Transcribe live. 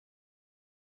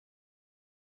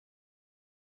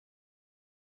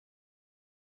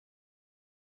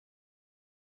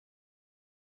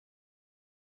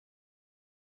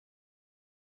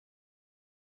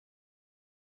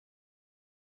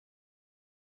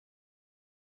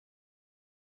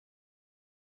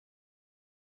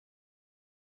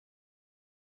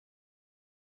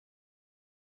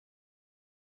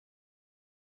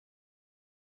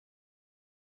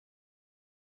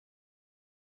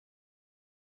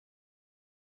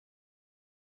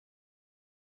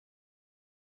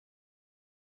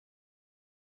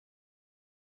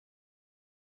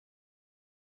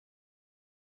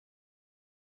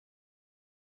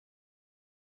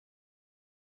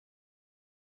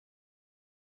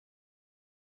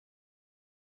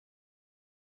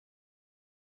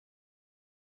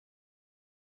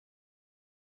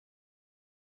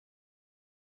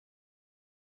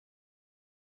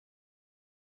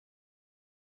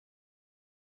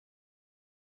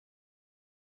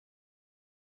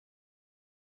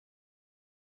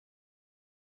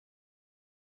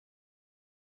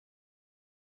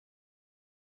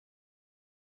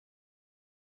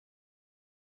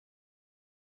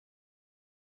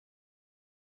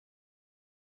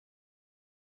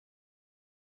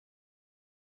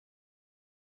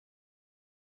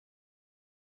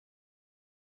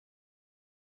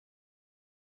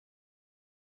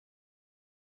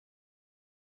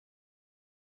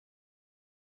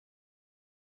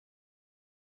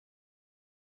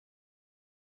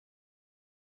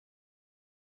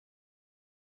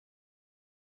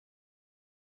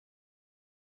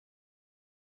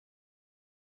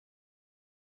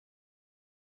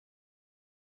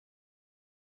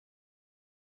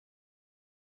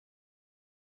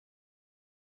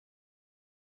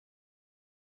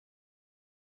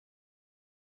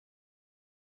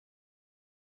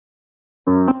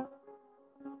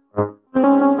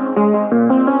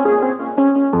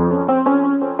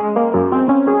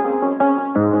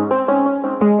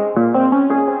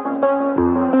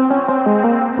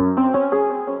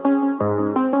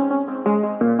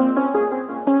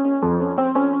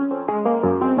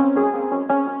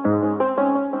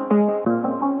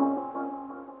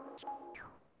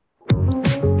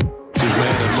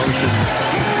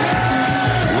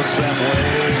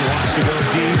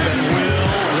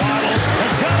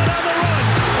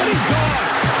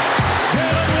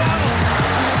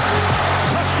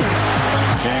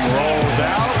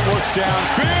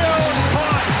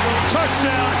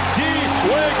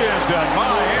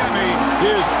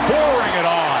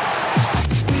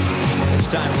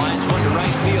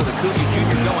Theo, the Cooley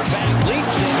Jr. going back,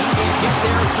 leaps in, he can't get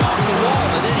there, it's off the wall,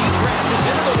 and then he crashes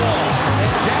into the wall,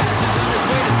 and Jazz is on his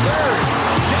way to third.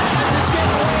 Jazz is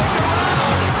getting waved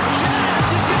around. Jazz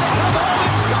is going to come home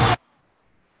and score.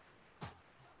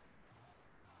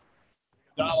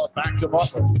 Back to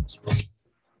Butler.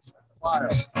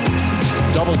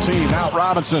 Double team out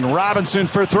Robinson. Robinson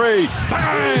for three.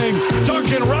 Bang!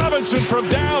 Duncan Robinson from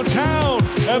downtown.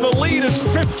 And the lead is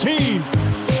 15.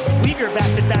 Uyghur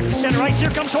bats it back to center ice. Here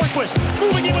comes Hornquist.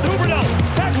 Moving in with Huberdeau.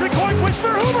 Patrick Hornquist for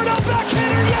Huberdeau.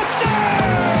 Backhander. Yes, sir!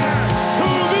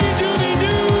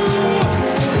 Hoobie-dooby-doo!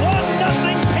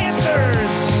 1-0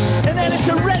 Panthers. And then it's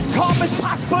a red carpet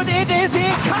pass, but it is a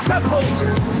catapult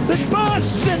that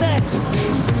bursts the net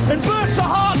and bursts the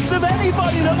hearts of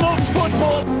anybody that loves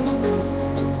football.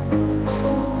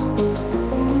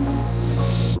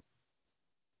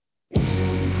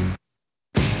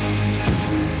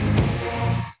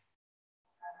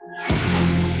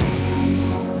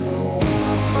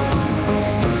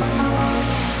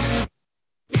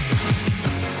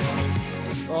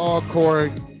 Oh,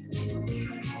 Corey,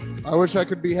 I wish I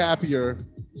could be happier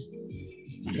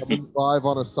coming live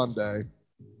on a Sunday.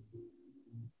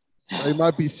 They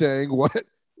might be saying, what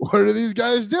are these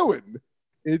guys doing?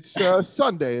 It's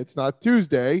Sunday. It's not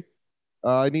Tuesday.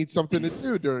 I need something to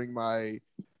do during my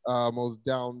most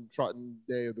downtrodden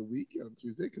day of the week on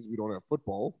Tuesday because we don't have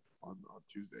football on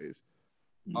Tuesdays.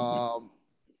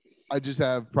 I just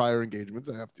have prior engagements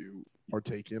I have to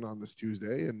partake in on this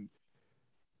Tuesday and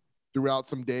throughout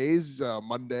some days,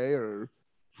 Monday or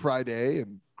Friday,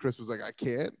 and Chris was like, I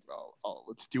can't.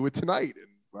 Let's do it tonight. And,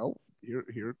 well,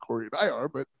 here Corey and I are,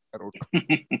 but I don't know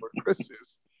where Chris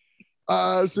is.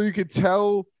 So you could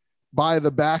tell by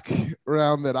the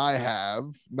background that I have,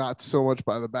 not so much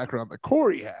by the background that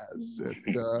Corey has.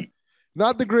 And,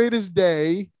 not the greatest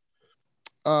day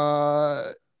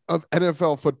of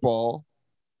NFL football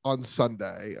on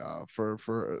Sunday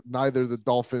for neither the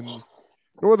Dolphins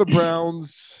nor the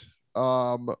Browns.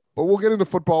 But we'll get into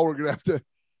football. We're going to have to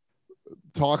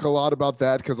talk a lot about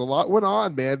that because a lot went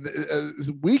on, man.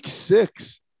 Week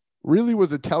 6 really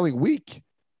was a telling week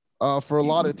for a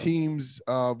lot of teams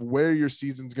of where your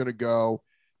season's going to go.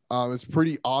 It's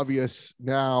pretty obvious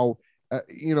now.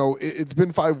 It's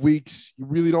been 5 weeks. You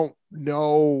really don't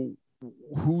know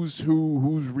who's who,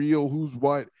 who's real, who's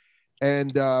what.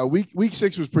 And week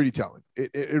 6 was pretty telling.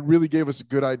 It really gave us a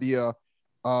good idea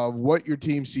of what your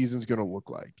team season's going to look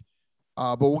like.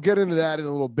 But we'll get into that in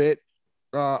a little bit.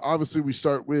 Obviously, we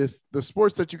start with the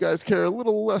sports that you guys care a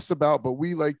little less about, but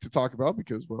we like to talk about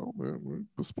because, well, we're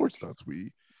the Sports Nuts.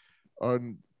 We are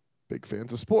big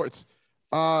fans of sports.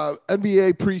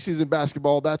 NBA preseason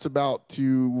basketball, that's about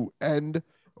to end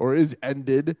or is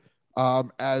ended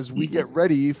as we get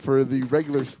ready for the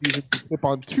regular season to tip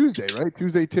on Tuesday, right?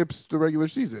 Tuesday tips the regular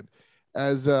season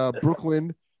as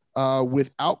Brooklyn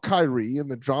without Kyrie,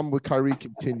 and the drama with Kyrie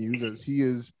continues as he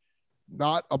is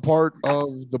not a part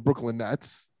of the Brooklyn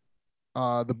Nets.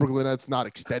 The Brooklyn Nets not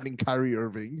extending Kyrie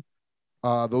Irving.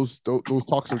 Those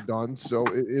talks are done. So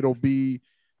it'll be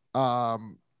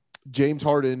James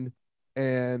Harden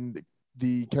and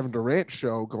the Kevin Durant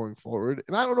show going forward.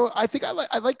 And I don't know. I think I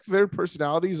like their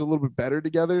personalities a little bit better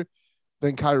together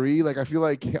than Kyrie. Like I feel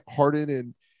like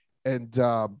Harden and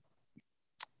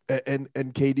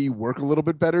KD work a little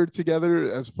bit better together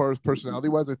as far as personality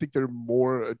wise. I think they're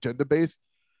more agenda based.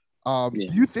 Do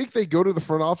you think they go to the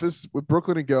front office with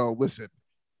Brooklyn and go, listen,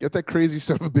 get that crazy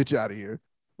son of a bitch out of here.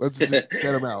 Let's just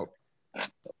get him out.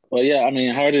 Well, yeah, I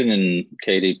mean, Harden and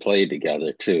KD played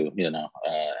together too, in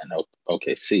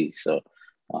OKC. So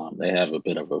they have a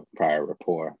bit of a prior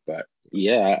rapport. But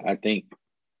yeah, I think,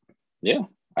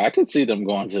 I could see them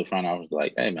going to the front office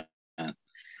like, hey, man, I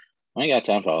ain't got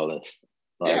time for all this.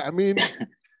 Like, yeah, I mean,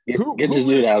 get this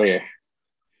dude out of here.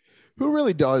 Who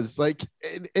really does? Like,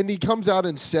 and he comes out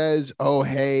and says, "Oh,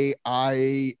 hey,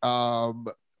 I'm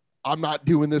not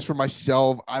doing this for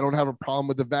myself. I don't have a problem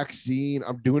with the vaccine.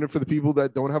 I'm doing it for the people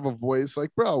that don't have a voice." Like,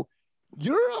 bro,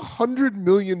 you're $100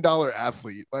 million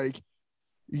athlete. Like,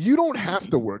 you don't have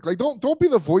to work. Like, don't be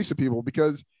the voice of people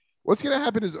because what's going to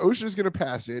happen is OSHA is going to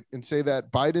pass it and say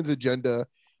that Biden's agenda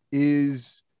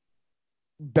is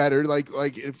better. Like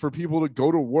for people to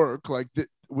go to work,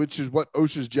 which is what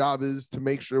OSHA's job is to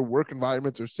make sure work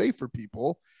environments are safe for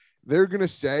people. They're going to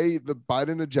say the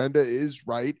Biden agenda is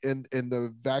right and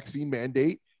the vaccine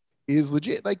mandate is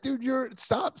legit. Like, dude,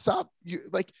 stop.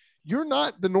 You're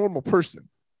not the normal person.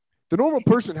 The normal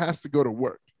person has to go to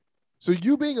work. So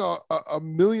you being a $1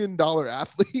 million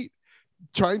athlete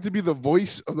trying to be the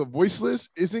voice of the voiceless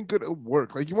isn't going to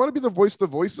work. Like, you want to be the voice of the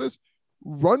voiceless,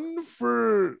 run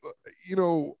for,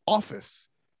 office.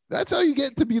 That's how you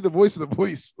get to be the voice of the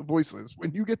voiceless.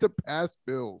 When you get to pass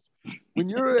bills, when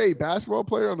you're a basketball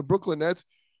player on the Brooklyn Nets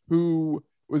who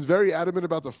was very adamant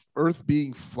about the earth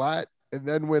being flat. And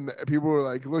then when people were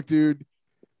like, look, dude,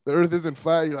 the earth isn't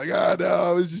flat. You're like, no,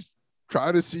 I was just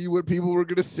trying to see what people were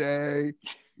going to say.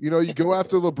 You go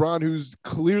after LeBron, who's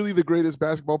clearly the greatest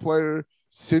basketball player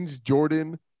since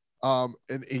Jordan.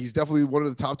 And he's definitely one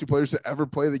of the top 2 players to ever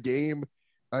play the game.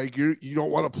 Like you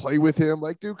don't want to play with him.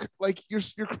 Like, dude, like your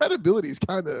credibility is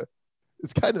kind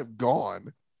of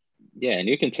gone. Yeah, and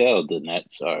you can tell the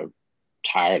Nets are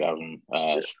tired of him.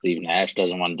 Steve Nash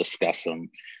doesn't want to discuss him.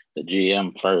 The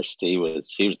GM first, he was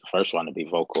the first one to be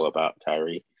vocal about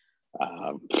Kyrie.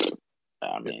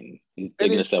 I mean, he's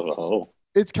digging himself a hole.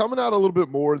 It's coming out a little bit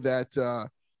more that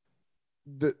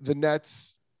the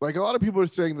Nets, like a lot of people are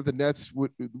saying that the Nets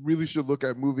really should look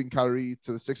at moving Kyrie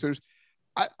to the Sixers.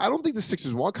 I don't think the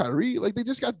Sixers want Kyrie. Like they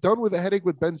just got done with a headache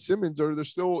with Ben Simmons, or they're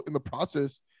still in the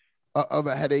process of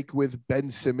a headache with Ben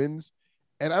Simmons.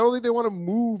 And I don't think they want to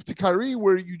move to Kyrie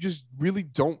where you just really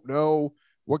don't know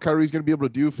what Kyrie's going to be able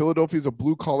to do. Philadelphia is a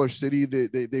blue collar city.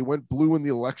 They went blue in the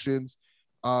elections.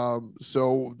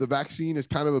 So the vaccine is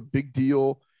kind of a big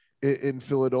deal in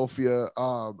Philadelphia.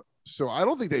 So I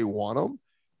don't think they want him.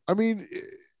 I mean,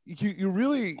 you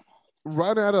really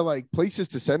run out of like places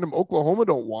to send him. Oklahoma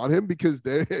don't want him because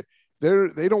they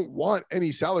don't want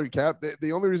any salary cap.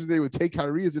 The only reason they would take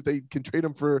Kyrie is if they can trade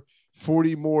him for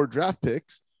 40 more draft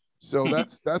picks. So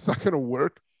that's not going to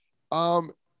work.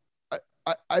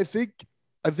 I think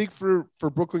for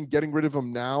Brooklyn getting rid of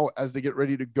him now as they get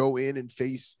ready to go in and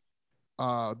face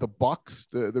the Bucks,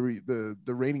 the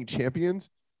reigning champions,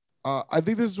 I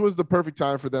think this was the perfect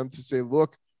time for them to say,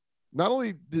 look, not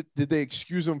only did they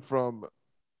excuse him from,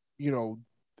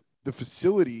 the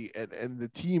facility and the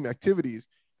team activities,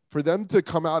 for them to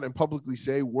come out and publicly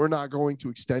say, we're not going to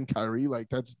extend Kyrie, like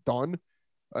that's done.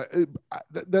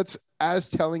 That's as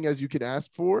telling as you can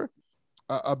ask for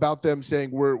about them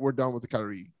saying we're done with the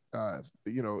Kyrie,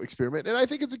 experiment. And I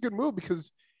think it's a good move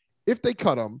because if they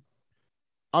cut him,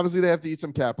 obviously they have to eat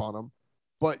some cap on him,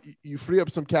 but you free up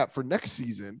some cap for next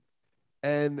season,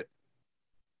 and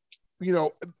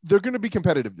they're going to be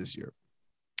competitive this year.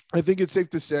 I think it's safe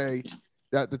to say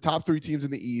that the top 3 teams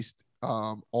in the East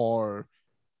are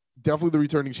definitely the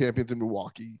returning champions in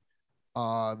Milwaukee,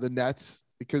 the Nets,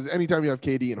 because anytime you have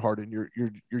KD and Harden,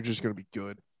 you're just going to be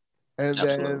good. And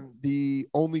Absolutely. Then the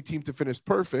only team to finish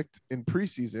perfect in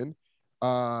preseason,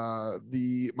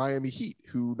 the Miami Heat,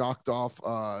 who knocked off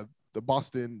the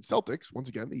Boston Celtics, once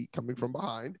again, the Heat coming from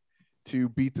behind to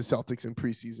beat the Celtics in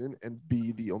preseason and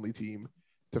be the only team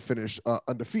to finish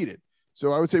undefeated.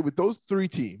 So I would say with those 3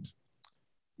 teams,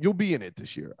 you'll be in it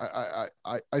this year. I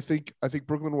think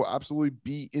Brooklyn will absolutely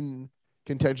be in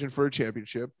contention for a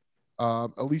championship,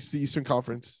 at least the Eastern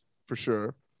Conference for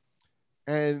sure.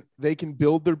 And they can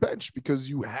build their bench because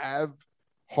you have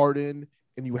Harden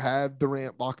and you have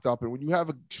Durant locked up. And when you have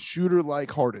a shooter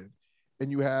like Harden and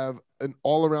you have an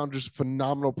all-around just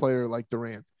phenomenal player like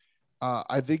Durant,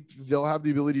 I think they'll have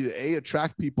the ability to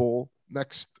attract people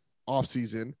next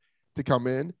offseason to come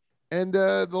in, and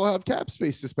they'll have cap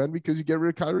space to spend because you get rid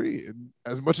of Kyrie. And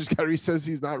as much as Kyrie says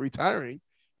he's not retiring,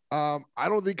 I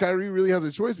don't think Kyrie really has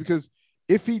a choice, because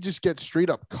if he just gets straight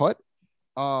up cut,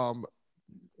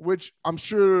 which I'm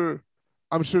sure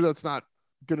that's not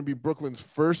going to be Brooklyn's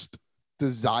first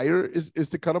desire is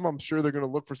to cut him. I'm sure they're going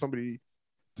to look for somebody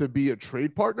to be a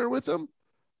trade partner with him.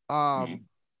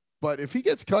 But if he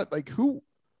gets cut, like who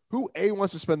A,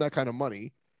 wants to spend that kind of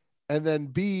money, and then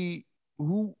B,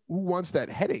 who wants that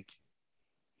headache?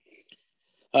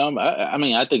 I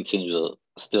mean, I think teams will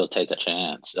still take a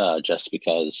chance just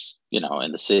because, in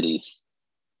the cities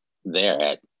they're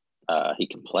at, he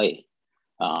can play.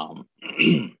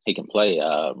 He can play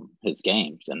his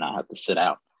games and not have to sit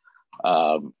out.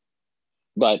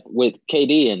 But with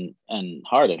KD and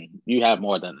Harden, you have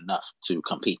more than enough to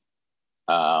compete.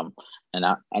 And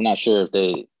I'm not sure if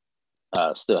they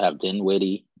still have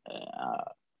Dinwiddie,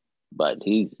 but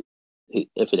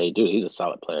if they do, he's a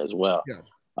solid player as well.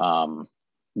 Yeah.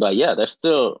 But yeah, they're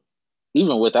still,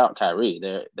 even without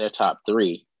Kyrie, they're top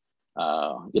 3.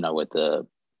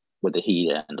 With the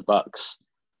Heat and the Bucks.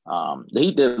 The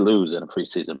Heat did lose in the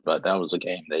preseason, but that was a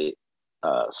game they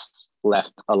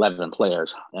left 11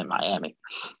 players in Miami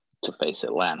to face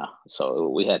Atlanta. So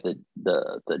we had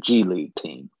the G League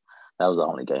team. That was the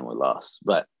only game we lost.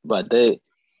 But the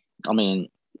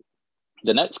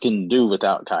Nets can do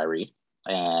without Kyrie,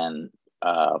 and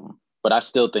but I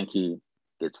still think he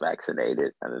gets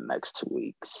vaccinated in the next 2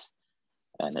 weeks.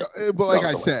 And but like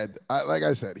I said,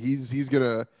 he's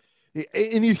gonna,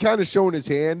 and he's kind of showing his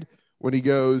hand when he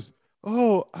goes,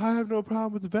 oh, I have no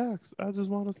problem with the vax. I just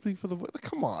want to speak for the.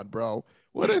 Come on, bro.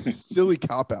 What a silly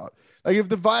cop out. Like, if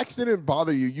the vax didn't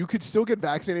bother you, you could still get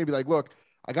vaccinated and be like, look,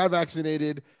 I got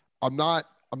vaccinated. I'm not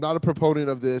a proponent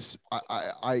of this.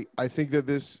 I think that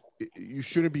this you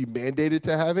shouldn't be mandated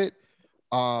to have it.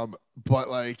 But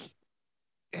like,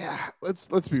 yeah,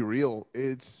 let's be real.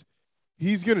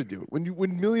 He's gonna do it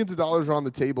when millions of dollars are on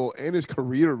the table and his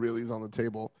career really is on the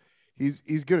table.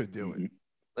 He's gonna do it.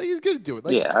 Like, he's gonna do it.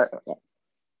 Like, Yeah,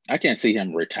 I can't see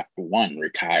him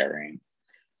retiring.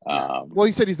 yeah. Well,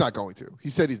 he said he's not going to. He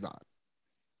said he's not.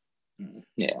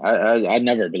 Yeah, I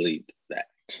never believed that.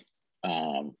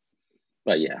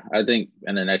 But yeah, I think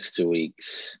in the next 2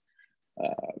 weeks,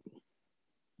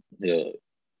 he'll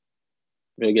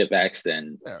get vaxxed,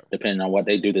 and depending on what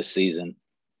they do this season,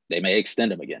 they may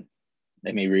extend him again.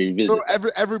 They may revisit. So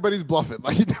everybody's bluffing.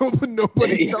 Like,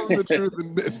 nobody's telling the truth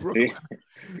in Brooklyn.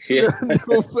 Yeah.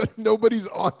 Nobody's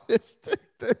honest.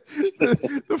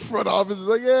 The front office is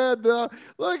like, yeah, no.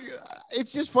 Like,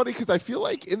 it's just funny because I feel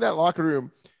like in that locker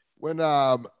room when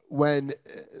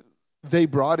they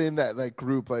brought in that like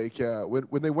group, like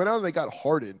when they went out and they got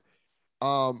Harden,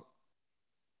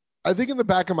 I think in the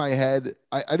back of my head,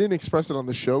 I didn't express it on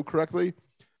the show correctly,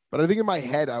 but I think in my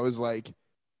head I was like,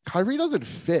 Kyrie doesn't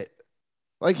fit.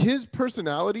 Like, his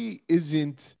personality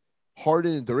isn't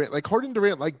Harden and Durant. Like, Harden and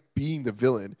Durant like being the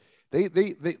villain. They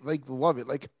like love it.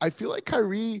 Like, I feel like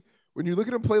Kyrie, when you look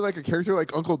at him play like a character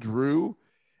like Uncle Drew,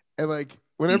 and like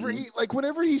whenever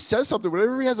he says something,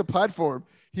 whenever he has a platform,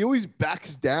 he always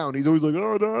backs down. He's always like,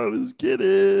 "Oh no, just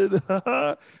kidding."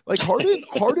 Like,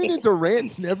 Harden and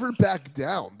Durant never back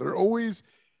down. They're always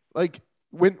like,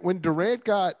 when Durant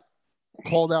got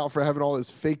called out for having all his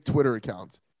fake Twitter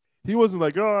accounts, he wasn't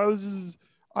like, "Oh, I was just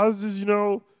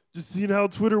just seeing how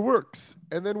Twitter works."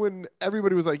 And then when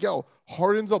everybody was like, yo,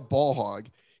 Harden's a ball hog,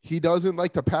 he doesn't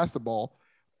like to pass the ball,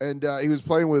 and he was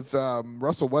playing with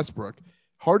Russell Westbrook,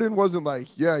 Harden wasn't like,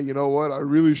 yeah, you know what, I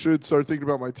really should start thinking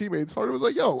about my teammates. Harden was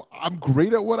like, yo, I'm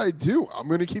great at what I do. I'm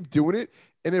going to keep doing it.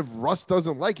 And if Russ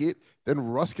doesn't like it, then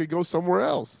Russ could go somewhere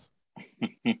else.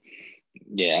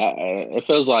 Yeah, it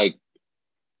feels like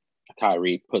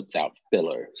Kyrie puts out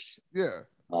fillers. Yeah.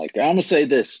 Like, I'm gonna say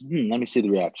this. Let me see the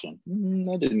reaction.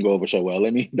 That didn't go over so well.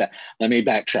 Let me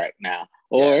backtrack now.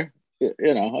 Or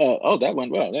that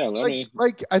went well. Yeah,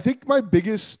 like I think my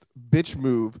biggest bitch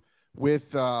move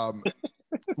with I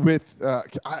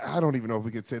don't even know if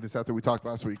we could say this after we talked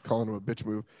last week, calling him a bitch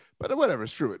move, but whatever,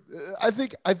 screw it. I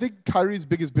think Kyrie's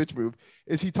biggest bitch move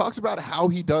is he talks about how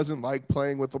he doesn't like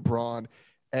playing with LeBron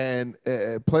and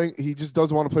he just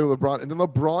doesn't want to play with LeBron, and then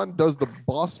LeBron does the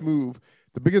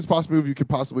biggest boss move you could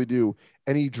possibly do,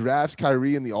 and he drafts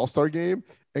Kyrie in the All-Star game,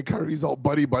 and Kyrie's all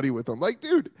buddy with him. Like,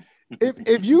 dude,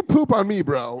 if you poop on me,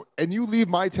 bro, and you leave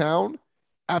my town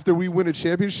after we win a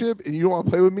championship and you don't want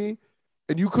to play with me,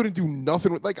 and you couldn't do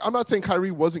nothing with, like, I'm not saying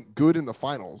Kyrie wasn't good in the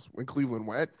finals when Cleveland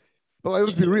went, but like,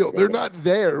 let's be real, they're not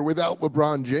there without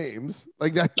LeBron James.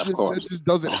 Like, that just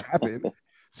doesn't happen.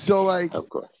 So like,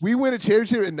 we win a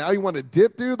championship and now you want to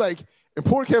dip, dude? Like, and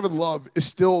poor Kevin Love is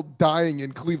still dying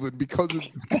in Cleveland because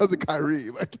of Kyrie.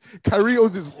 Like, Kyrie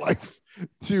owes his life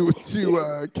to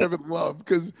Kevin Love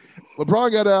because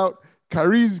LeBron got out,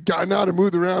 Kyrie's gotten out and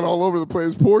moved around all over the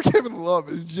place. Poor Kevin Love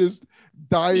is just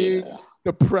dying,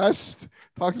 depressed.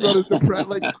 Talks about his depression,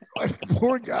 like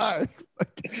poor guy.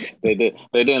 Like, they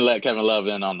didn't let Kevin Love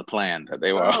in on the plan that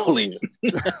they were all leaving.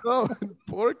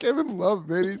 Poor Kevin Love,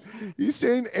 man. He's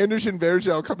saying Anderson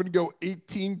Varejao come and go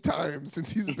 18 times since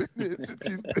he's been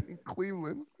in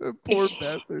Cleveland. That poor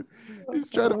bastard. He's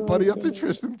trying to buddy up to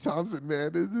Tristan Thompson,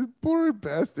 man. This poor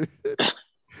bastard.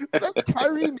 That's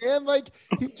Kyrie, man. Like,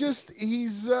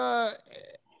 there's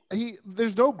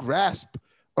no grasp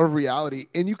of reality,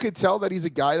 and you could tell that he's a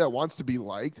guy that wants to be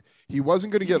liked. He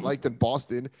wasn't going to get liked in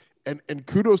Boston, and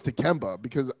kudos to Kemba,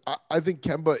 because I think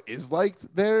Kemba is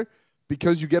liked there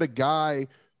because you get a guy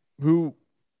who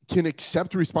can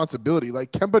accept responsibility.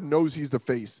 Like, Kemba knows he's the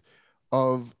face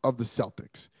of the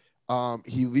Celtics.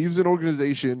 He leaves an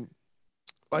organization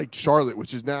like Charlotte,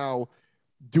 which is now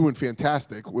doing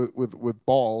fantastic with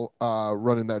Ball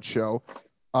running that show.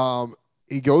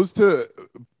 He goes to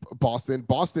Boston.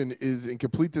 Boston is in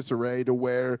complete disarray to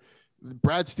where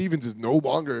Brad Stevens is no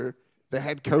longer the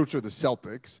head coach of the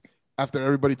Celtics. After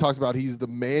everybody talks about he's the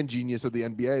man genius of the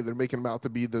NBA, they're making him out to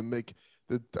be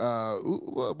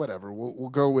whatever. We'll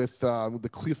go with the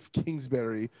Cliff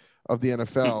Kingsbury of the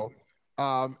NFL.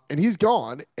 And he's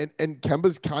gone. And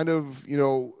Kemba's kind of,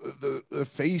 the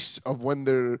face of when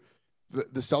the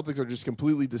Celtics are just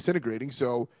completely disintegrating.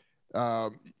 So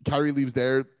Kyrie leaves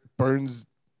there, burns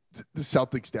the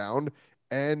Celtics down,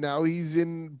 and now he's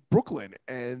in Brooklyn.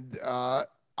 And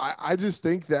I just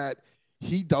think that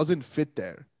he doesn't fit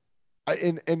there.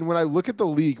 And when I look at the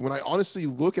league, when I honestly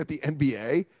look at the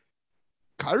NBA,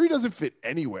 Kyrie doesn't fit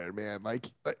anywhere, man. Like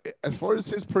as far as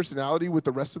his personality with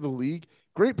the rest of the league,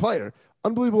 great player,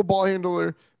 unbelievable ball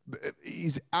handler.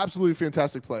 He's absolutely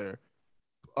fantastic player.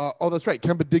 Oh, that's right.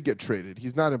 Kemba did get traded.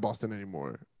 He's not in Boston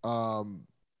anymore. Oh,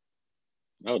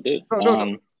 dude.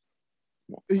 No.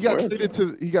 He got traded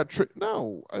to.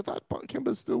 No, I thought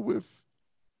Kemba's still with.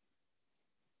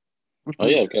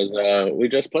 Because we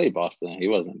just played Boston. He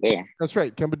wasn't there. That's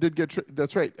right. Kemba did get.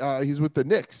 That's right. He's with the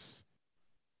Knicks.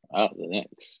 Oh, the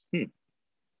Knicks. Him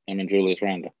and Julius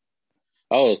Randle.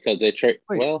 Oh, because they trade.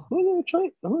 Well, who did they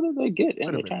trade? Who did they get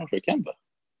in return for Kemba?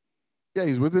 Yeah,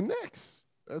 he's with the Knicks.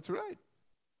 That's right.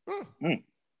 Huh.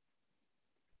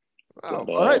 Wow.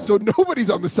 All right, so nobody's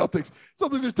on the Celtics.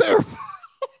 Celtics are terrible.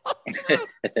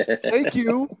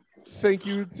 Thank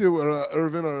you to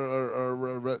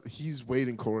Irvin. He's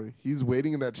waiting, Corey. He's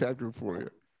waiting in that chat group for you.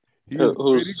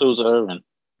 Who's Irvin?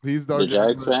 He's the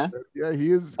Jags fan. Yeah, he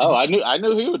is. Oh, I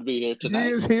knew he would be here tonight. He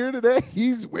is here today.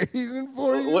 He's waiting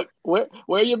for you.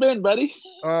 Where you been, buddy?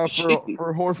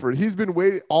 For Horford, he's been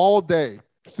waiting all day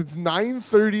since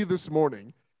 9:30 this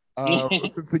morning.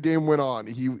 Since the game went on,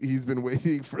 he's been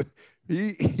waiting for.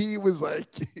 He was like,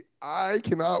 I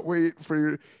cannot wait for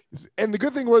your. And the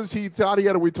good thing was he thought he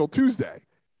had to wait till Tuesday,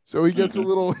 so he gets a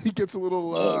little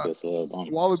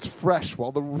while it's fresh,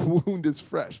 while the wound is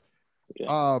fresh.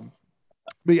 Yeah.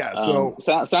 But yeah, so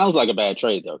sounds like a bad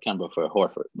trade though, Kemba for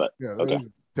Horford. But yeah, that is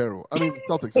terrible. I mean,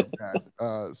 Celtics are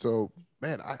bad. So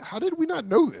man, how did we not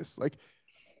know this? Like,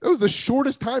 that was the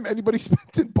shortest time anybody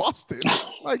spent in Boston.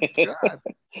 My God.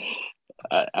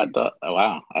 I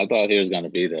thought he was going to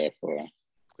be there for.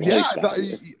 Yeah, I thought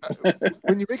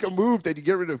when you make a move that you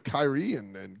get rid of Kyrie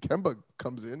and Kemba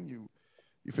comes in, you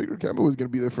figure Kemba was going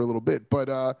to be there for a little bit.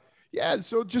 But yeah,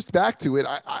 so just back to it,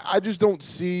 I just don't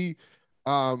see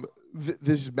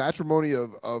this matrimony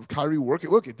of Kyrie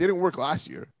working. Look, it didn't work last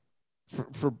year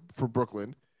for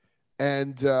Brooklyn,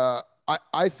 and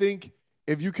I think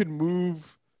if you can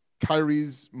move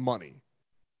Kyrie's money.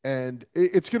 And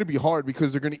it's going to be hard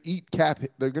because they're going to eat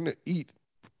they're going to eat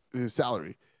his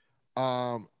salary.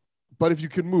 But if you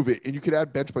can move it and you could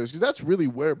add bench players, because that's really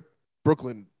where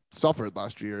Brooklyn suffered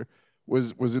last year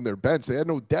was in their bench. They had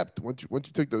no depth once you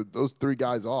took those three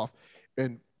guys off.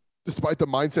 And despite the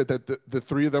mindset that the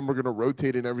three of them were going to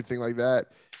rotate and everything like that,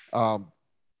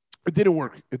 it didn't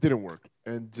work.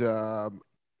 And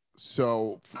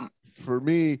so for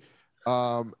me,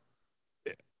 I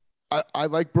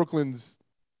like Brooklyn's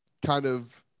kind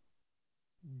of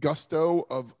gusto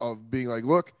of being like,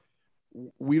 look,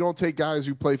 we don't take guys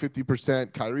who play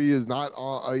 50%. Kyrie is not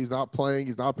he's not playing,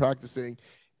 he's not practicing,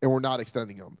 and we're not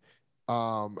extending him.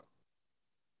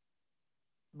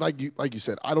 Like you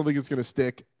said, I don't think it's gonna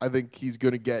stick. I think he's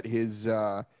gonna get his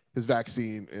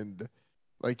vaccine, and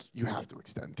like, you have to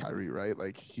extend Kyrie, right?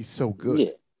 Like, he's so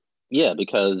good. Yeah,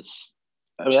 because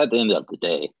I mean, at the end of the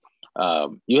day,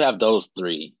 you have those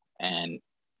three and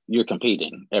you're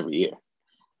competing every year.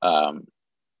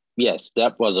 Yes,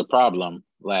 depth was a problem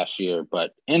last year,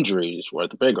 but injuries were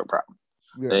the bigger problem.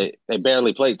 Yeah. They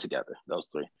barely played together, those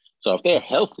three. So if they're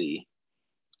healthy,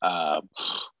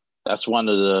 that's one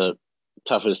of the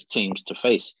toughest teams to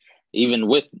face, even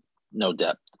with no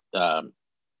depth.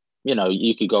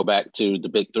 You could go back to the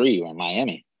big three in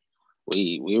Miami.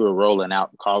 We were rolling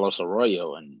out Carlos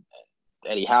Arroyo and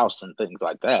Eddie House and things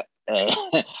like that. And,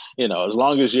 as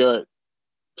long as your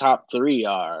top three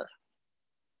are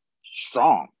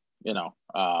strong,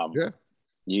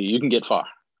 you can get far.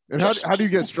 And how do you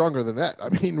get stronger than that? I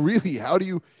mean, really, how do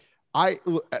you?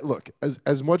 Look,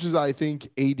 as much as I think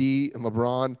AD and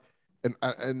LeBron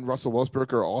and Russell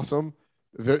Westbrook are awesome,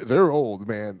 they're old,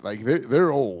 man. Like,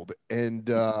 they're old, and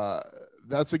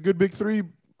that's a good big three.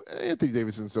 Anthony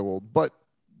Davison's so old, but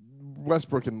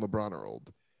Westbrook and LeBron are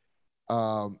old.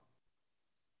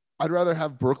 I'd rather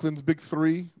have Brooklyn's big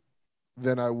three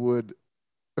than I would,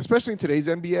 especially in today's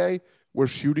NBA, where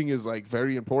shooting is like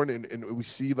very important, and we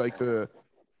see like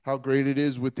how great it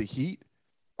is with the Heat,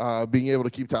 being able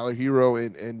to keep Tyler Hero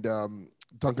and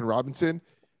Duncan Robinson,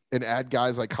 and add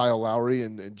guys like Kyle Lowry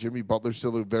and Jimmy Butler,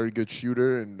 still a very good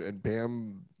shooter, and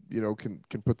Bam,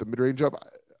 can put the mid range up.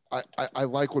 I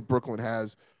like what Brooklyn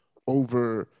has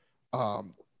over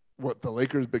what the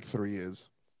Lakers' big three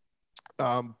is.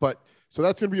 But so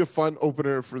that's going to be a fun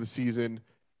opener for the season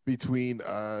between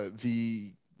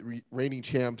the reigning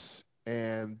champs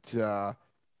and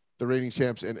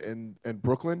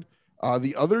Brooklyn.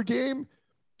 The other game,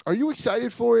 are you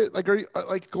excited for it? Like, are you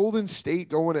like Golden State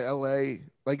going to LA?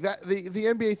 Like that, the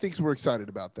NBA thinks we're excited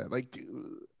about that. Like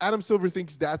Adam Silver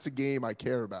thinks that's a game I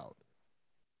care about.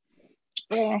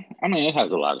 I mean, it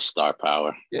has a lot of star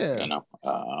power. Yeah. You know.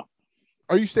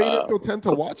 Are you staying up till 10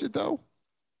 to watch it though?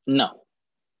 No.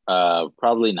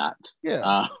 Probably not.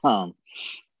 Yeah.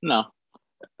 No.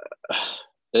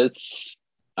 It's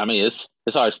hard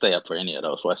to stay up for any of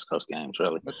those West Coast games,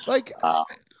 really. But like,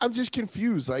 I'm just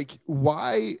confused. Like,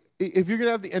 why, if you're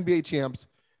gonna have the NBA champs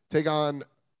take on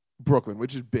Brooklyn,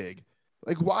 which is big,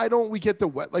 like, why don't we get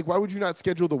why would you not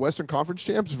schedule the Western Conference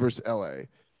champs versus LA?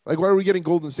 Like, why are we getting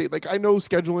Golden State? Like, I know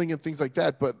scheduling and things like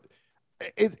that, but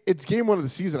it's game one of the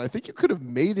season. I think you could have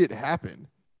made it happen.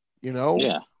 You know?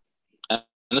 Yeah. And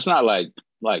it's not like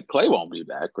Clay won't be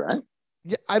back, right?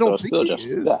 Yeah, I don't think he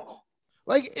is. Yeah.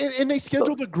 Like, and they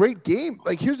scheduled a great game.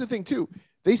 Like, here's the thing, too.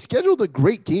 They scheduled a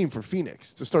great game for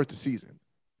Phoenix to start the season.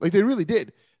 Like, they really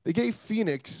did. They gave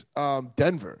Phoenix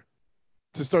Denver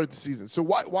to start the season. So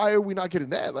why are we not getting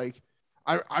that? Like,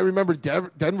 I remember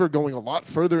Denver going a lot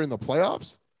further in the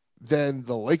playoffs than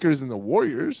the Lakers and the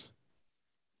Warriors.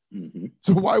 Mm-hmm.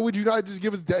 So why would you not just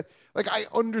give us that? Like, I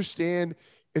understand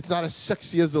it's not as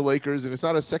sexy as the Lakers and it's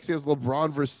not as sexy as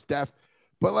LeBron versus Steph,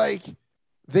 but, like,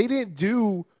 they didn't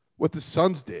do what the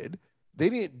Suns did. They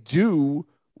didn't do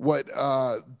what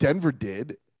Denver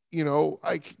did. You know,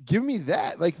 like, give me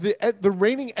that. Like, the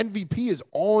reigning MVP is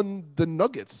on the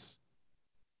Nuggets.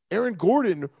 Aaron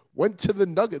Gordon went to the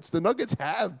Nuggets. The Nuggets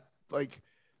have, like,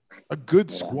 a good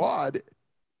squad.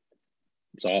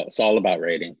 It's all about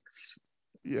ratings.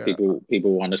 Yeah.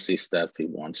 People want to see Steph.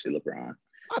 People want to see LeBron.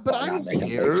 But I don't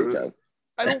care.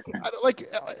 I don't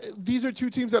like. These are two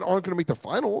teams that aren't going to make the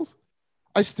finals.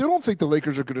 I still don't think the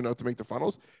Lakers are good enough to make the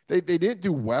finals. They didn't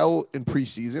do well in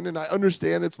preseason, and I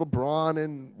understand it's LeBron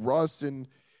and Russ and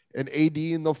AD,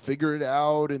 and they'll figure it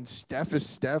out. And Steph is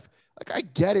Steph. Like, I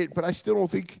get it, but I still don't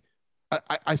think.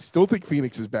 I still think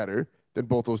Phoenix is better than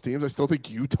both those teams. I still think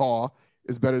Utah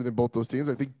is better than both those teams.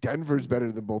 I think Denver is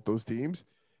better than both those teams.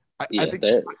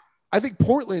 I think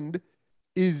Portland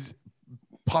is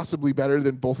possibly better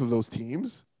than both of those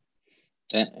teams.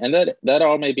 And that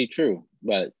all may be true,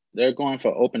 but they're going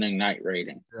for opening night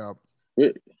rating. Yeah.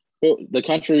 The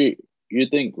country, you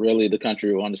think really the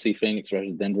country would want to see Phoenix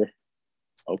versus Denver?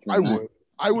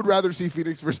 I would rather see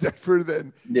Phoenix versus Denver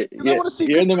than I want to see.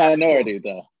 You're in the minority,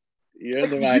 though. You're in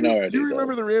the minority. You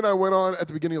remember the rant I went on at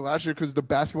the beginning of last year because the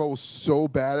basketball was so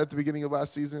bad at the beginning of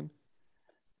last season?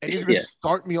 And you're going to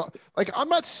start me off. Like, I'm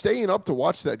not staying up to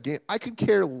watch that game. I could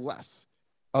care less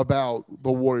about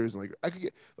the Warriors. Like, I could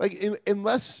get, like,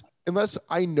 unless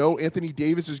I know Anthony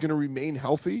Davis is going to remain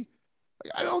healthy,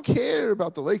 like, I don't care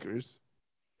about the Lakers.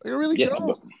 Like, I really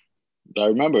don't. But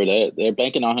remember, they're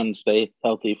banking on him to stay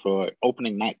healthy for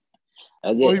opening night.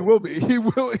 He will be. He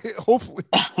will. Hopefully,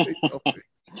 he stays healthy.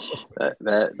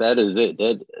 That is it.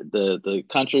 The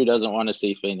country doesn't want to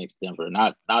see Phoenix, Denver,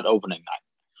 not opening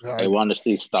night. They want to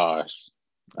see stars.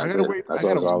 I gotta wait.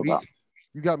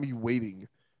 You got me waiting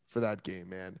for that game,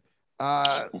 man.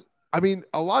 I mean,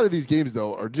 a lot of these games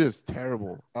though are just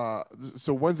terrible.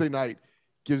 So Wednesday night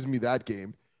gives me that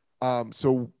game.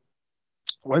 So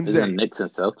Wednesday, Knicks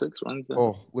and Celtics Wednesday.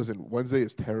 Oh, listen, Wednesday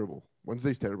is terrible.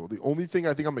 Wednesday's terrible. The only thing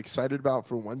I think I'm excited about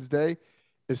for Wednesday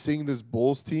is seeing this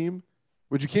Bulls team,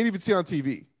 which you can't even see on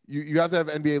TV. You have to have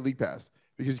NBA League Pass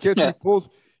because you can't see Bulls.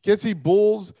 Can't see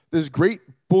Bulls. This great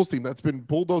Bulls team that's been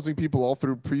bulldozing people all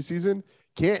through preseason.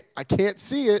 I can't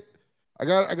see it. I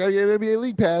gotta get an NBA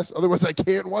League Pass. Otherwise, I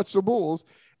can't watch the Bulls.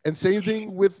 And same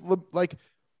thing with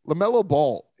LaMelo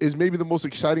Ball is maybe the most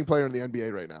exciting player in the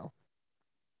NBA right now.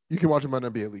 You can watch him on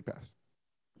NBA League Pass.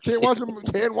 Can't watch him.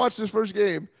 Can't watch this first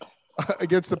game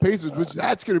against the Pacers, which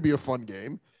that's going to be a fun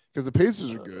game because the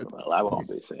Pacers are good. Well, I won't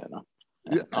be saying them.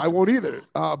 Yeah, I won't either.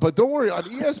 But don't worry. On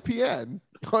ESPN,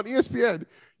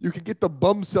 you can get the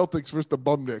bum Celtics versus the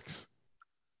bum Knicks.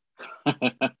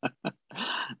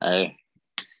 Hey,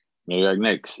 New York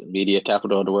Knicks, media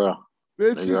capital of the world.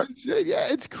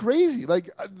 It's crazy. Like,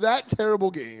 that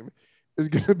terrible game is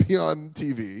going to be on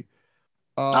TV.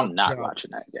 I'm not watching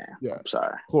that game. Yeah. I'm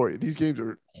sorry. Corey, these games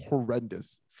are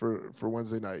horrendous for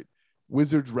Wednesday night.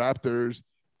 Wizards, Raptors,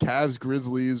 Cavs,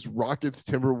 Grizzlies, Rockets,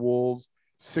 Timberwolves,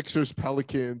 Sixers,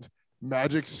 Pelicans,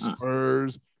 Magic,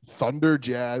 Spurs, Thunder,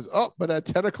 Jazz. Oh, but at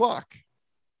 10 o'clock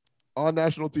on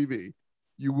national TV,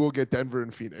 you will get Denver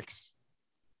and Phoenix.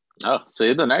 Oh,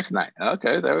 see the next night.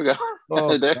 Okay, there we go.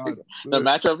 Oh, the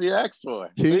matchup you asked for.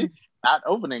 See? Not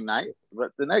opening night, but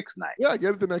the next night. Yeah, I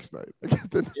get it the next night.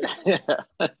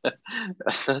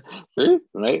 See,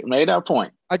 made our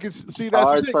point. I can see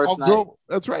that's the thing.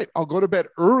 That's right. I'll go to bed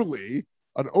early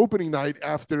on opening night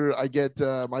after I get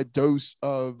my dose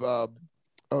of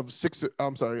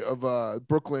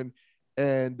Brooklyn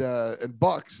and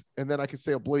Bucks, and then I can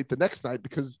stay up late the next night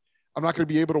because I'm not going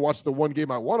to be able to watch the one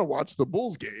game I want to watch, the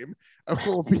Bulls game. I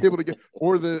won't be able to get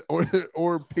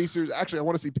or Pacers. Actually, I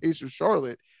want to see Pacers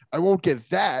Charlotte. I won't get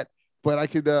that, but I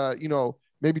could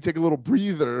maybe take a little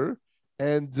breather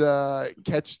and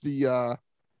catch the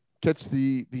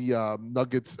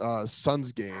Nuggets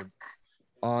Suns game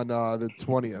on the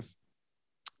 20th.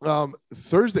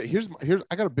 Thursday. Here's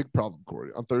I got a big problem,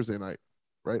 Corey, on Thursday night.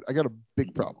 Right, I got a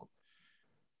big problem.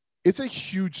 It's a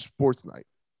huge sports night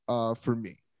for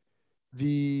me.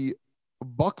 The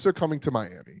Bucks are coming to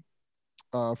Miami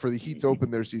for the Heat to open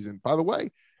their season. By the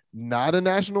way, not a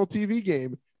national TV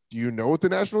game. Do you know what the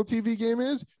national TV game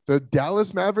is? The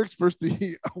Dallas Mavericks versus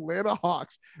the Atlanta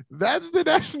Hawks. That's the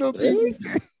national TV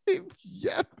game.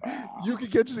 Yeah, you can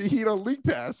catch the Heat on League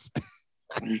Pass.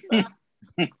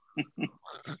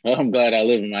 Well, I'm glad I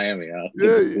live in Miami.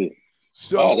 Yeah.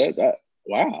 So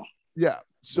wow. Yeah.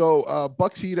 So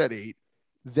Bucks Heat at 8.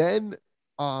 Then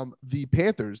the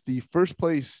Panthers, the first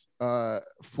place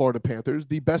Florida Panthers,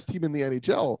 the best team in the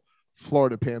NHL,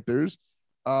 Florida Panthers,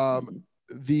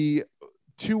 the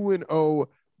 2-0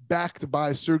 backed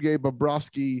by Sergei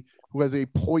Bobrovsky, who has a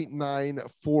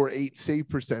 .948 save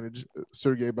percentage.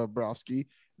 Sergei Bobrovsky.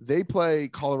 They play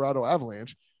Colorado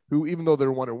Avalanche, who, even though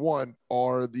they're 1-1,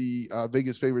 are the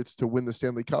Vegas favorites to win the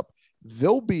Stanley Cup.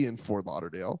 They'll be in Fort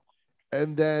Lauderdale.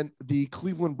 And then the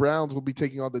Cleveland Browns will be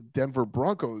taking on the Denver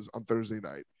Broncos on Thursday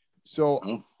night.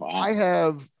 So I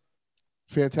have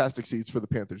fantastic seats for the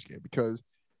Panthers game because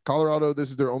Colorado, this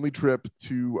is their only trip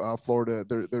to Florida.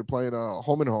 They're playing a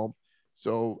home and home.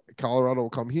 So Colorado will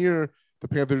come here. The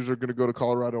Panthers are going to go to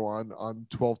Colorado on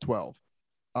 12/12.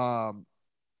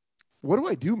 What do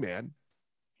I do, man?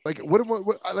 Like, I'm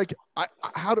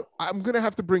going to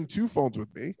have to bring 2 phones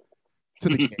with me to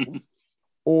the game.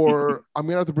 Or I'm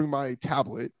going to have to bring my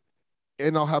tablet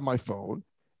and I'll have my phone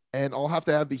and I'll have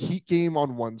to have the Heat game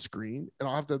on one screen and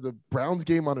I'll have to have the Browns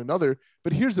game on another.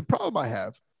 But here's the problem I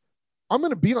have. I'm going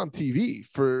to be on TV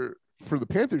for the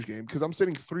Panthers game because I'm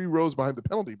sitting 3 rows behind the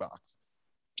penalty box.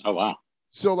 Oh, wow.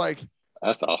 So, like,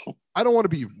 that's awesome. I don't want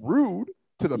to be rude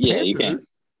to the Panthers.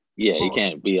 You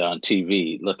can't be on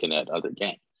TV looking at other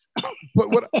games.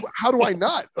 But how do I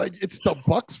not? Like, it's the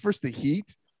Bucks versus the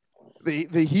Heat.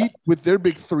 The Heat with their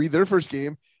big 3, their first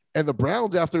game, and the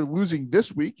Browns after losing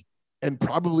this week and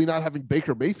probably not having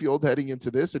Baker Mayfield heading into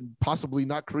this and possibly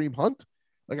not Kareem Hunt.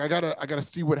 Like I gotta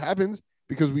see what happens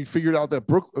because we figured out that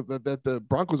that the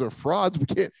Broncos are frauds.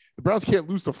 The Browns can't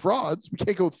lose to frauds. We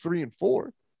can't go 3-4.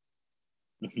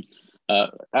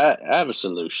 I have a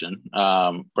solution.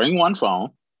 Bring one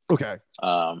phone. Okay.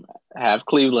 Have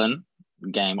Cleveland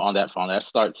game on that phone. That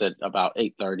starts at about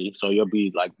 8:30, so you'll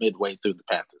be like midway through the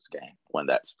Panthers game when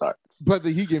that starts. But the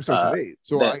Heat game starts at 8,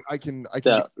 so I can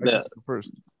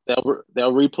first. They'll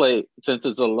replay since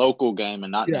it's a local game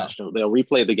and not national. They'll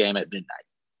replay the game at midnight.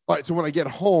 All right, so when I get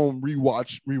home,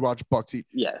 rewatch Bucks Heat.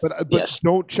 Yes, but yes.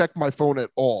 Don't check my phone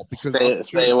at all because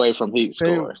stay away from Heat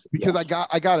scores. Because I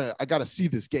gotta see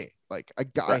this game. Like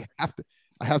I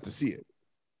have to see it.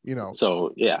 You know.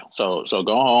 So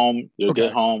go home. You'll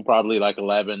get home probably like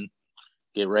 11.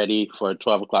 Get ready for a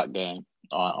 12:00 game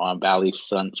on Bally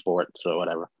Sun Sports or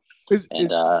whatever. Is it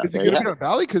going to be on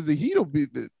Bally? Because the Heat will be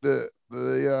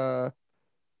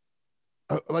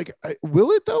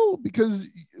will it though? Because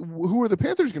who are the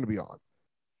Panthers going to be on?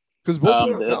 Because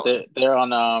they're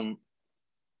on.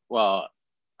 Well,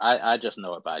 I just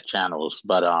know it by channels,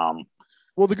 but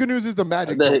well, the good news is the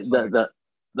Magic.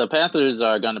 The Panthers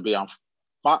are going to be on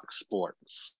Fox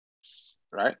Sports,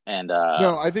 right? And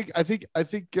no, I think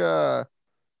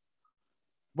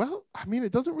well, I mean,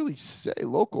 it doesn't really say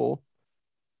local.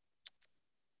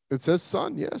 It says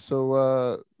Sun, yeah.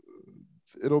 So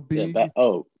it'll be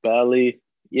Bally,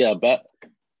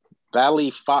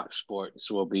 Bally Fox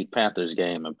Sports will be Panthers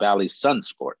game, and Bally Sun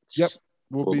Sports. Yep,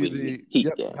 will be the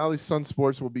Heat game. Bally Sun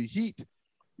Sports will be Heat.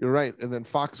 You're right, and then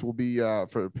Fox will be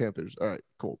for Panthers. All right,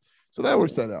 cool. So that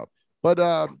works that out. But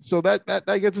so that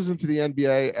gets us into the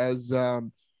NBA as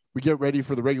we get ready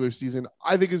for the regular season.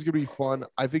 I think it's gonna be fun.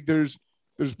 I think there's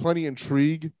plenty of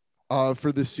intrigue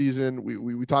for this season.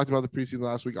 We talked about the preseason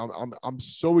last week. I'm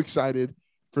so excited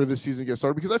for this season to get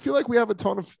started because I feel like we have a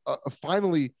ton of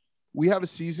finally we have a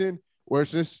season where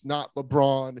it's just not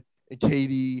LeBron and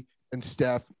KD and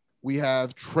Steph. We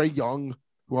have Trae Young,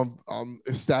 who I'm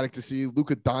ecstatic to see.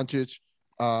 Luka Doncic.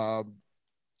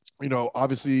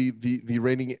 Obviously the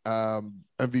reigning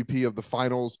MVP of the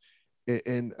finals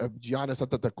in Giannis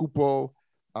Antetokounmpo.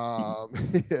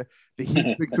 The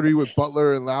Heat's big 3 with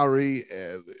Butler and Lowry,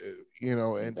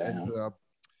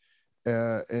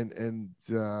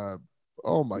 Oh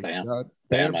my Bam. God,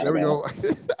 Bam Bam! There we go.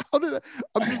 Adebayo. How did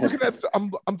I'm just looking at?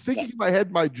 I'm thinking in my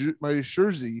head my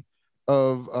jersey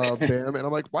of Bam, and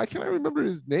I'm like, why can't I remember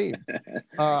his name?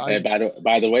 And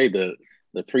by the way, the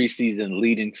preseason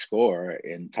leading scorer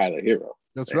in Tyler Hero.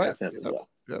 That's They right. have him as well.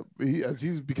 As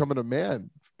he's becoming a man.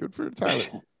 Good for Tyler,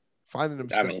 finding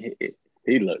himself. I mean,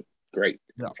 he looked great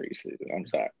Yeah. in preseason. I'm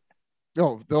sorry.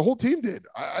 No, the whole team did.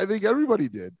 I think everybody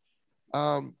did.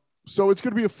 So it's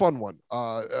going to be a fun one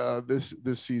this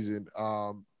season.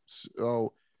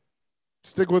 So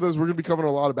stick with us. We're going to be covering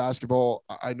a lot of basketball.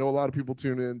 I know a lot of people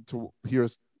tune in to hear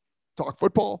us talk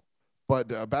football,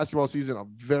 but basketball season,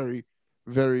 I'm very,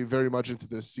 very, very much into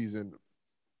this season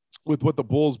with what the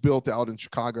Bulls built out in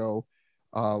Chicago.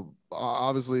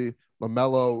 Obviously,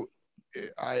 LaMelo,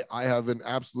 I have an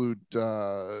absolute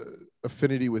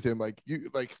affinity with him.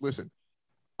 Listen,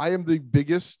 I am the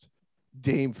biggest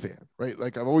Dame fan, right?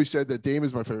 Like I've always said that Dame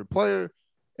is my favorite player,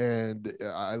 and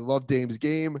I love Dame's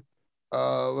game.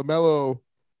 LaMelo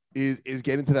is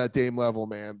getting to that Dame level,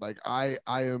 man. Like I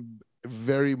am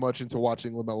very much into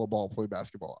watching LaMelo Ball play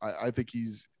basketball. I think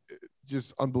he's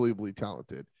just unbelievably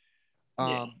talented.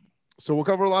 So we'll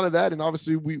cover a lot of that, and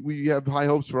obviously we have high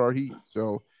hopes for our Heat.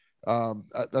 So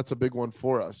that's a big one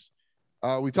for us.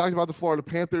 We talked about the Florida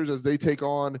Panthers as they take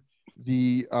on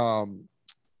the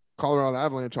Colorado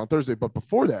Avalanche on Thursday, but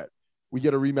before that, we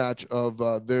get a rematch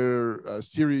of their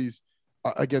series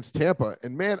against Tampa.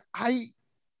 And man, I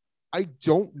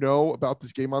don't know about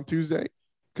this game on Tuesday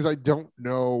because I don't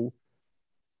know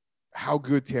how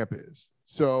good Tampa is.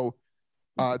 So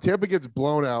Tampa gets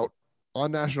blown out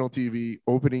on national TV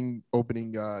opening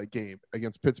game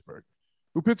against Pittsburgh,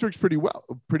 who Pittsburgh's pretty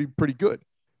good.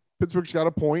 Pittsburgh's got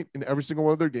a point in every single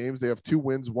one of their games. They have 2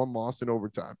 wins, 1 loss in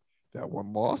overtime. That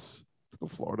 1 loss to the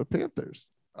Florida Panthers.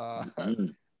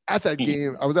 At that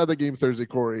game, I was at that game Thursday,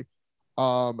 Corey.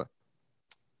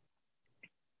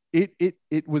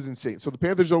 It was insane. So the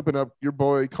Panthers open up. Your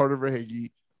boy Carter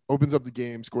Verhaeghe opens up the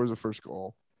game, scores the first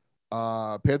goal.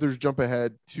 Panthers jump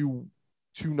ahead 2-0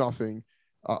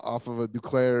 off of a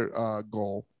Duclair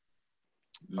goal.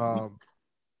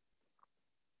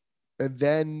 And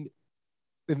then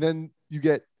you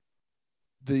get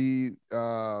you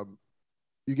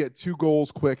get 2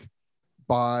 goals quick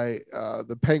by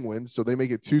the Penguins, so they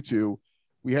make it 2-2.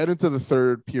 We head into the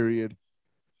third period,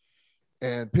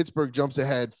 and Pittsburgh jumps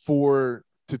ahead 4-2.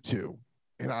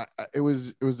 And it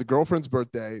was the girlfriend's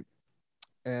birthday,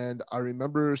 and I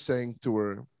remember saying to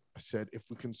her, I said, if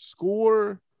we can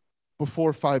score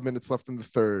before 5 minutes left in the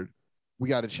third, we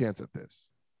got a chance at this.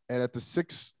 And at the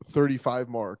 6:35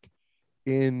 mark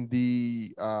in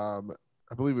the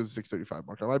I believe it was the 6:35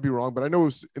 mark. I might be wrong, but I know it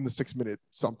was in the 6 minute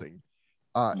something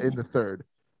in the third.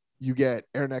 You get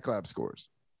Aaron Ekblad scores.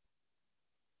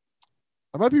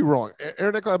 I might be wrong.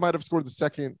 Aaron Ekblad might have scored the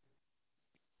second.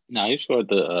 No, he scored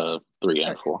the 3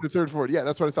 and 4. The third, fourth. Yeah,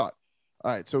 that's what I thought.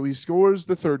 All right, so he scores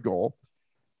the third goal,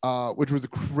 which was a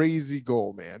crazy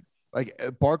goal, man. Like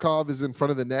Barkov is in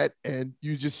front of the net, and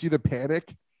you just see the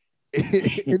panic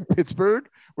in Pittsburgh.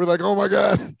 We're like, oh my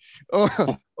god,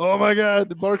 oh my god,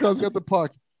 Barkov's got the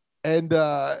puck, and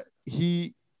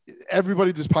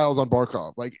everybody just piles on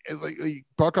Barkov. Like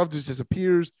Barkov just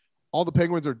disappears. All the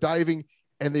Penguins are diving,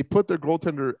 and they put their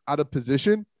goaltender out of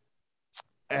position,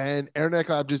 and Aaron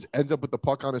Ekblad just ends up with the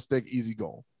puck on his stick. Easy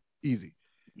goal, easy.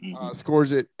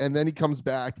 Scores it, and then he comes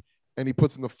back and he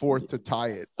puts in the fourth to tie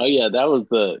it. Oh yeah, that was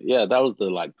the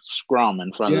like scrum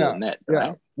in front of the net,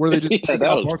 right? Where they just take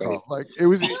out Barkov. Like it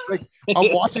was like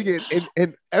I'm watching it,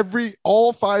 and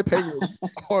all 5 Penguins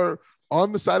are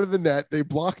on the side of the net. They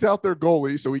blocked out their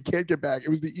goalie, so he can't get back. It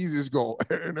was the easiest goal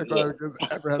Aaron Ekblad has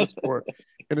ever had to score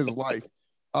in his life.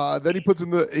 Then he puts in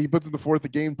the fourth, the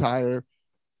game tire,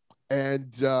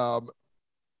 and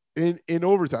in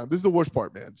overtime. This is the worst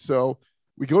part, man. So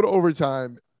we go to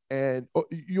overtime, and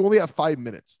you only have 5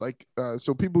 minutes. Like,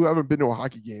 so people who haven't been to a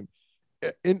hockey game,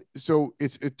 so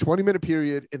it's a 20-minute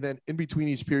period, and then in between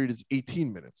each period is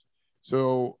 18 minutes.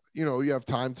 So, you have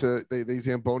time to, they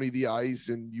Zamboni the ice,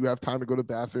 and you have time to go to the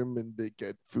bathroom, and they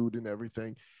get food and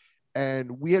everything.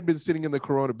 And we had been sitting in the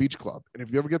Corona Beach Club. And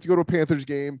if you ever get to go to a Panthers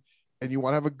game and you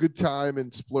want to have a good time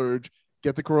and splurge,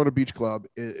 get the Corona Beach Club.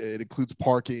 It includes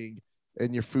parking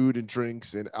and your food and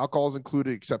drinks, and alcohol is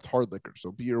included except hard liquor.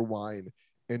 So beer, wine,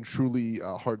 and truly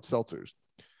hard seltzers.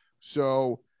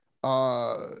 So,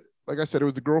 like I said, it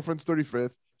was the girlfriend's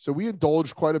 35th. So we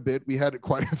indulged quite a bit. We had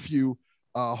quite a few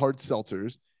hard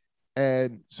seltzers.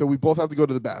 And so we both have to go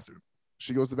to the bathroom.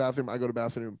 She goes to the bathroom. I go to the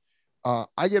bathroom.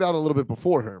 I get out a little bit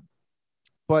before her.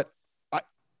 But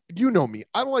you know me.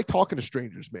 I don't like talking to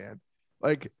strangers, man.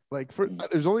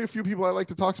 There's only a few people I like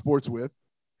to talk sports with,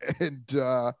 and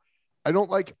I don't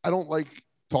like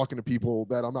talking to people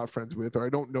that I'm not friends with or I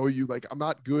don't know you. Like I'm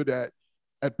not good at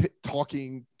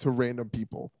talking to random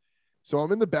people. So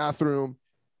I'm in the bathroom,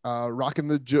 rocking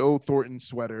the Joe Thornton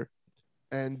sweater,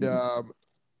 and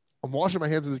I'm washing my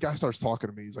hands, and this guy starts talking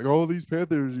to me. He's like, "Oh, these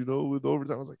Panthers, with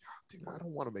overtime." I was like, "Dude, I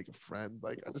don't want to make a friend.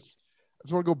 Like, I just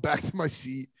want to go back to my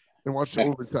seat and watch the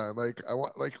overtime. Like,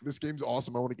 this game's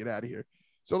awesome. I want to get out of here."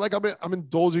 So like I'm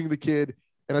indulging the kid,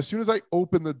 and as soon as I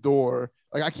open the door,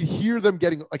 like I could hear them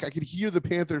I could hear the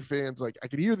Panther fans, like I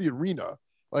could hear the arena,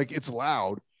 like it's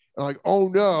loud. And I'm like, "Oh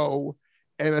no!"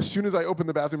 And as soon as I open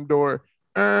the bathroom door,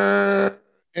 and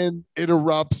it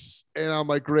erupts, and I'm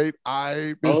like, "Great,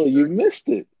 you missed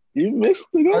it. You missed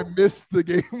the goal. I missed the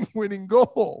game-winning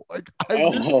goal. Like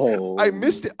I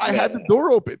missed it. I had the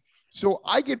door open, so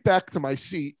I get back to my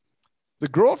seat. The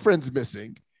girlfriend's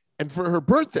missing, and for her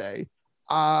birthday,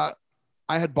 I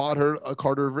had bought her a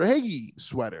Carter Verhaeghe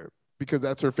sweater because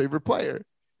that's her favorite player.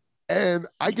 And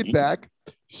I get back,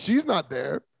 she's not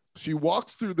there. She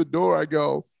walks through the door. I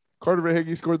go, "Carter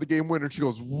Verhaeghe scored the game winner." She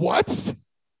goes, "What?"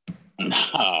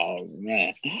 Oh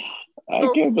man, I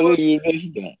can't believe you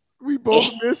missed that. We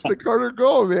both missed the Carter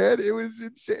goal, man. It was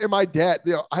insane. And my dad,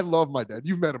 I love my dad.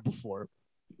 You've met him before.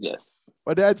 Yes.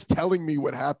 My dad's telling me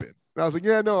what happened. And I was like,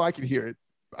 "Yeah, no, I can hear it.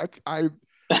 I'm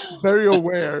very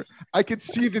aware. I could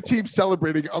see the team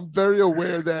celebrating. I'm very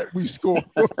aware that we scored."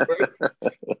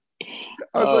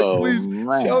 I was like, "Please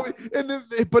tell me." And then,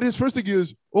 but his first thing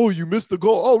is, "Oh, you missed the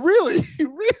goal." "Oh, really?"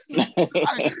 Really?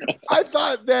 I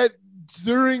thought that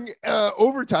during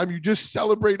overtime, you just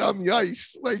celebrate on the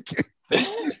ice, like,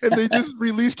 and they just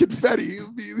release confetti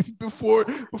before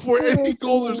any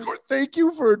goals are scored. Thank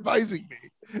you for advising me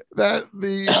that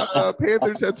the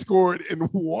Panthers had scored and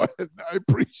won. I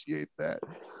appreciate that.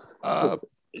 I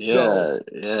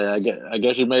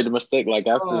guess you made a mistake. Like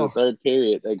after the third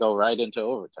period, they go right into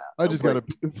overtime. I just got to.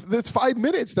 That's 5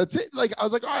 minutes. That's it. Like I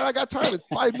was like, "All right, I got time. It's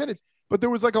 5 minutes." But there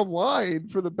was like a line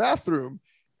for the bathroom,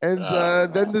 and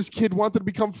then this kid wanted to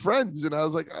become friends, and I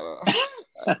was like,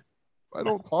 I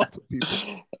don't talk to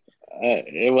people.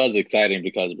 It was exciting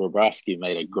because Bobrovsky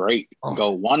made a great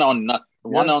goal, one on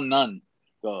none,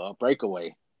 a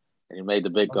breakaway, and he made the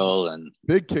big goal and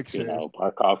big kick save.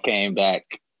 Barkov came back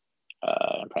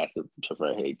and passed it to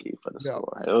Verhaeghe for the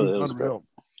score. It was unreal. Great.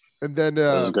 And then it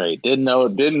was great. Didn't know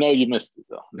you missed it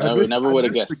though. Never would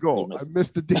have guessed the goal. I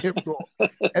missed the damn goal.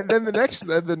 And then the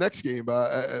next game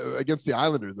against the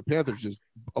Islanders, the Panthers just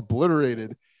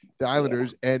obliterated the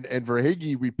Islanders, and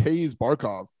Verhaeghe repays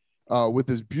Barkov with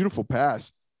this beautiful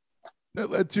pass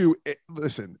that led to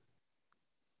listen.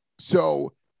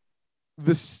 So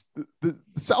the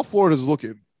South Florida is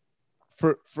looking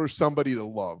for somebody to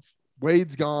love.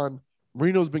 Wade's gone.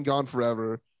 Marino's been gone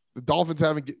forever. The Dolphins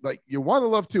haven't you want to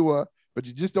love Tua, but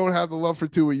you just don't have the love for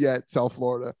Tua yet. South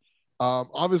Florida.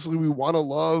 Obviously, we want to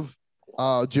love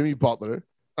Jimmy Butler.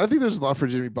 I think there's love for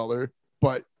Jimmy Butler,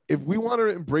 but if we want to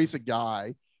embrace a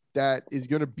guy that is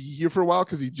going to be here for a while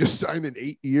because he just signed an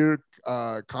 8-year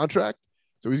contract,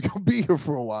 so he's going to be here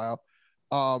for a while.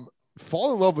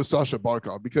 Fall in love with Sasha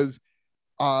Barkov because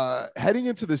heading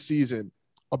into the season,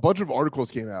 a bunch of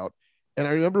articles came out, and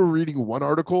I remember reading one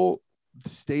article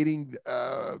stating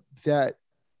that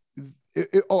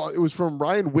it was from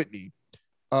Ryan Whitney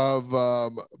of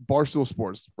Barstool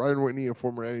Sports. Ryan Whitney, a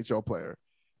former NHL player.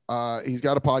 He's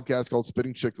got a podcast called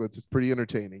Spitting Chicklets. It's pretty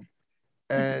entertaining.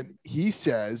 And he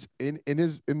says in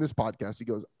this podcast, he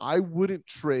goes, "I wouldn't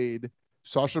trade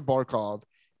Sasha Barkov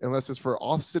unless it's for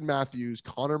Austin Matthews,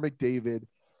 Connor McDavid,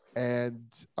 and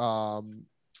it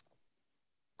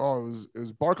was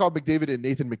Barkov, McDavid, and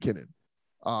Nathan McKinnon,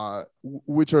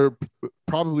 which are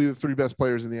probably the three best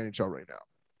players in the NHL right now."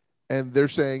 And they're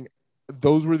saying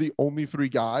those were the only three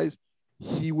guys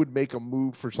he would make a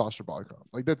move for Sasha Barkov.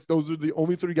 Like those are the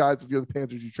only three guys, if you're the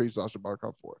Panthers, you trade Sasha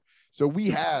Barkov for. So we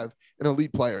have an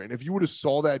elite player. And if you would have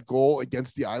saw that goal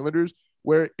against the Islanders,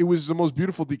 where it was the most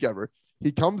beautiful deke ever,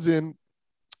 he comes in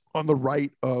on the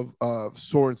right of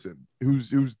Sorensen,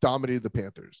 who's dominated the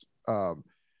Panthers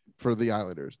for the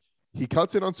Islanders. He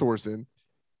cuts in on Sorensen.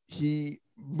 He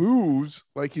moves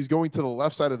like he's going to the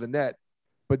left side of the net,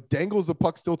 but dangles the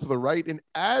puck still to the right. And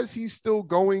as he's still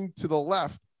going to the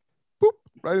left, boop,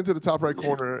 right into the top right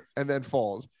corner, and then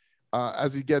falls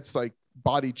as he gets like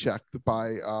body checked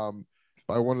by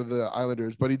one of the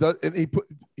Islanders. But he does, and he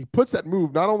puts that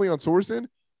move not only on Sorensen,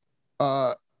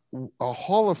 a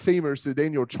Hall of Famer,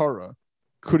 Zdeno Chara,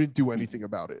 couldn't do anything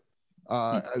about it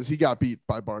as he got beat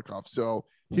by Barkov. So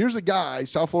here's a guy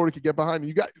South Florida could get behind.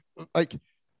 You got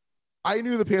I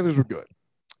knew the Panthers were good.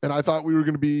 and I thought we were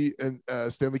going to be a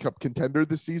Stanley Cup contender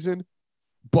this season,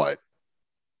 but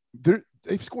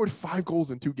they've scored 5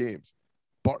 goals in 2 games.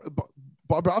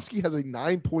 Bobrovsky has a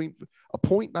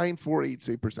 0.948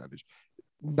 save percentage.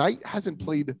 Knight hasn't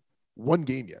played 1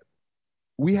 game yet.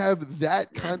 We have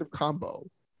that kind of combo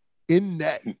in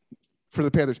net for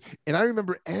the Panthers. And I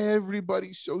remember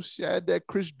everybody so sad that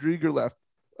Chris Driedger left.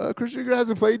 Chris Driedger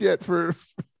hasn't played yet for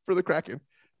the Kraken.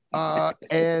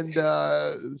 And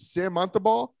Sam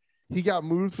Montembeault, he got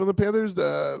moved from the Panthers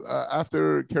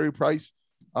after Carey Price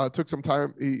took some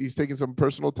time. He's taking some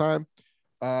personal time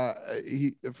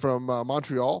from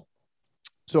Montreal.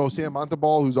 So Sam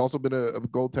Montembeault, who's also been a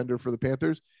goaltender for the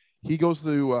Panthers, he goes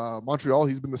to Montreal.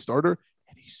 He's been the starter,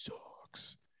 and he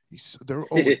sucks. They're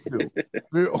 0-2.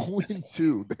 They're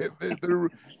 0-2.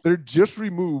 They're just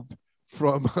removed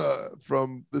from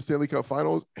the Stanley Cup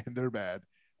Finals, and they're bad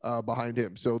behind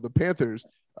him. So the Panthers,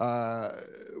 Bob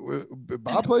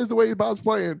plays the way Bob's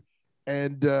playing,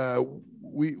 and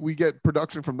we get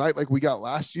production from Knight like we got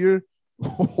last year.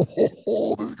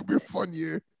 Oh, this is gonna be a fun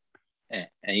year.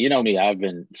 And you know me, I've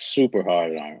been super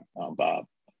hard on Bob,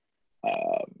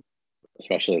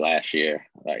 especially last year.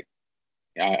 Like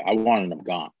I wanted him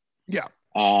gone. Yeah.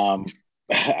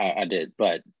 I did,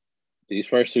 but these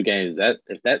first 2 games,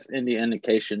 if that's any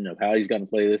indication of how he's going to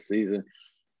play this season,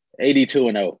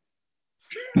 82-0.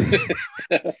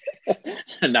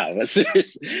 No, but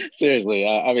seriously,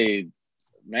 I mean,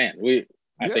 man,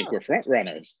 I think we're front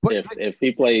runners if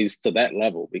he plays to that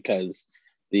level, because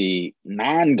the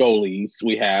non-goalies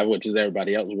we have, which is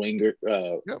everybody else,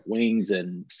 wings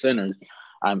and centers,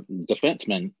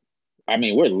 defensemen. I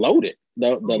mean, we're loaded.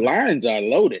 The lines are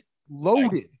loaded.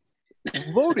 Loaded.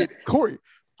 Corey,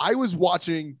 I was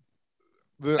watching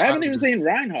I haven't even seen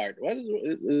Reinhardt. What is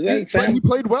that? But he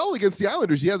played well against the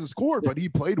Islanders. He hasn't scored, but he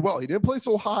played well. He didn't play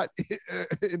so hot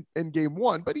in game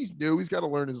 1, but he's new. He's got to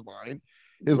learn his line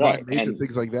mates and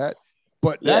things like that.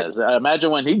 But I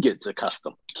imagine when he gets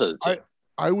accustomed to the team.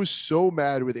 I was so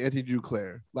mad with Anthony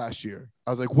Duclair last year. I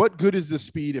was like, what good is the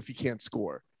speed if he can't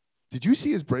score? Did you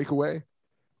see his breakaway?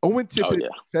 Owen Tippett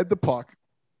fed the puck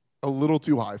a little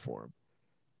too high for him.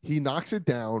 He knocks it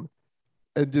down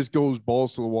and just goes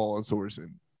balls to the wall on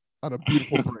Sorensen on a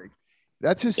beautiful break.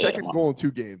 That's his second goal in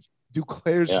 2 games.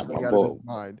 Duclair's playing out of his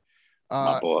mind.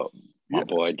 My boy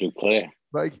Duclair.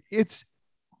 Like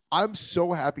I'm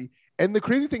so happy. And the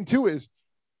crazy thing too is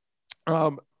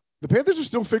the Panthers are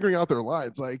still figuring out their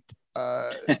lines. Like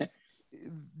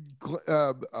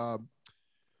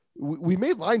we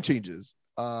made line changes.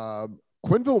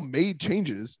 Quenneville made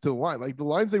changes to the line. Like the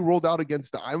lines they rolled out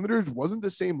against the Islanders wasn't the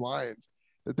same lines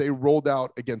that they rolled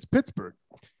out against Pittsburgh.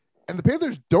 And the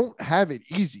Panthers don't have it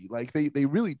easy. Like they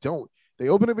really don't. They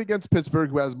open up against Pittsburgh,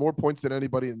 who has more points than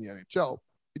anybody in the NHL.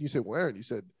 And you say, well, Aaron, you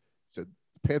said the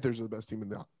Panthers are the best team in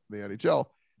the NHL.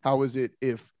 How is it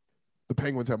if the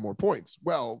Penguins have more points?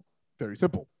 Well, very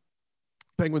simple.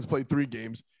 Penguins played 3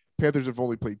 games. Panthers have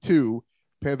only played 2.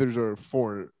 Panthers are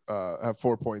have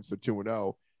 4 points. They're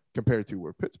 2-0 compared to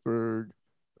where Pittsburgh,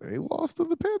 they lost to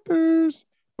the Panthers,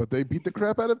 but they beat the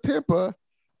crap out of Tampa.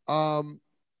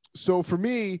 So for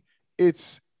me,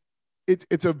 it's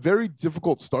a very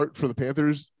difficult start for the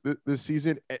Panthers this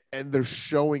season, and they're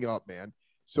showing up, man.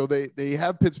 So they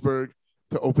have Pittsburgh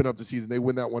to open up the season. They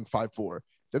win that one 5-4.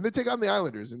 Then they take on the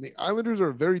Islanders, and the Islanders are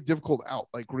a very difficult out.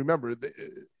 Like, remember,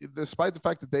 despite the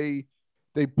fact that they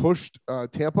pushed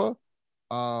Tampa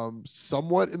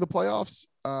somewhat in the playoffs,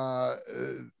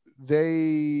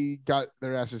 they got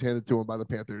their asses handed to them by the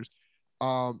Panthers.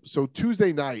 So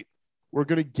Tuesday night, we're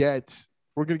gonna get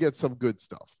some good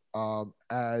stuff.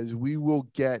 As we will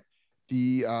get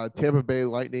the Tampa Bay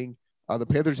Lightning. The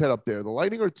Panthers head up there. The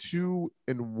Lightning are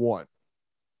 2-1.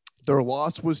 Their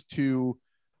loss was to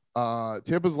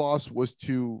Tampa's loss was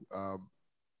to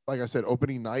like I said,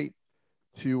 opening night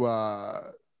to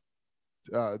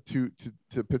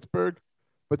Pittsburgh.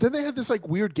 But then they had this like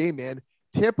weird game, man.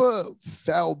 Tampa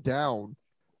fell down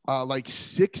like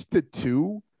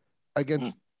 6-2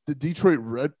 against the Detroit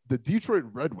Red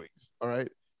Wings. All right.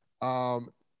 And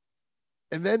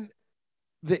then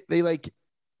they like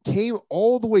came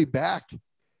all the way back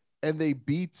and they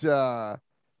beat they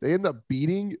end up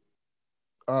beating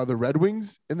the Red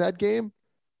Wings in that game.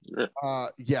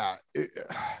 Yeah, it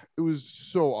was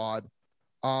so odd.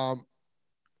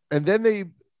 And then they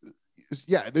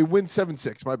win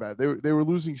 7-6. My bad. They were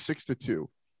losing 6-2.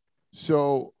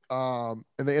 So and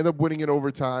they end up winning in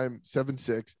overtime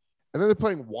 7-6. And then they're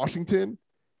playing Washington,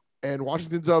 and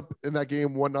Washington's up in that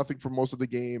game 1-0 for most of the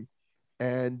game.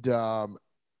 And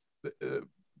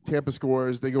Tampa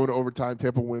scores. They go into overtime.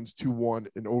 Tampa wins 2-1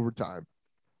 in overtime.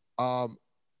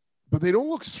 but they don't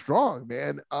look strong,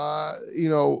 man.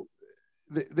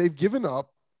 They've given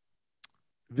up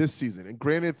this season, and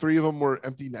granted, 3 of them were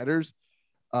empty netters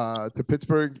to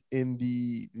Pittsburgh in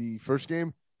the first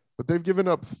game, but they've given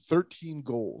up 13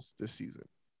 goals this season.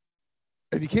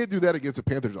 And you can't do that against the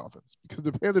Panthers offense, because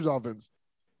the Panthers offense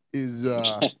is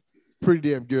pretty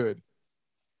damn good.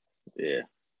 Yeah.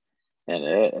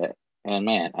 And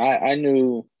man, I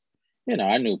knew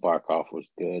Barkov was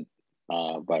good,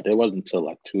 but it wasn't until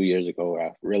like 2 years ago where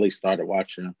I really started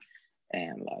watching him,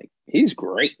 and like he's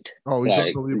great. Oh, he's like,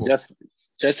 unbelievable.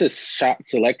 Just his shot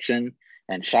selection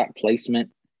and shot placement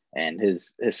and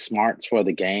his smarts for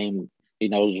the game. He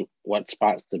knows what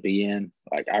spots to be in.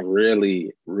 Like, I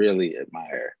really, really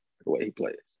admire the way he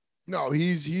plays. No,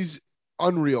 he's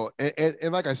unreal.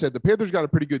 And like I said, the Panthers got a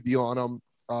pretty good deal on him.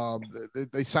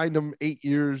 They signed him 8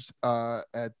 years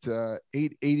at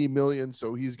 $80 million.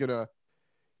 So he's gonna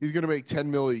make $10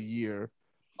 million a year.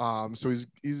 So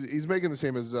he's making the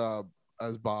same as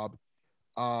Bob.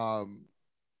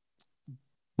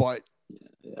 But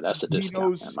yeah, that's a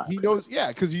discount. He knows, yeah,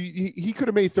 because he could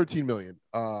have made $13 million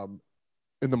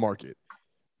in the market.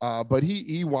 But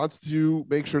he wants to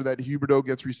make sure that Huberdeau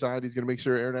gets re-signed. He's going to make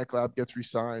sure Aaron Eklab gets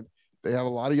re-signed. They have a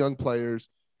lot of young players.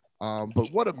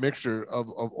 But what a mixture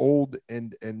of old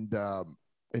and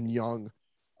young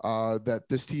that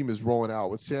this team is rolling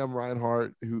out with Sam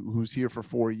Reinhart, who's here for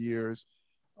 4 years.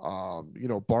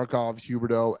 Barkov,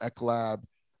 Huberdeau, Eklab.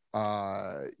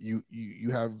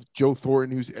 You have Joe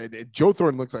Thornton, Joe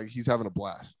Thornton looks like he's having a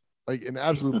blast, like an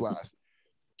absolute blast.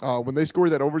 When they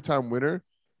scored that overtime winner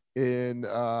in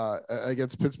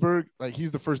against Pittsburgh, like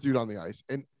he's the first dude on the ice.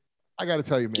 And I got to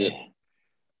tell you, man,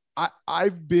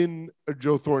 I've been a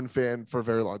Joe Thornton fan for a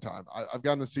very long time. I've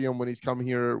gotten to see him when he's come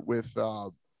here with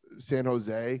San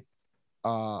Jose.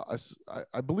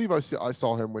 I believe I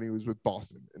saw him when he was with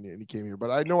Boston and he came here, but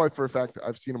I know for a fact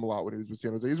I've seen him a lot when he was with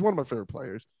San Jose. He's one of my favorite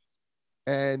players.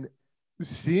 And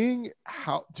seeing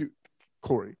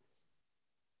Corey,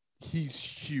 he's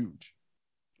huge.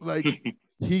 Like,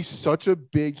 he's such a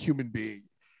big human being.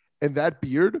 And that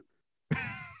beard,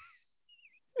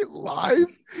 live,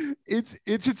 it's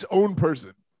its own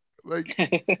person. Like,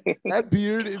 that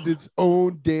beard is its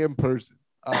own damn person.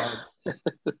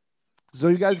 So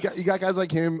you got guys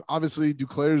like him. Obviously,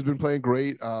 Duclair's been playing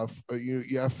great.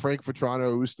 You have Frank Vetrano,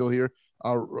 who's still here.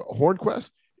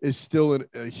 Hornquist is still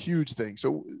a huge thing.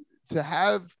 So to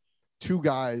have 2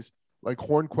 guys like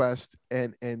Hornquist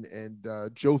and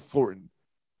Joe Thornton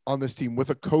on this team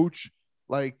with a coach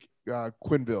like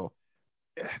Quinville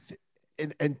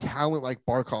and talent like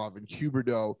Barkov and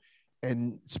Huberdeau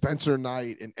and Spencer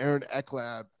Knight and Aaron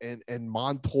Eklab and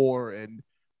Montour and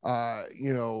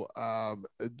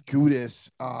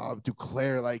Gudis,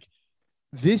 Duclair, like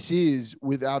this is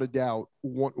without a doubt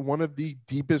one of the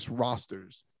deepest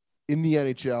rosters in the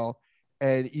NHL,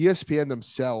 and ESPN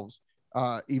themselves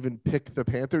even picked the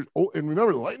Panthers. Oh, and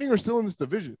remember, the Lightning are still in this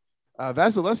division.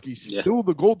 Vasilevsky's still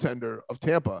the goaltender of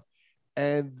Tampa,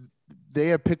 and they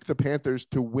have picked the Panthers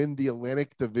to win the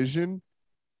Atlantic Division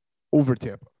over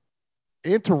Tampa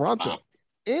and Toronto.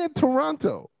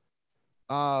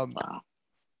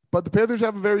 But the Panthers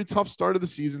have a very tough start of the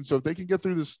season, so if they can get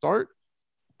through the start,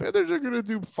 Panthers are going to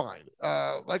do fine.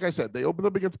 Like I said, they opened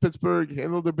up against Pittsburgh,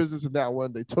 handled their business in that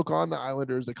one. They took on the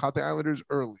Islanders. They caught the Islanders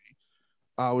early,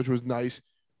 which was nice.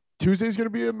 Tuesday is going to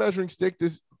be a measuring stick.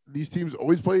 These teams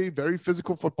always play very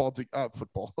physical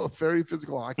very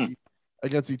physical hockey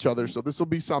against each other. So this will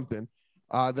be something.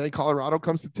 Then Colorado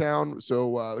comes to town.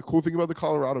 So the cool thing about the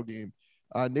Colorado game,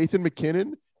 Nathan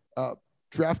McKinnon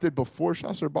drafted before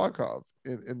Shasur Barkov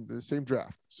in the same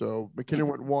draft. So McKinnon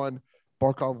went 1,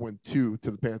 Barkov went 2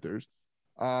 to the Panthers.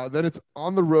 Then it's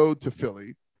on the road to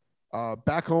Philly,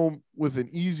 back home with an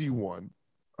easy one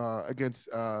against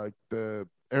the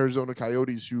Arizona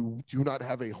Coyotes, who do not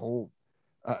have a home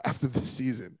after this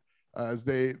season, as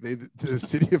the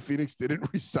city of Phoenix didn't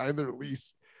re-sign their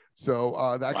lease.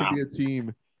 So that could be a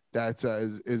team that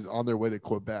is on their way to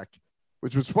Quebec,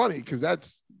 which was funny because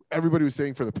that's everybody was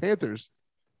saying for the Panthers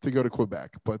to go to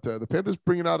Quebec, but the Panthers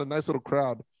bringing out a nice little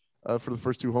crowd for the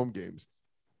first 2 home games.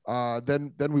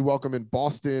 Then we welcome in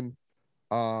Boston.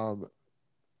 Then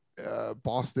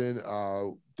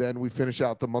we finish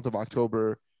out the month of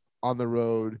October on the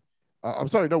road. I'm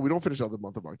sorry, no, we don't finish out the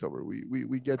month of October.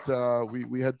 We head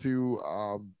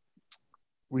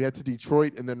to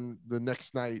Detroit, and then the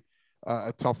next night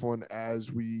a tough one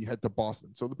as we head to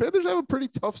Boston. So the Panthers have a pretty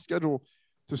tough schedule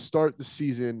to start the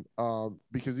season,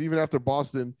 because even after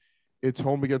Boston, it's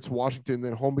home against Washington,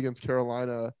 then home against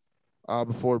Carolina,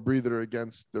 before a breather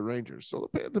against the Rangers. So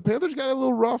the Panthers got a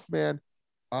little rough, man,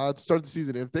 to start the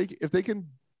season. If they can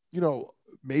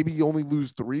maybe only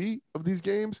lose 3 of these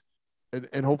games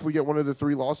and hopefully get one of the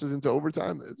 3 losses into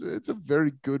overtime. It's a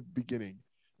very good beginning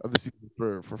of the season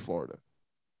for Florida.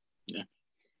 Yeah.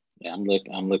 Yeah,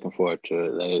 I'm looking forward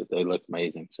to it. They look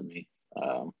amazing to me.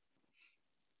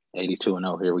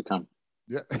 82-0, here we come.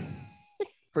 Yeah.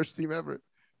 First team ever.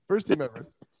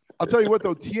 I'll tell you what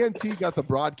though, TNT got the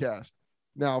broadcast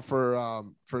now for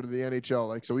the NHL.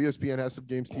 Like, so ESPN has some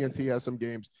games, TNT has some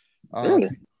games. Really?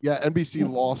 Yeah, NBC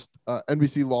lost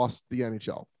the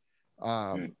NHL.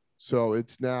 So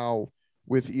it's now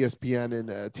with ESPN and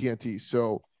TNT.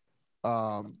 So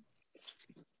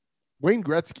Wayne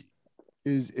Gretzky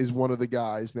is one of the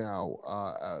guys now.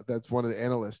 That's one of the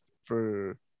analysts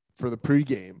for the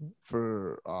pregame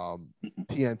for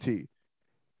TNT,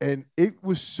 and it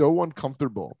was so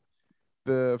uncomfortable.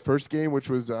 The first game,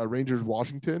 which was Rangers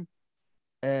Washington,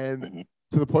 and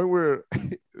to the point where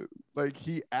like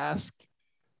he asked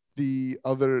the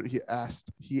other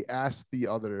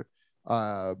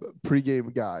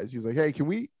pregame guys, he was like, hey, can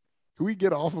we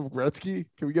get off of Gretzky?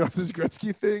 Can we get off this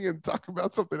Gretzky thing and talk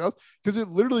about something else? Because it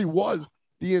literally was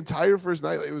the entire first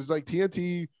night. It was like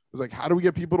TNT was like, how do we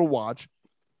get people to watch?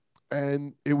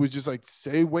 And it was just like,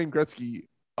 say Wayne Gretzky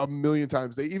a million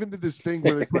times. They even did this thing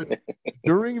where they put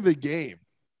during the game,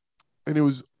 and it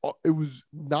was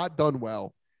not done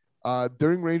well.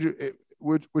 During Ranger,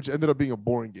 which ended up being a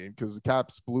boring game because the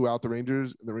Caps blew out the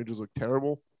Rangers and the Rangers looked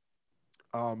terrible.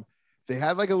 They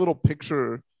had like a little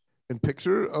picture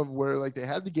of where like they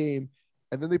had the game,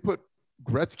 and then they put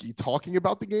Gretzky talking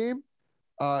about the game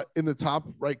in the top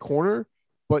right corner,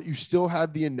 but you still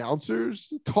had the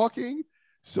announcers talking.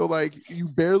 So like you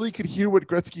barely could hear what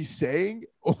Gretzky's saying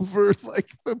over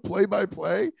like the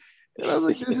play-by-play. And I was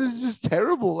like, this is just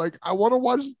terrible. Like, I want to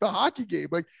watch the hockey game.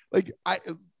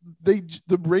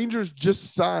 The Rangers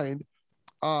just signed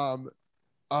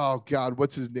oh God,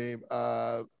 what's his name?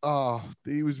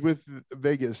 He was with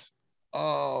Vegas.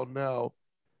 Oh no.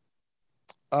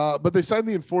 But they signed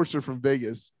the enforcer from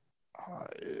Vegas.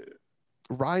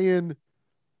 Ryan.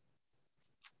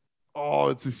 Oh,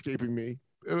 it's escaping me.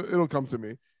 It'll come to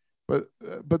me. But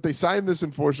they signed this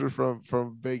enforcer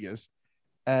from Vegas,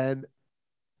 and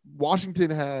Washington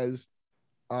has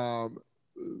Tom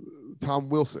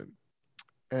Wilson.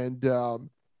 And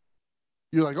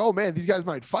you're like, oh man, these guys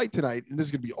might fight tonight, and this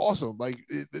is gonna be awesome. Like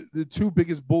the 2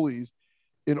 biggest bullies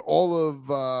in all of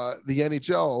the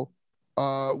NHL,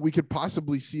 we could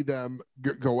possibly see them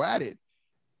go at it.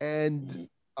 And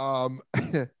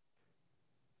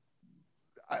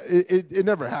it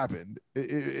never happened.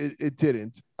 It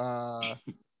didn't. But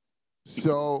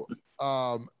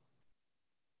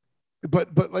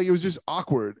like it was just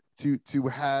awkward to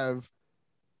have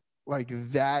like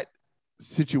that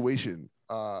situation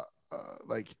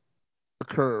like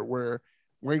occur where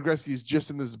Wayne Gretzky is just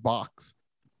in this box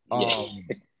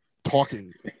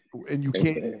talking, and you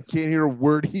can't hear a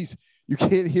word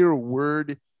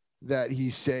that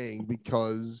he's saying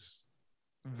because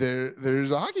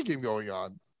there's a hockey game going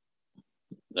on.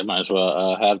 They might as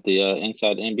well have the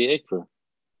inside NBA crew.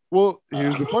 Well,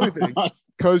 here's the funny thing,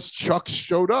 because Chuck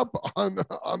showed up on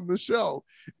the show.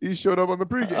 He showed up on the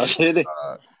pregame.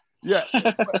 Yeah,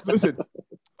 listen,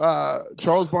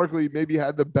 Charles Barkley maybe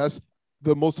had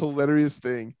the most hilarious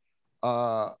thing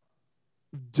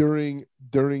during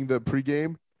the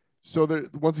pregame. So there,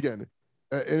 once again,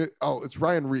 it's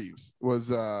Ryan Reeves was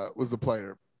the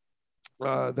player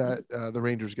that the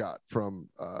Rangers got from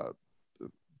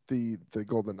the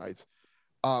Golden Knights.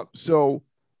 So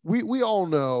we all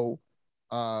know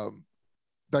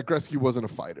that Gretzky wasn't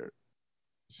a fighter.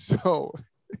 So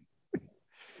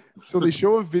they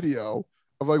show a video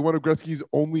of like one of Gretzky's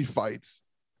only fights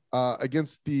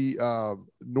against the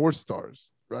North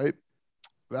Stars, right?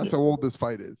 That's how old this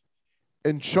fight is.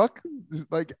 And Chuck,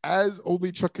 like as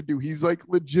only Chuck could do, he's like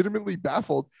legitimately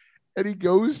baffled. And he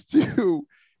goes to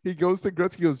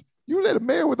Gretzky, goes, "You let a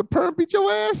man with a perm beat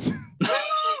your ass?"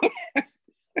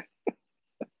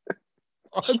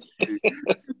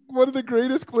 One of the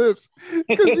greatest clips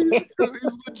because he's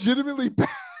legitimately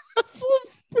baffled.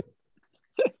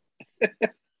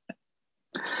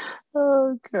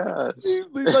 Oh God!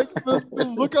 Like the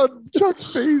look on Chuck's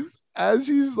face as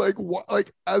he's like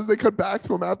as they cut back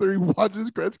to him after he watches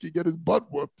Gretzky get his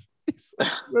butt whooped. He's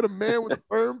like, "Let a man with a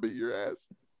perm beat your ass."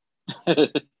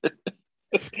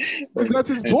 That's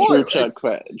his boy.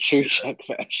 True Chuck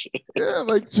fashion. Yeah,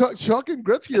 like Chuck and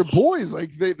Gretzky are boys.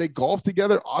 Like they golf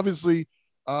together. Obviously,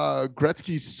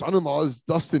 Gretzky's son-in-law is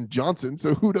Dustin Johnson.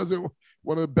 So who doesn't,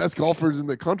 one of the best golfers in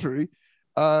the country,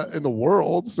 in the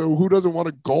world. So who doesn't want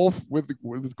to golf with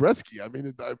Gretzky? I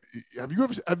mean, have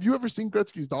you ever seen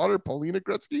Gretzky's daughter, Paulina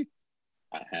Gretzky?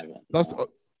 I haven't. That's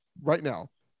right now.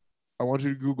 I want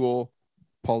you to Google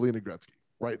Paulina Gretzky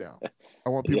right now. I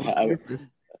want people to see your face.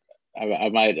 I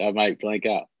might blank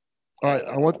out. All right,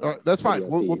 that's fine.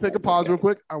 We'll take a pause real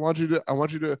quick. I want you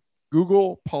to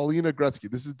Google Paulina Gretzky.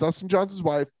 This is Dustin Johnson's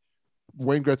wife,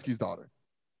 Wayne Gretzky's daughter.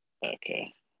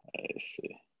 Okay, let's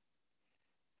see.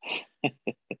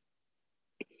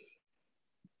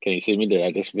 Can you see me? Did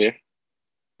I disappear?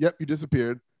 Yep, you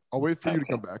disappeared. I'll wait for you to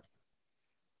come back.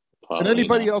 Paulina. And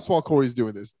anybody else while Corey's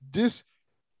doing this, just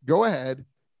go ahead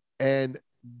and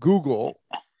Google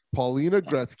Paulina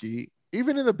Gretzky,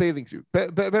 even in a bathing suit.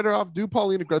 Better off, do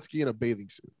Paulina Gretzky in a bathing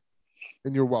suit,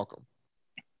 and you're welcome.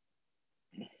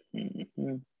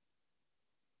 Mm-hmm.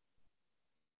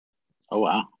 Oh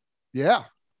wow! Yeah.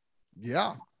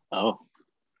 Oh,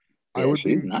 I would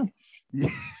be nice. Yeah.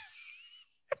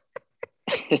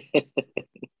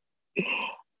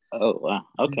 Oh wow!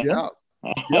 Okay. Yeah.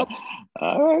 Yep.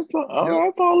 All right,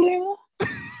 Paulina.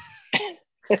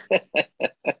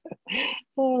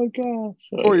 Oh gosh!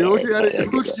 Or you're looking at it.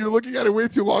 You're looking at it way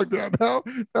too long now. No.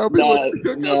 No.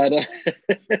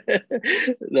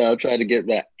 No, I'm trying to get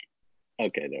back.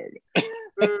 Okay, there we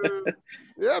go.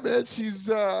 Yeah, man. She's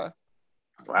wow.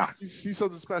 She's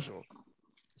something special.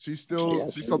 She's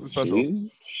something special.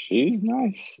 She's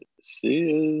nice.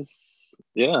 She is.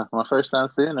 Yeah, my first time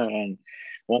seeing her, and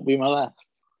won't be my last.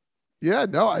 Yeah,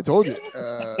 no, I told you.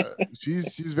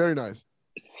 She's very nice.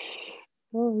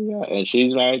 Oh yeah, and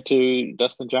she's married to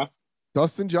Dustin Johnson.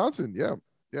 Dustin Johnson, yeah.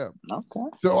 Okay.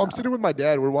 So I'm sitting with my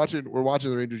dad. We're watching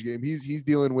the Rangers game. He's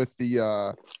dealing with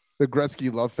the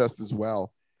Gretzky Love Fest as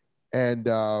well, and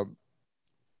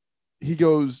he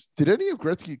goes, "Did any of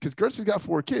Gretzky? Because Gretzky's got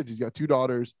 4 kids. He's got 2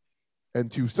 daughters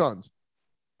and 2 sons."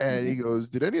 And he goes,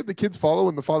 "Did any of the kids follow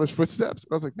in the father's footsteps?"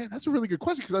 And I was like, "Man, that's a really good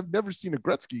question because I've never seen a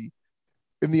Gretzky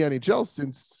in the NHL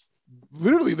since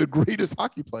literally the greatest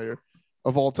hockey player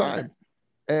of all time."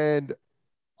 And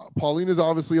Pauline is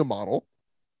obviously a model.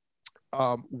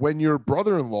 When your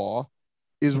brother-in-law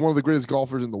is one of the greatest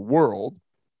golfers in the world,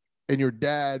 and your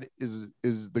dad is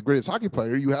the greatest hockey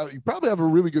player, you probably have a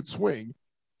really good swing.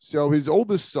 So his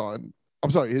youngest son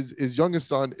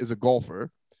is a golfer.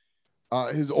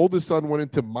 His oldest son went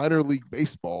into minor league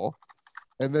baseball,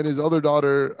 and then his other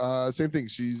daughter, same thing.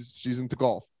 She's into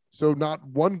golf. So not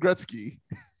one Gretzky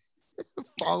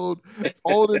followed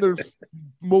in their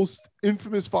most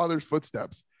infamous father's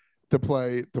footsteps to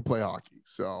play hockey.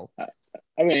 So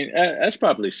I mean, that's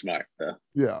probably smart though.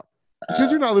 Yeah,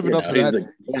 because you're not living up to that.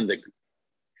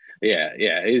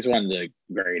 He's one of the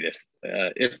greatest,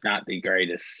 if not the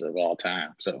greatest of all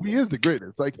time. So he is the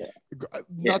greatest.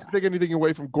 Not to take anything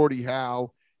away from Gordie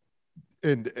Howe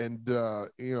and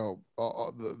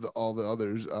all the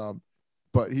others,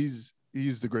 but he's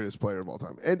the greatest player of all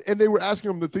time. And they were asking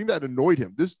him the thing that annoyed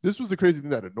him. This was the crazy thing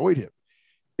that annoyed him,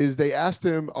 is they asked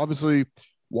him, obviously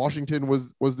Washington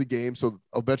was the game, so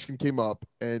Ovechkin came up,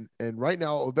 and right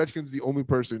now Ovechkin's the only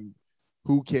person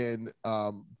who can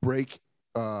break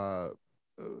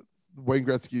Wayne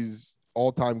Gretzky's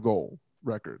all-time goal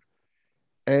record.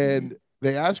 And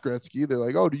they asked Gretzky, they're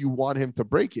like, "Oh, do you want him to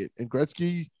break it?" And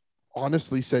Gretzky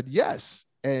honestly said yes.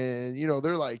 And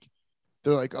they're like,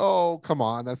 "Oh, come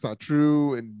on, that's not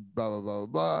true," and blah blah blah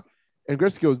blah. And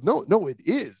Gretzky goes, no, it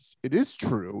is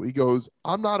true. He goes,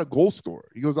 "I'm not a goal scorer."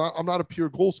 He goes, "I'm not a pure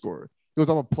goal scorer." He goes,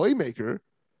 "I'm a playmaker."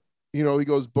 He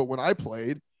goes, "But when I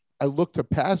played, I looked to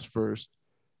pass first,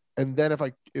 and then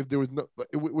if there was no,"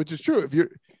 which is true.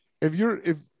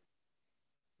 If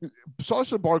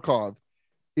Sasha Barkov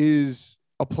is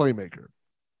a playmaker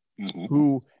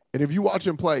who, and if you watch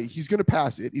him play, he's going to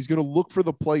pass it. He's going to look for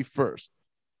the play first.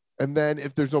 And then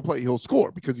if there's no play, he'll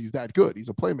score because he's that good. He's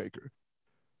a playmaker.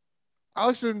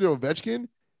 Alexander Ovechkin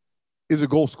is a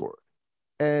goal scorer.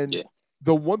 And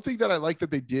the one thing that I like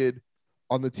that they did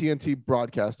on the TNT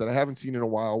broadcast that I haven't seen in a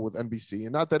while with NBC,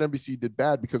 and not that NBC did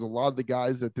bad, because a lot of the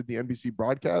guys that did the NBC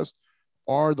broadcast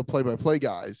are the play-by-play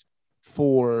guys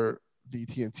for the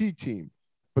TNT team.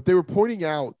 But they were pointing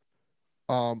out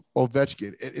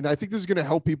Ovechkin, and I think this is going to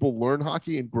help people learn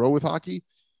hockey and grow with hockey,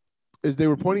 is they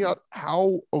were pointing out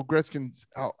how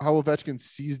Ovechkin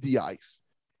sees the ice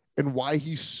and why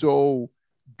he's so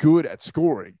good at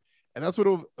scoring. And that's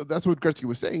what Gretzky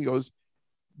was saying. He goes,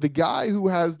 the guy who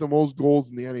has the most goals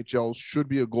in the NHL should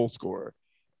be a goal scorer.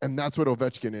 And that's what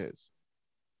Ovechkin is.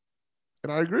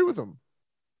 And I agree with him.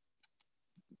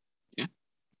 Yeah.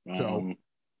 So.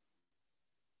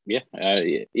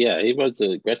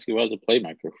 Gretzky was a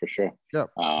playmaker for sure. Yeah.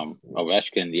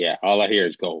 Ovechkin, all I hear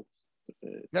is goals.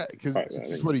 Yeah, because it's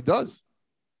just what he does.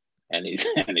 And he's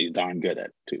darn good at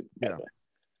it too. Yeah.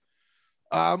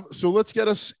 So let's get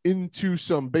us into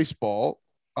some baseball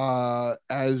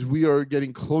as we are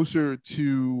getting closer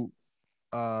to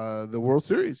the World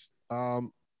Series.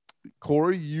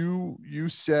 Corey, you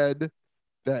said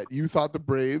that you thought the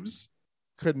Braves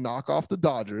could knock off the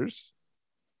Dodgers,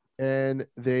 and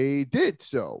they did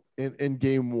so in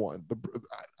game one.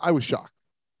 I was shocked.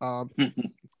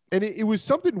 And it was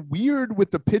something weird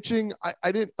with the pitching.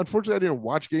 Unfortunately, I didn't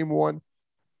watch game one.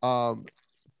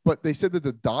 But they said that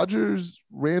the Dodgers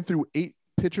ran through 8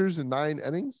 pitchers in 9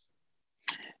 innings.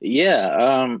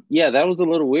 Yeah. That was a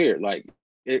little weird. Like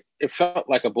it felt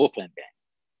like a bullpen game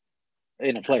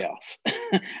in the playoffs.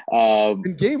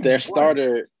 In game their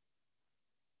one.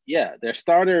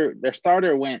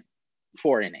 starter went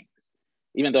 4 innings,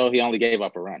 even though he only gave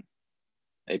up a run.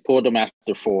 They pulled him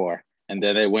after 4, and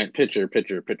then they went pitcher.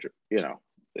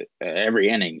 Every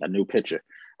inning, a new pitcher.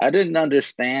 I didn't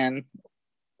understand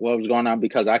what was going on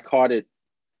because I caught it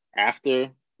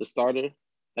after the starter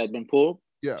had been pulled.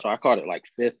 Yeah. So I caught it like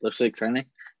 5th or 6th inning.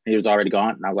 He was already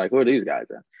gone. And I was like, who are these guys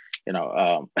then? And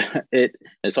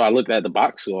so I looked at the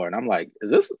box score and I'm like,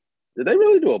 did they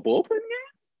really do a bullpen game?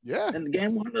 Yeah. In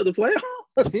game 1 of the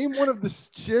playoffs? Game 1 of this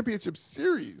championship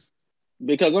series.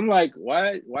 Because I'm like,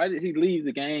 why did he leave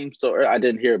the game? So I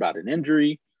didn't hear about an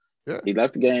injury. Yeah. He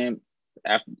left the game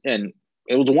after, and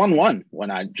it was 1-1 when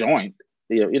I joined.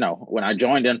 When I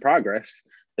joined in progress,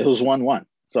 it was 1-1.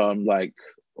 So I'm like,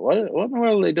 what in the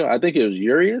world are they doing? I think it was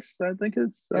Urias. I think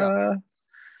it's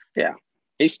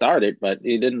he started, but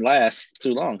he didn't last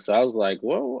too long. So I was like,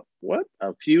 whoa, what?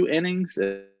 A few innings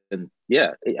and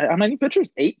how many pitchers?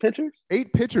 8 pitchers?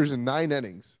 8 pitchers in 9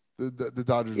 innings. The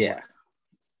Dodgers won.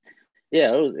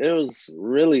 Yeah, it was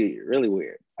really, really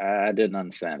weird. I didn't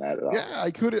understand that at all. Yeah, I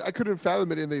couldn't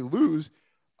fathom it, and they lose.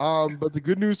 But the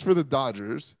good news for the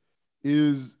Dodgers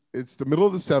is it's the middle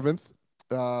of the 7th.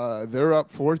 They're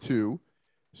up 4-2,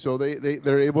 so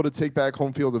they're able to take back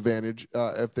home field advantage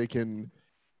if they can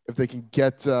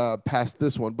get past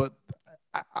this one. But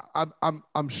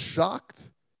I'm shocked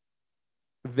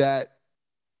that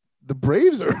the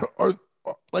Braves are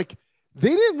like they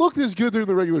didn't look this good during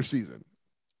the regular season,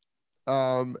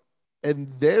 and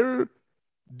they're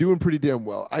doing pretty damn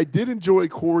well. I did enjoy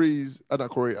Chris's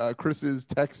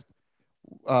text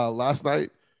last night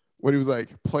when he was like,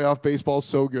 playoff baseball's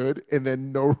so good, and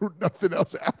then nothing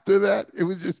else after that. It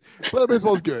was just playoff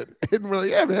baseball's good. And we're like,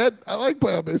 yeah, man, I like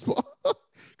playoff baseball.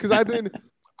 Because I've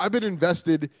been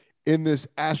invested in this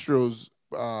Astros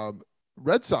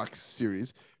Red Sox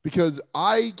series because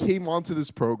I came onto this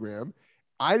program.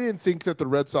 I didn't think that the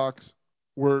Red Sox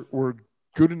were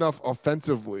good enough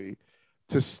offensively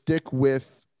to stick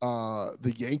with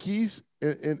the Yankees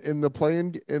in the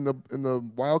play-in in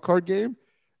the wild card game.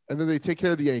 And then they take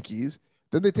care of the Yankees.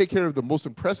 Then they take care of the most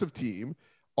impressive team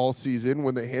all season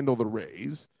when they handle the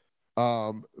Rays,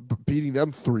 beating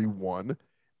them 3-1.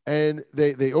 And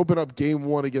they open up game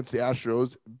 1 against the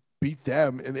Astros, beat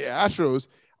them. And the Astros,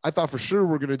 I thought for sure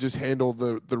were going to just handle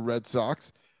the Red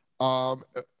Sox.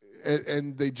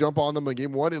 And they jump on them in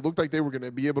game 1. It looked like they were going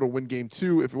to be able to win game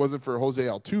 2 if it wasn't for Jose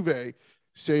Altuve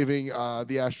saving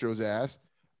the Astros' ass.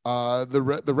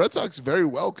 The Red Sox very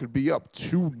well could be up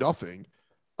 2-0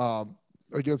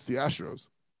 against the Astros.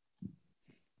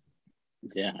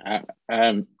 Yeah.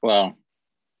 Well,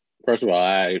 first of all,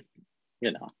 I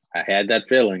had that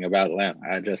feeling about Atlanta.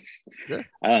 I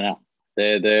don't know.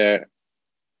 They're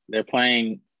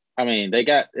playing. I mean,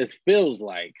 it feels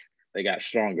like they got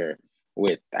stronger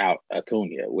without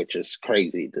Acuna, which is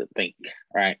crazy to think,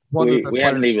 right? We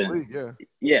haven't even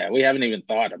we haven't even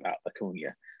thought about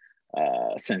Acuna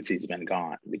since he's been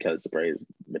gone because the Braves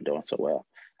have been doing so well.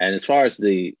 And as far as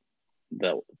the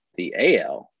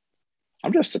AL,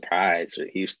 I'm just surprised with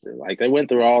Houston. Like they went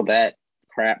through all that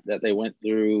crap that they went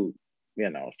through,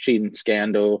 cheating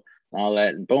scandal and all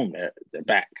that, and boom, they're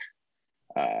back.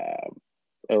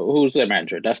 Who's their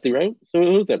manager? Dusty Rhodes?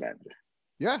 Who's their manager?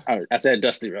 Yeah. I said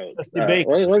Dusty Rhodes. Dusty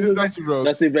Baker. What is Dusty Rhodes.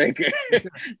 Dusty Baker.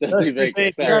 Dusty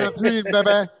Baker. We got a dream,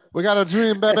 baby. We got a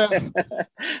dream, baby.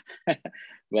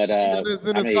 But I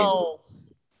mean,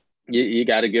 you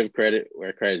got to give credit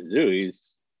where credit's due.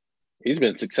 He's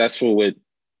been successful with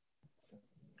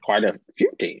quite a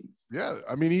few teams. Yeah,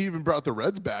 I mean, he even brought the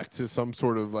Reds back to some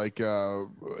sort of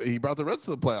he brought the Reds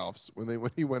to the playoffs when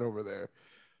he went over there.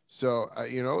 So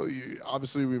you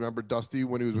obviously remember Dusty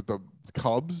when he was with the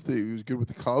Cubs. He was good with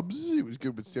the Cubs. He was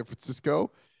good with San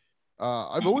Francisco.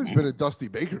 I've always been a Dusty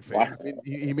Baker fan. I mean,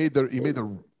 he made the.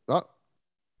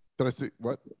 Did I say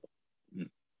what?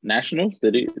 Nationals?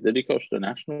 Did he coach the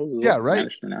Nationals? Yeah, right.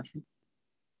 The Nationals?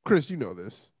 Chris, you know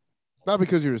this. Not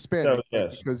because you're Hispanic,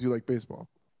 yes. because you like baseball.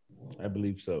 I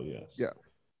believe so, yes. Yeah.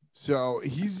 So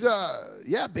he's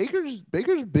Baker's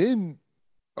been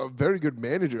a very good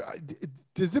manager.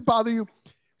 Does it bother you?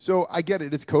 So I get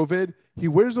it. It's COVID. He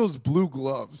wears those blue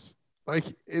gloves like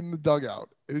in the dugout,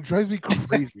 and it drives me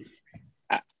crazy.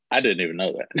 I didn't even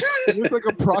know that. It's like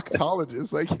a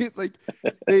proctologist.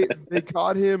 They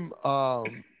caught him.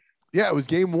 It was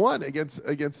game 1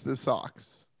 against the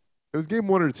Sox. It was game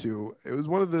 1 or 2. It was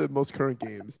one of the most current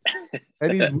games,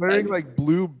 and he's wearing like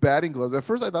blue batting gloves. At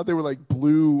first, I thought they were like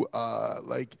blue,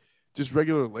 like just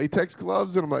regular latex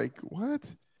gloves, and I'm like,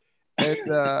 what? And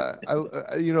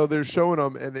they're showing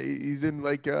him, and he's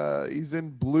in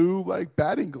blue like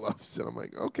batting gloves, and I'm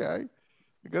like, okay,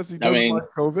 I guess he doesn't like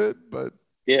COVID, but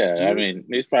yeah, I mean,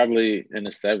 he's probably in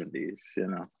the 70s.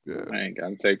 Yeah. I ain't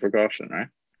gotta take precaution, right?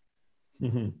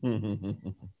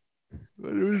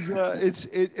 But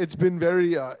it's been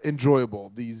very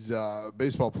enjoyable, these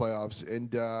baseball playoffs,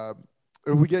 and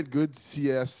if we get good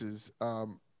CSs,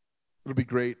 it'll be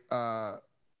great.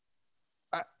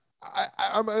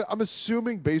 I'm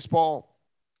assuming baseball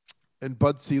and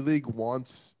Bud Selig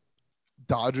wants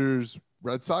Dodgers,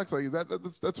 Red Sox. Like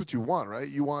that's what you want, right?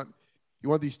 You want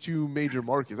these two major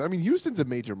markets. I mean, Houston's a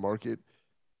major market.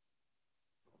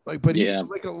 Like, but yeah,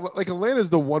 like Atlanta's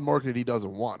the one market he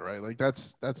doesn't want, right? Like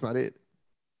that's not it.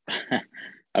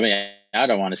 I mean, I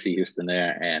don't want to see Houston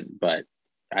there, but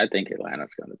I think Atlanta's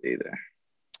going to be there.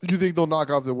 Do you think they'll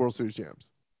knock off the World Series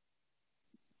champs?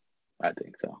 I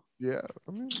think so. Yeah,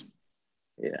 I mean,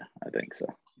 yeah, I think so.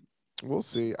 We'll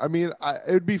see. I mean,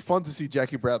 it'd be fun to see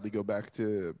Jackie Bradley go back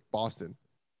to Boston.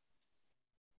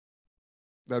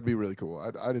 That'd be really cool.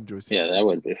 I'd enjoy seeing. Yeah, that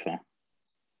would be fun.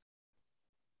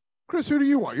 Chris, who do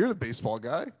you want? You're the baseball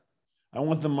guy. I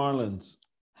want the Marlins.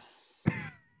 I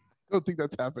don't think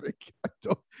that's happening.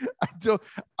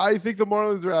 I think the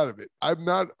Marlins are out of it. I'm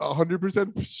not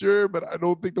 100% sure, but I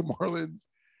don't think the Marlins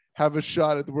have a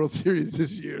shot at the World Series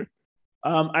this year.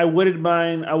 I wouldn't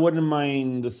mind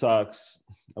the Sox.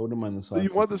 I wouldn't mind the Sox. You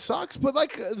want the Sox, but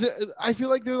I feel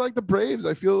like they're like the Braves.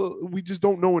 I feel we just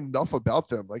don't know enough about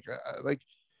them.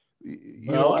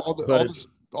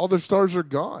 All their stars are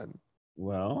gone.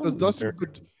 Well, is Dustin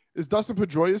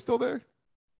Pedroia still there?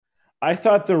 I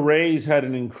thought the Rays had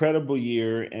an incredible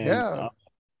year,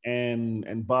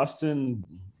 and Boston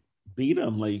beat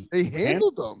them. Like they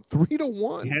handled them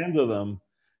 3-1. Handled them,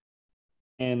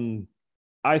 and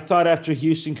I thought after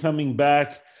Houston coming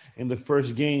back in the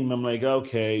first game, I'm like,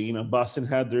 okay, Boston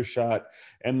had their shot,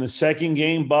 and the second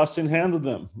game, Boston handled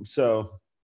them. So,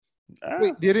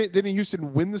 wait, didn't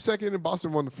Houston win the second and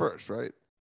Boston won the first, right?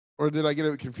 Or did I get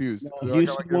it confused? No,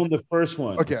 Houston won the first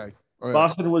one. Okay. Right.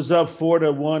 Boston was up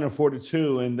 4-1 or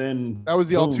 4-2, and then that was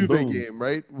the Altuve game,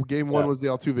 right? Game 1 was the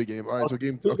Altuve game. All right, so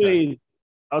game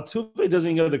Altuve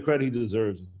doesn't get the credit he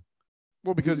deserves.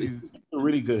 Well, because he's a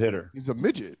really good hitter. He's a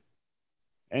midget,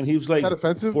 and he was like that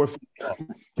offensive.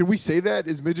 Can we say that?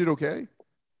 Is midget okay?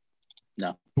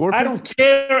 No, I don't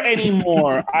care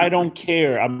anymore. I don't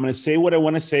care. I'm going to say what I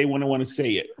want to say when I want to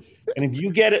say it, and if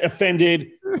you get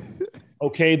offended,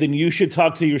 okay, then you should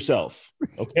talk to yourself.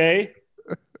 Okay.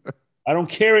 I don't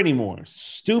care anymore.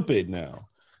 Stupid now.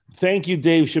 Thank you,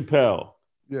 Dave Chappelle.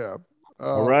 Yeah.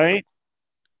 All right.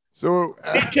 So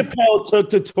Dave Chappelle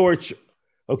took the torch.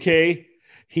 Okay,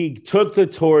 he took the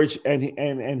torch and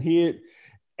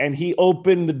he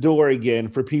opened the door again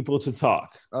for people to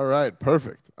talk. All right,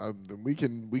 perfect. Then we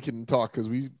can talk because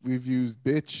we've used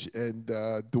bitch and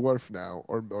dwarf now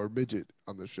or midget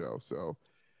on the show. So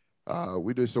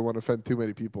we just don't want to offend too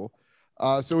many people.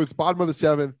 So it's bottom of the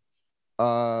 7th.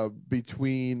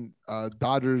 Between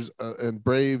Dodgers and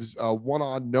Braves, 1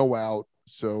 on, no out.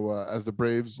 So as the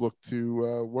Braves look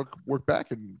to work back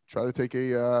and try to take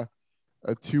a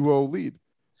 2-0 lead.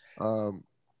 How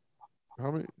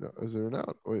many is there an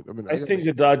out? Wait, I think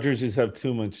the Dodgers just have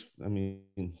too much. I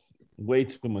mean, way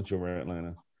too much over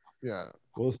Atlanta. Yeah,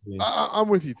 we'll see. I'm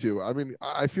with you too. I mean,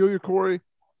 I feel you, Corey.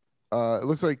 It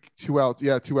looks like 2 outs.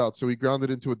 Yeah, 2 outs. So he grounded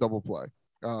into a double play.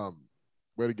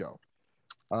 Way to go.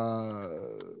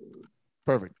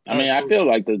 Perfect. I mean, I feel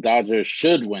like the Dodgers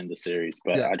should win the series,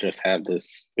 but I just have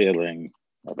this feeling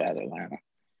about Atlanta.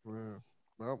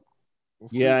 Well,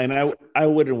 yeah, and I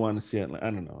wouldn't want to see Atlanta.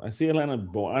 I don't know. I see Atlanta.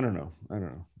 I don't know.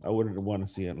 I wouldn't want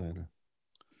to see Atlanta.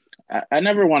 I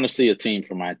never want to see a team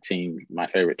from my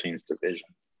favorite team's division,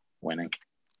 winning.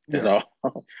 Yeah.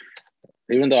 So,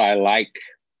 even though I like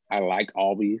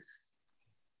Albies,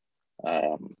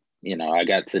 I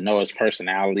got to know his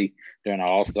personality during the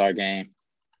All-Star game.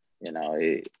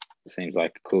 He seems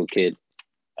like a cool kid.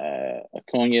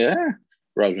 Acuna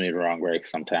rubs me the wrong way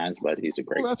sometimes, but he's a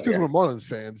great. Well, that's because we're Marlins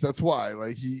fans. That's why.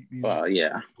 Like he's.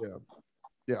 Yeah.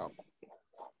 Yeah.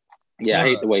 Yeah, I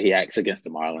hate the way he acts against the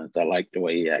Marlins. I like the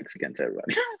way he acts against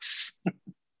everybody else.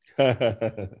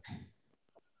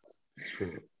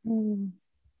 True.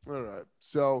 All right.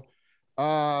 So,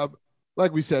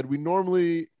 like we said, we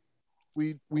normally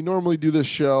do this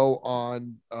show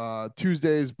on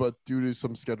Tuesdays, but due to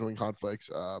some scheduling conflicts,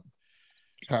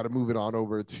 had to move it on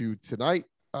over to tonight.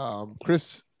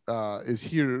 Chris is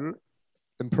here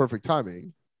in perfect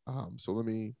timing. So let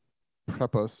me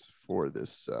prep us for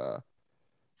this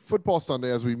football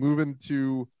Sunday as we move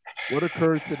into what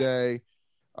occurred today.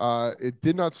 It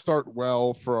did not start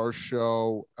well for our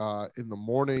show in the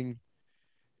morning.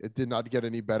 It did not get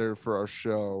any better for our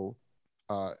show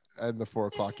and the 4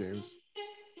 o'clock games.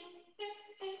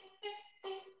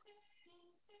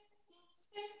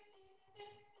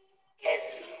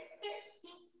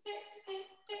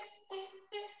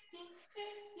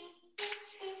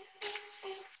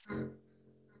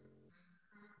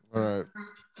 All right.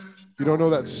 If you don't know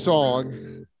that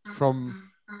song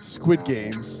from Squid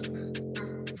Games,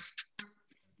 you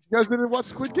guys didn't watch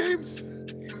Squid Games?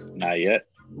 Not yet.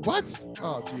 What?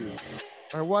 Oh, jeez.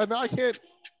 All right, well, now I can't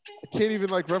even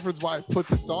like reference why I put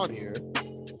this on here.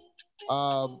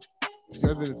 You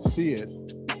guys didn't see it,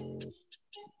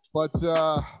 but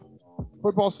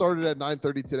football started at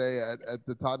 9:30 today at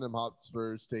the Tottenham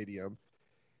Hotspur Stadium,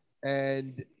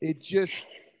 and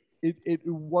it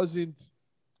wasn't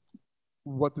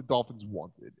what the Dolphins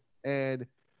wanted. And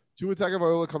Tua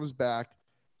Tagovailoa comes back.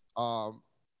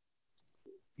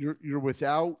 You're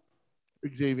without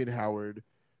Xavier Howard.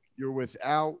 You're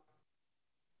without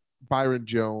Byron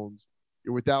Jones.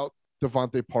 You're without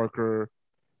Devontae Parker.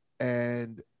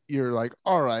 And you're like,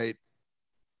 all right,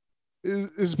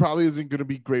 this probably isn't going to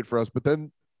be great for us. But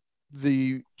then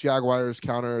the Jaguars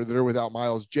counter. They're without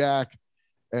Miles Jack,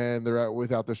 and they're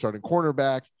without their starting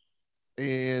cornerback.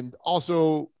 And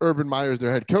also Urban Meyer's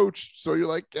their head coach. So you're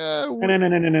like, No.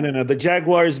 The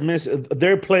Jaguars miss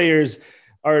their players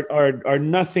are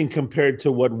nothing compared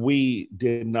to what we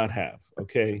did not have.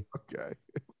 Okay. Okay.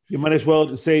 You might as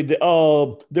well say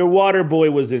that, their water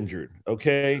boy was injured.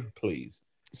 Okay, please.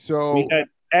 So we had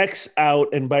X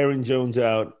out and Byron Jones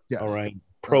out. Yes. All right.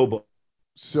 Pro Bowl.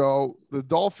 So the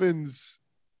Dolphins,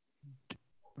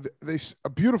 they a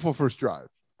beautiful first drive,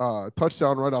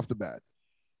 touchdown right off the bat.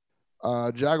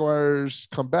 Jaguars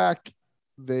come back.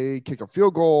 They kick a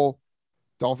field goal.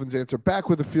 Dolphins answer back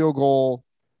with a field goal.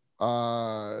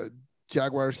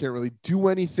 Jaguars can't really do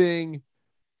anything.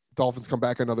 Dolphins come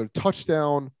back another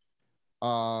touchdown.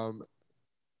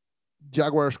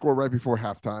 Jaguars score right before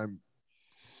halftime.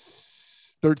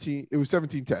 13. It was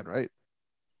 17-10, right?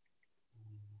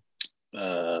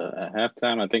 At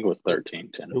halftime, I think it was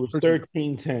 13-10. It was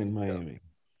 13-10 Miami.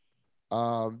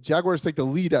 Jaguars take the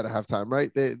lead at a halftime,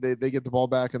 right? They get the ball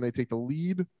back and they take the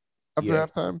lead after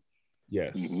halftime.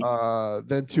 Yes.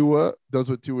 Then Tua does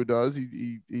what Tua does.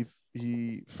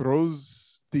 He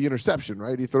throws the interception,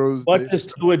 right? He throws. What does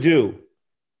Tua do?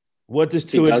 What does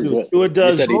Tua do? Tua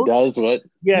does. You said he does what?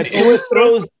 Yeah, Tua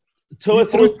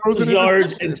throws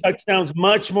yards and touchdowns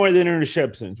much more than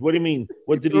interceptions. What do you mean?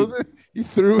 What did he? He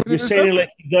threw it. You're saying like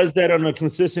he does that on a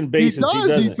consistent basis. He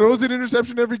does. He throws an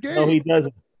interception every game. No, he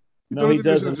doesn't. He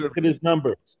doesn't. Look at his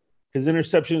numbers. His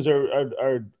interceptions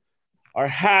are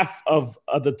half of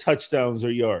the touchdowns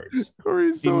or yards.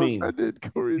 Corey's so offended.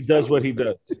 He does what he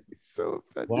does. He's so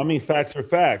offended. Well, I mean, facts are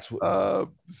facts.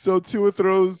 So Tua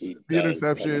throws the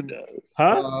interception.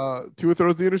 Huh? Tua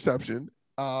throws the interception.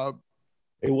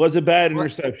 It was a bad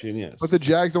interception, yes. But the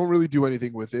Jags don't really do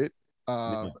anything with it.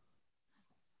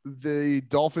 The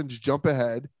Dolphins jump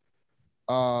ahead.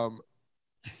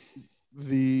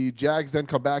 The Jags then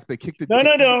come back. They kick the. No.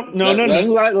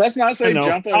 Let's not say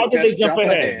jump ahead. How did they jump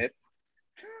ahead?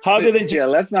 How did they? Yeah,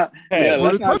 let's not. Yeah,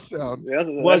 let's not. Touchdown.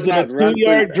 Was it a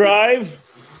 2-yard drive?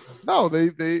 No, they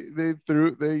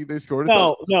scored a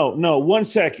touchdown. No. 1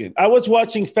 second. I was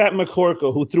watching Fat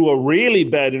McCorkle, who threw a really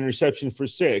bad interception for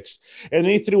 6, and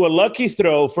he threw a lucky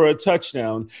throw for a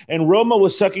touchdown. And Roma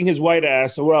was sucking his white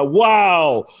ass.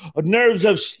 Wow, nerves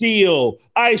of steel,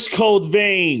 ice cold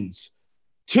veins.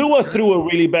 Tua threw a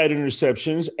really bad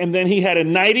interceptions, and then he had a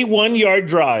 91-yard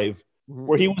drive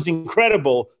where he was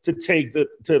incredible to take the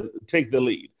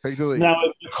lead. Now,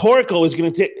 if Corco is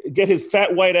going to get his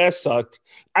fat white ass sucked,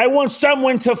 I want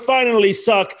someone to finally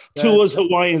suck Tua's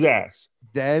Hawaiian's ass.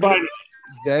 Then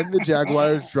the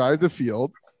Jaguars drive the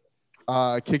field,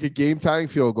 kick a game-tying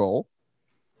field goal.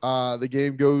 The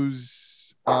game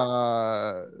goes.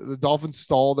 The Dolphins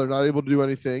stall. They're not able to do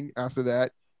anything after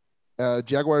that.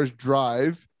 Jaguars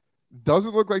drive.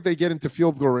 Doesn't look like they get into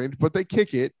field goal range, but they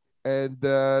kick it, and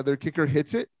their kicker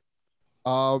hits it.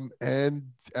 And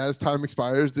as time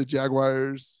expires, the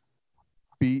Jaguars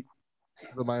beat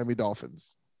the Miami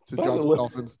Dolphins to By drop the the way-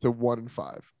 Dolphins to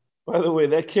 1-5. By the way,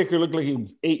 that kicker looked like he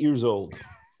was 8 years old.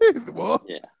 Well,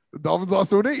 Yeah. the Dolphins lost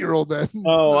to an 8-year-old then.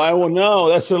 Oh, I will no,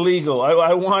 that's illegal.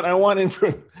 I want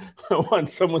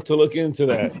someone to look into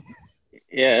that.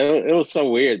 Yeah, it was so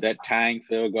weird. That tying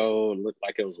field goal looked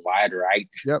like it was wide right.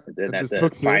 Yep. And then And at this the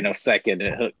hooks in. final second,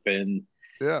 it hooked in.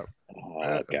 Yeah.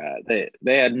 Oh, God.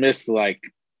 They had missed like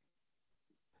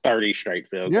 30 straight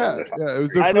field goals. Yeah. Or something. Yeah. It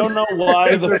was their I first, don't know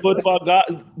why the football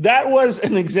god. That was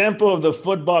an example of the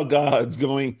football gods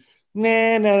going,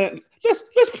 nah.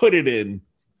 Let's put it in.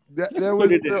 that Let's was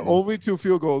put it the in. only 2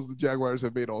 field goals the Jaguars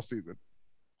have made all season.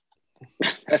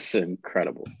 That's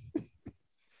incredible.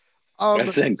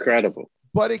 That's incredible.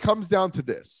 But it comes down to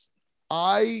this.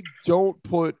 I don't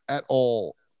put at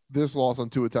all this loss on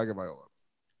Tua Tagovailoa.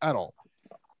 At all.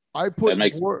 I put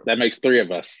That makes 3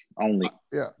 of us only.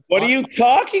 Yeah. What are you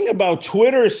talking about?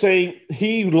 Twitter saying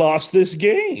he lost this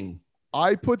game.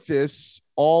 I put this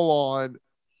all on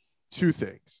 2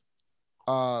 things.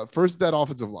 First, that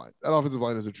offensive line. That offensive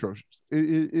line is atrocious.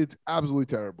 It's absolutely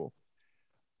terrible.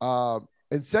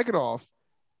 And second off,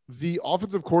 the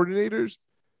offensive coordinators,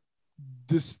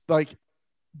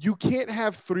 you can't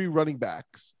have 3 running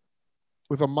backs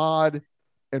with Ahmad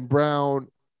and Brown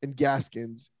and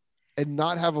Gaskins and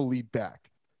not have a lead back.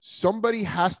 Somebody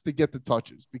has to get the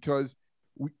touches because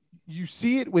you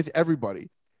see it with everybody.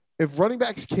 If running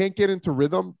backs can't get into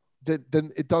rhythm,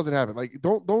 then it doesn't happen. Like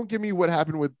don't give me what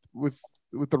happened with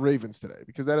the Ravens today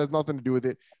because that has nothing to do with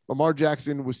it. Lamar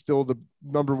Jackson was still the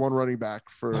number 1 running back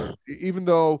for even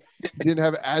though he didn't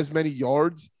have as many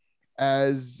yards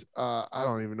as I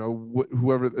don't even know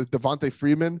whoever Devontae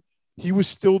Freeman, he was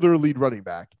still their lead running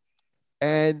back.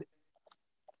 And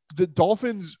the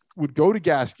Dolphins would go to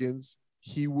Gaskins.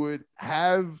 He would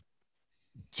have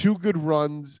 2 good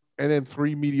runs and then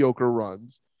 3 mediocre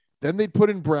runs. Then they'd put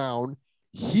in Brown.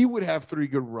 He would have 3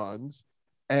 good runs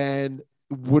and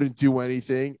wouldn't do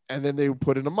anything. And then they would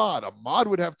put in Ahmad. Ahmad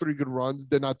would have 3 good runs,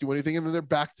 then not do anything. And then they're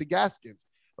back to Gaskins.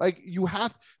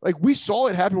 We saw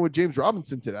it happen with James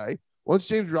Robinson today. Once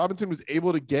James Robinson was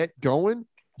able to get going,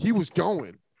 he was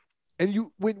going. And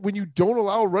when you don't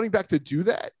allow a running back to do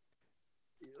that,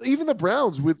 even the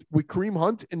Browns with Kareem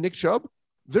Hunt and Nick Chubb,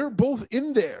 they're both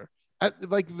in there.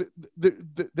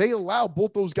 They allow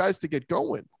both those guys to get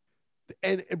going.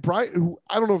 And Brian, who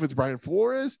I don't know if it's Brian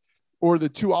Flores or the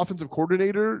 2 offensive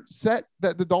coordinator set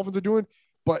that the Dolphins are doing,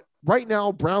 but right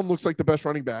now Brown looks like the best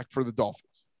running back for the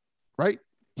Dolphins, right?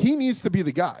 He needs to be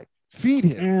the guy. Feed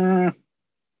him.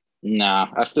 Nah,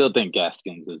 I still think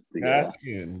Gaskins is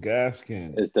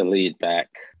Gaskin is the lead back.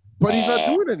 But he's not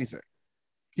doing anything.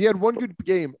 He had 1 good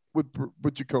game with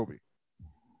Jacoby.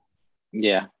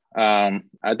 Yeah.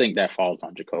 I think that falls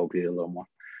on Jacoby a little more.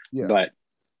 Yeah.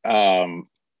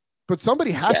 But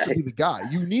somebody has to be the guy.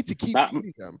 You need to keep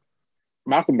feeding them.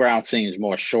 Malcolm Brown seems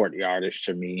more short yardage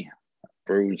to me,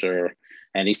 bruiser,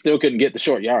 and he still couldn't get the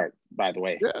short yard, by the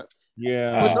way. Yeah.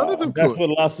 Yeah. But none of them That's could. what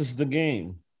lost us the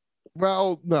game.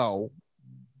 Well, no.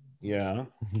 Yeah.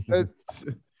 That's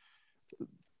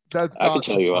I can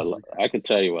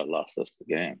tell you what lost us the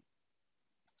game.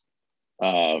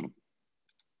 The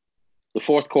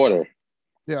fourth quarter.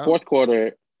 Yeah. Fourth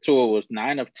quarter, Tua was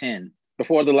 9 of 10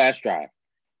 before the last drive.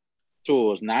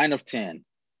 Tua was 9 of 10.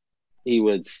 He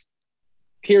was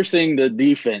piercing the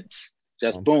defense,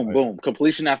 just boom,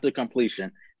 completion after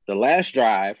completion. The last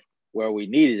drive where we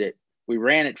needed it, we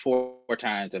ran it 4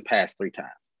 times and passed 3 times.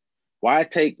 Why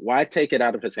take it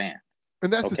out of his hands?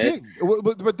 And that's the thing.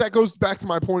 But that goes back to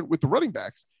my point with the running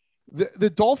backs. The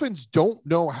Dolphins don't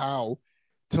know how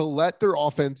to let their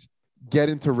offense get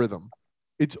into rhythm.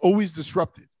 It's always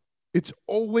disrupted.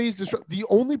 The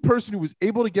only person who was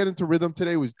able to get into rhythm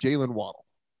today was Jalen Waddle.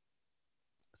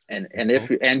 And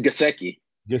Gesicki.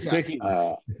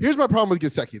 Gesicki. Here's my problem with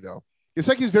Gesicki, though.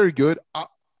 Gesicki is very good.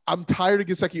 I'm tired of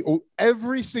Gesicki. Oh,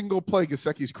 every single play,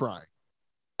 Gesicki's crying.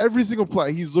 Every single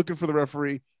play, he's looking for the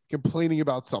referee, complaining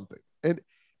about something. And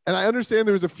I understand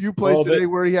there was a few plays today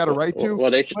where he had a right to.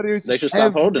 Well, they should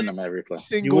stop holding him every play.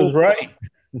 He was right.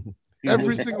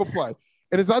 Every single play.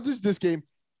 And it's not just this game.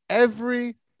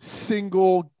 Every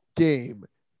single game,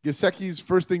 Gesicki's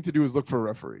first thing to do is look for a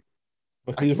referee.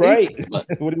 But he's right. What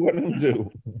do you want him to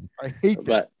do? I hate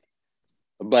that.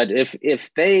 But if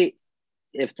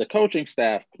the coaching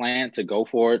staff planned to go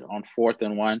for it on 4th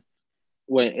and 1,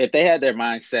 if they had their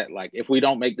mindset like if we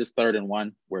don't make this 3rd and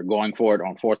 1, we're going for it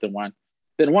on 4th and 1,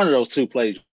 then one of those 2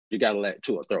 plays you got to let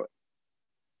Tua throw it.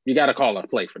 You got to call a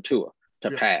play for Tua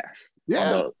to pass.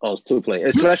 Yeah, those 2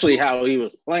 plays, especially how he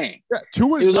was playing. Yeah,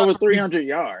 Tua he was over 300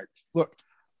 yards. Look,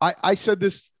 I said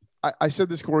this,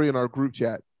 Corey, in our group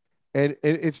chat. And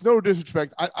it's no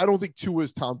disrespect. I don't think Tua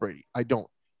is Tom Brady. I don't.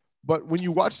 But when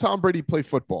you watch Tom Brady play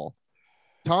football,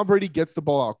 Tom Brady gets the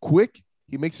ball out quick.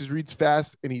 He makes his reads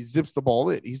fast, and he zips the ball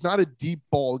in. He's not a deep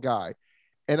ball guy.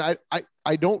 And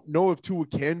I don't know if Tua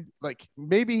can, like,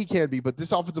 maybe he can be, but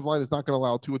this offensive line is not going to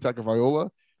allow Tua Tagovailoa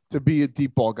to be a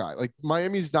deep ball guy. Like,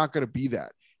 Miami's not going to be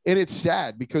that. And it's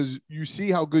sad because you see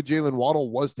how good Jalen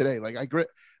Waddle was today. Like,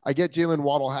 I get Jalen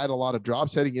Waddle had a lot of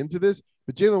drops heading into this,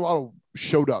 but Jalen Waddle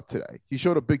showed up today. He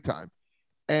showed up big time.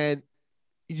 And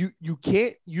you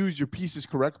can't use your pieces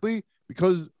correctly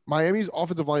because Miami's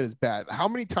offensive line is bad. How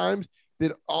many times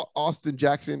did Austin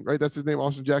Jackson, right? That's his name,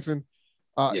 Austin Jackson,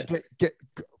 get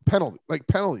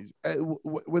penalties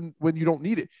when you don't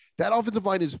need it? That offensive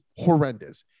line is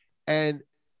horrendous. And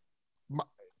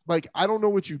I don't know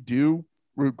what you do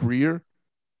with Greer,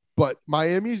 but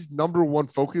Miami's number one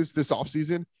focus this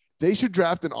offseason, they should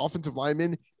draft an offensive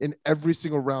lineman in every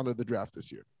single round of the draft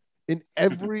this year. In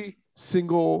every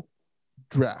single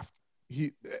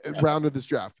round of this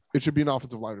draft, it should be an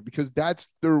offensive lineman because that's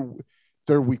their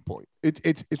weak point.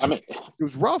 It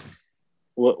was rough.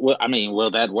 Well, I mean,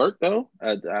 will that work though?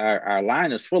 Our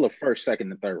line is full of first,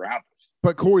 second, and third rounders.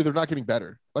 But Corey, they're not getting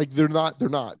better. Like they're not.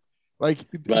 Like,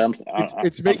 but are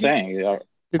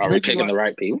we taking the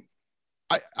right people?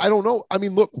 I don't know. I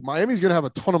mean, look, Miami's going to have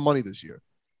a ton of money this year,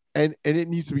 and it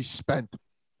needs to be spent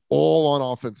all on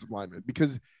offensive linemen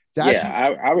because that's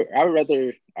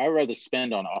I'd rather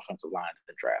spend on offensive line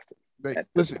than draft.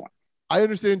 Listen, I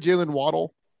understand Jalen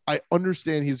Waddle. I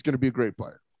understand he's going to be a great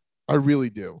player. I really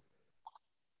do.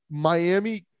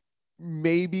 Miami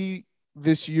maybe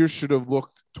this year should have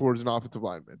looked towards an offensive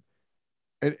lineman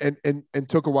and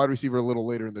took a wide receiver a little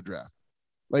later in the draft.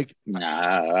 Like,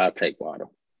 I'll take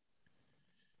Waddle.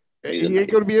 He ain't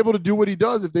going to be able to do what he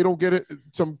does if they don't get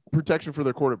some protection for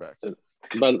their quarterbacks.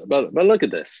 But look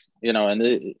at this, and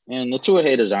the Tua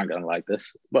haters aren't going to like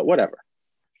this, but whatever.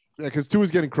 Yeah, because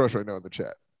Tua's getting crushed right now in the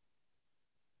chat.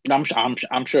 I'm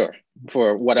sure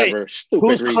for whatever stupid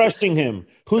reason. Who's crushing him?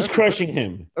 Who's crushing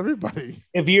him? Everybody.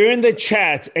 If you're in the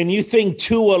chat and you think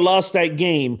Tua lost that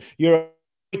game, you're a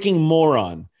freaking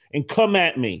moron. And come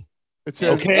at me. It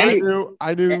says, okay.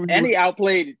 I knew. And he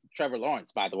outplayed Trevor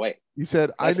Lawrence, by the way. He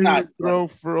said, I knew he'd throw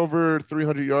for over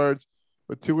 300 yards,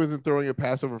 but Tua isn't throwing a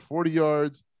pass over 40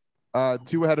 yards.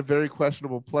 Tua had a very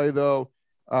questionable play, though.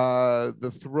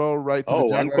 The throw right to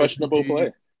the unquestionable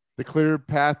play. The clear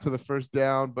path to the first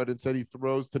down, but instead he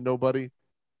throws to nobody.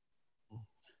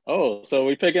 Oh, so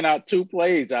we're picking out 2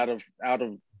 plays out of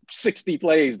 60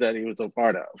 plays that he was a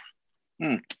part of.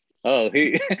 Oh,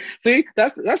 see,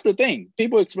 that's the thing.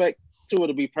 People expect Tua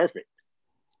to be perfect.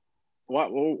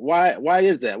 Why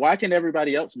is that? Why can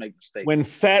everybody else make mistakes? When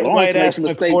fat white ass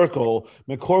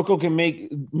McCorkle can make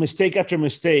mistake after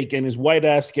mistake and his white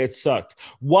ass gets sucked.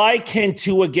 Why can't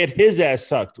Tua get his ass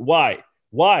sucked? Why?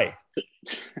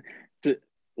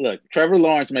 Look, Trevor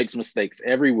Lawrence makes mistakes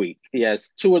every week. He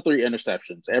has 2 or 3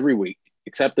 interceptions every week,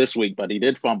 except this week, but he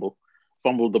did fumbled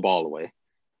the ball away.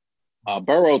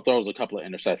 Burrow throws a couple of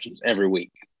interceptions every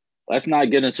week. Let's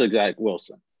not get into Zach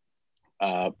Wilson.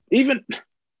 Even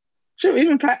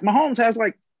Pat Mahomes has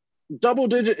like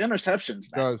double-digit interceptions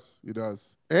now. He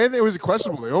does. And it was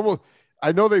questionable.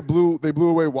 I know they blew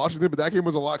away Washington, but that game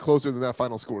was a lot closer than that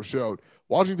final score showed.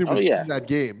 Washington was in that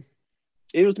game.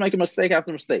 He was making mistake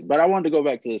after mistake. But I wanted to go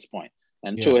back to this point,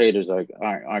 and Tua haters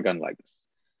aren't gonna like this.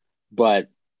 But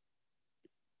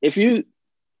if the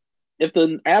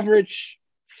average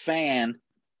fan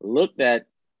looked at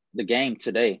the game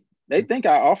today, they think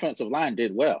our offensive line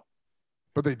did well.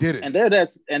 But they didn't. And they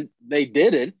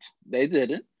didn't. They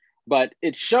didn't. But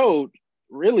it showed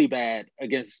really bad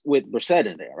with Brissett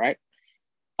in there, right?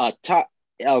 Top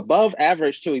above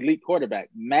average to elite quarterback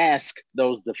mask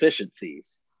those deficiencies.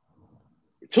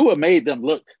 Tua made them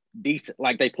look decent,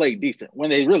 like they played decent when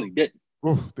they really didn't.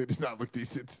 Oh, they did not look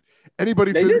decent.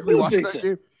 Anybody physically watching that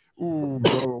game? Ooh,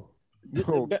 bro.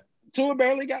 No. Tua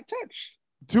barely got touched.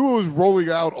 Tua was rolling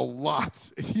out a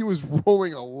lot. He was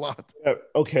rolling a lot.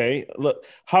 Okay, look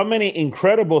how many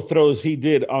incredible throws he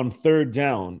did on third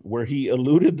down, where he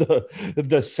eluded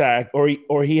the sack,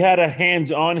 or he had a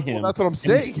hand on him. Well, that's what I'm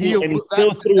saying. He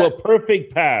still threw a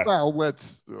perfect pass. Well,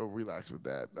 let's relax with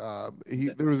that.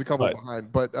 There was a couple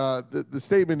behind, but the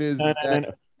statement is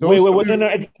that. Wait,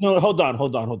 no, hold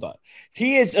on.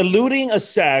 He is eluding a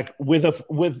sack with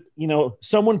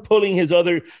someone pulling his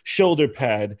other shoulder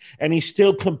pad, and he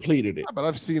still completed it. Yeah, but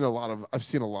I've seen a lot of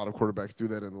quarterbacks do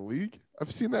that in the league.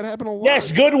 I've seen that happen a lot.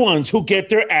 Yes, good ones who get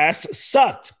their ass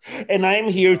sucked, and I'm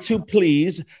here to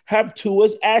please have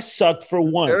Tua's ass sucked for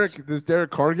once. Does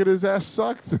Derek Carr get his ass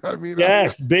sucked? I mean,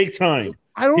 yes, big time.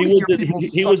 I don't hear people.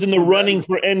 He was in the running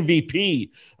for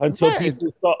MVP until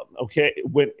people thought, okay,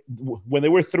 when they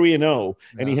were 3-0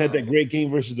 and he had that great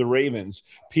game versus the Ravens,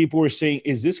 people were saying,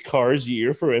 "Is this Carr's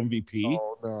year for MVP?"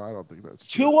 Oh no, I don't think that's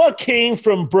true. Tua came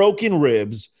from broken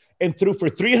ribs and threw for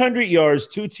 300 yards,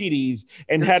 2 TDs,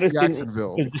 and had us in position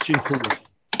to win.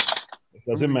 It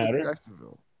doesn't matter.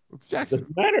 Jacksonville. It's Jacksonville.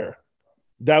 Doesn't matter.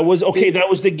 That was okay. That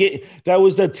was the game. That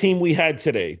was the team we had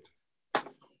today.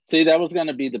 See, that was going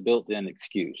to be the built-in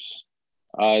excuse.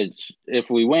 If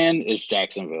we win, it's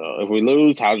Jacksonville. If we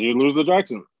lose, how do you lose to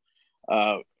Jacksonville?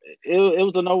 It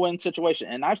was a no-win situation.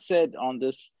 And I've said on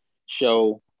this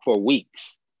show for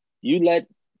weeks, you let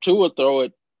Tua throw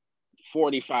it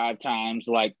 45 times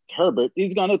like Herbert,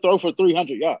 he's going to throw for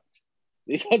 300 yards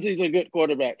because he's a good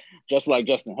quarterback, just like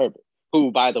Justin Herbert,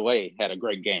 who, by the way, had a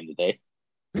great game today.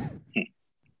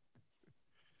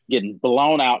 Getting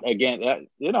blown out again.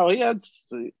 He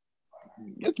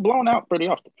gets blown out pretty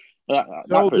often.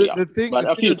 The thing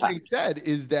that's being said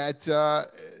is that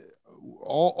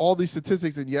all these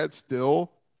statistics, and yet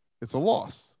still it's a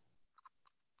loss.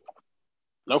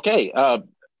 Okay.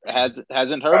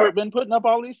 Hasn't Herbert been putting up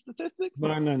all these statistics?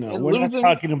 No. We're not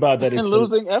talking about that. And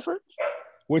losing effort?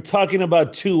 We're talking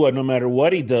about Tua. No matter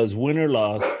what he does, win or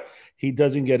loss, he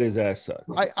doesn't get his ass sucked.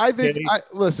 I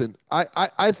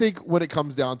think when it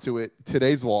comes down to it,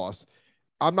 today's loss,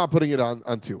 I'm not putting it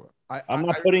on Tua. I'm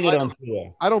not putting it on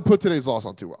Tua. I don't put today's loss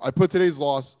on Tua. I put today's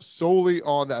loss solely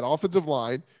on that offensive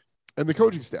line and the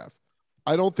coaching staff.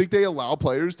 I don't think they allow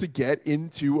players to get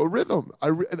into a rhythm.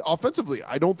 Offensively,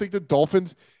 I don't think the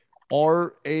Dolphins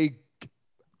are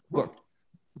look.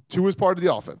 Tua is part of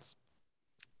the offense.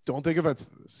 Don't take offense to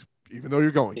this, even though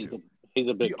you're going to. He's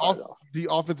a big part. The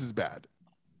offense is bad.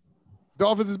 The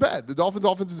offense is bad. The Dolphins'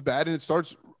 offense is bad, and it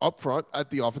starts up front at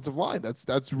the offensive line.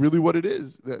 That's really what it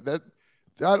is.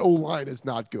 That O-line is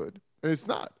not good, and it's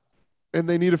not. And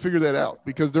they need to figure that out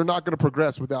because they're not going to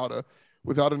progress without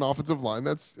an offensive line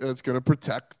that's going to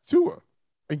protect Tua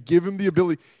and give him the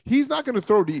ability. He's not going to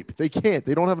throw deep. They can't.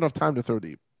 They don't have enough time to throw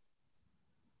deep.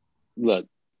 Look,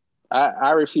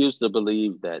 I refuse to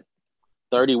believe that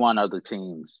 31 other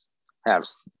teams have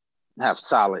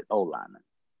solid O-linemen.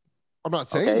 I'm not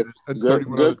saying that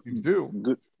 31 other teams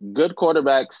do. Good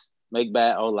quarterbacks make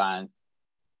bad O-lines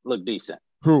look decent.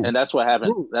 Who? And that's what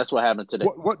happened. Who? That's what happened today.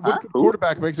 What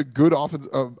quarterback makes a good offense,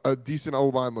 a decent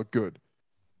O-line look good?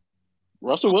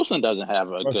 Russell Wilson doesn't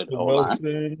have a good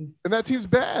O-line. And that team's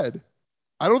bad.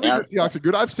 I don't think the Seahawks are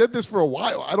good. I've said this for a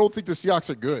while. I don't think the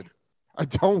Seahawks are good. I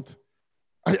don't.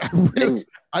 I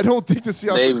don't think the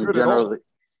Seahawks are good at all.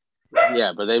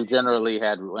 Yeah, but they've generally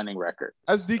had winning record.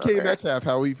 As DK Metcalf,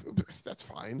 that's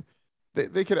fine.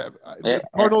 They could have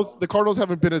the Cardinals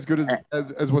haven't been as good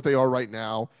as what they are right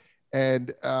now.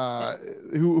 And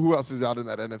who else is out in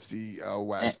that NFC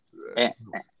West?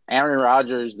 Aaron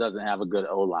Rodgers doesn't have a good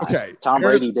O-line. Okay. Tom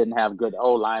Brady didn't have good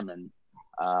O-linemen.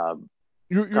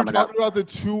 You're talking about the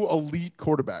two elite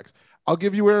quarterbacks. I'll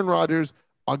give you Aaron Rodgers.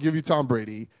 I'll give you Tom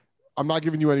Brady. I'm not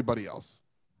giving you anybody else.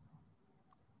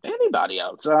 Anybody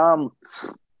else?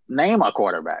 Name a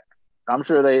quarterback. I'm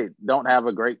sure they don't have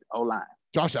a great O-line.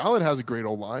 Josh Allen has a great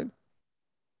O-line.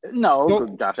 No,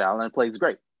 Josh Allen plays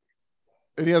great.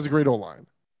 And he has a great O-line.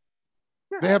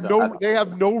 They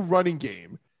have no running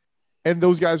game. And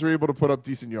those guys are able to put up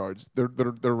decent yards, their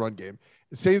run game.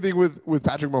 Same thing with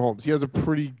Patrick Mahomes. He has a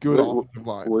pretty good offensive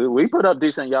line. We put up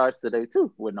decent yards today,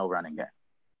 too, with no running game.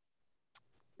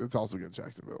 It's also against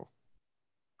Jacksonville.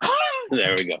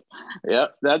 There we go. Yeah,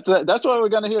 that's what we're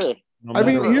going to hear. I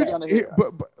mean,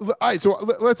 but all right, so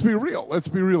let's be real. Let's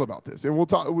be real about this. And we'll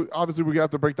talk. Obviously, we have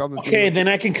to break down this game. Okay, then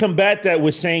I can combat that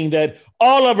with saying that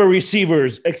all of our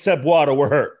receivers except Waddle were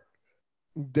hurt.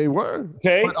 They were.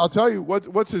 Okay. But I'll tell you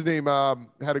what's his name.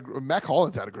 Mac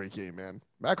Hollins had a great game, man.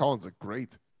 Mac Hollins is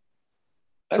great.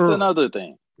 That's another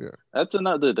thing. Yeah. That's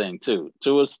another thing too.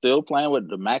 Tua's still playing with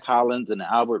the Mac Hollins and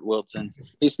the Albert Wilson.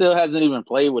 He still hasn't even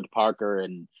played with Parker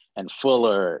and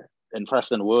Fuller and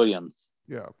Preston Williams.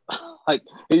 Yeah. Like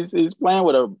he's playing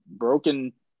with a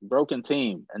broken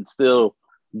team and still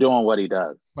doing what he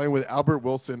does. Playing with Albert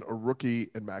Wilson, a rookie,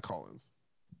 and Mac Hollins.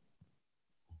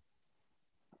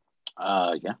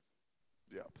 Yeah.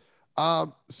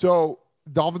 So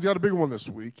Dolphins got a big one this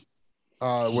week,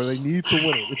 where they need to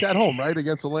win it. It's at home, right,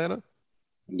 against Atlanta.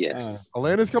 Yes.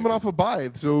 Atlanta's coming off a bye,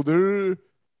 so they're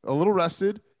a little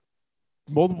rested.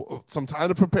 Some time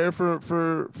to prepare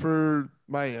for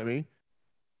Miami.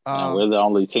 We're the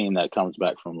only team that comes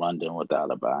back from London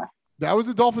without a bye. That was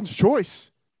the Dolphins'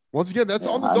 choice. Once again, that's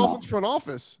on the Dolphins front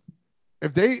office.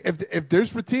 If there's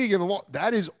fatigue in the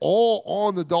that is all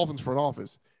on the Dolphins front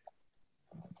office.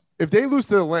 if they lose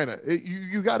to Atlanta,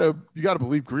 you gotta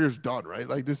believe Greer's done, right?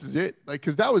 Like this is it, like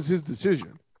because that was his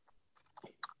decision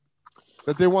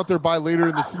that they want their bye later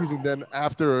in the season than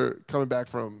after coming back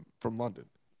from London.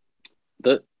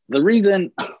 The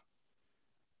reason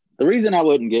I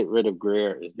wouldn't get rid of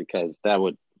Greer is because that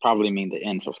would probably mean the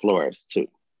end for Flores too,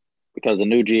 because the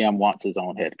new GM wants his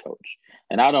own head coach,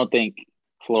 and I don't think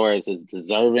Flores is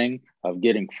deserving of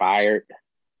getting fired.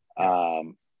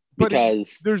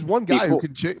 Because there's one guy who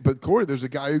can but Corey, there's a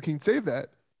guy who can save that.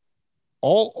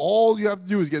 All you have to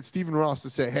do is get Stephen Ross to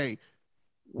say, hey,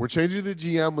 we're changing the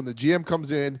GM. When the GM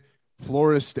comes in,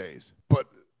 Flores stays. But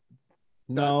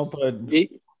no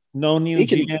new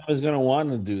GM is going to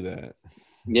want to do that.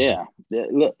 Yeah.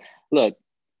 Look,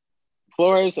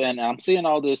 Flores, and I'm seeing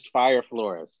all this fire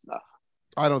Flores stuff.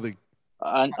 I don't think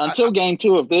until game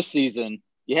 2 of this season,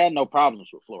 you had no problems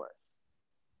with Flores.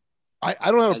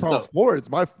 I don't have a problem with Flores.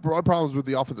 My problems with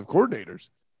the offensive coordinators.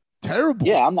 Terrible.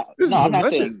 Yeah, I'm not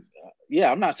saying.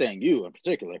 Yeah, I'm not saying you in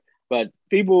particular, but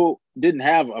people didn't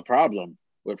have a problem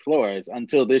with Flores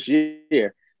until this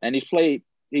year, and he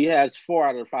has 4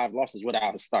 out of 5 losses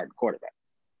without a starting quarterback.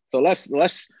 So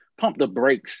let's pump the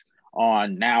brakes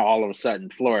on now. All of a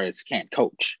sudden, Flores can't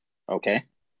coach. Okay.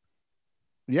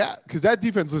 Yeah, because that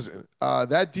defense. Listen,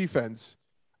 that defense.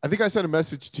 I think I sent a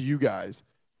message to you guys.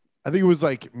 I think it was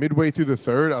like midway through the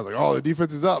third. I was like, "Oh, the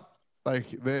defense is up."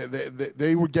 Like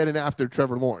they were getting after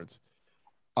Trevor Lawrence,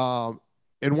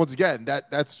 and once again,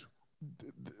 that's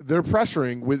they're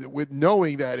pressuring with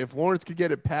knowing that if Lawrence could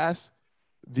get it past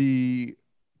the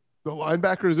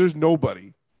linebackers, there's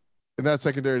nobody in that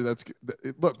secondary.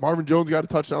 Look, Marvin Jones got a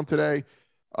touchdown today.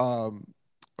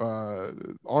 Arnold,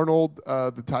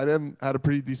 the tight end, had a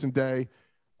pretty decent day.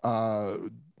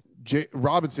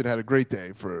 Robinson had a great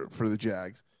day for the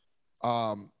Jags.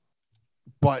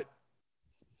 But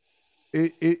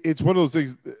it's one of those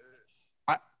things.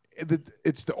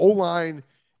 It's the O-line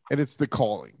and it's the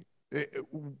calling. It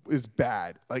is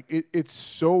bad. Like it's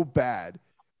so bad.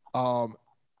 And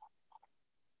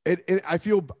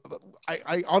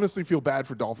I honestly feel bad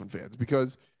for Dolphin fans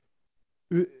because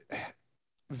they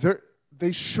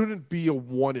shouldn't be a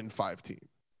 1-5 team.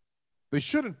 They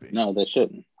shouldn't be. No, they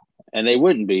shouldn't, and they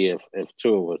wouldn't be if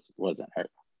Tua wasn't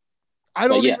hurt. I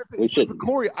don't even think,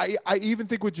 Corey, I even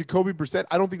think with Jacoby Brissett,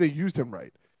 I don't think they used him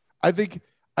right. I think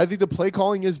the play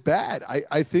calling is bad.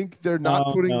 I think they're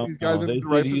not putting these guys in the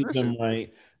right position.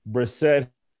 Right. Brissett,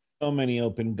 so many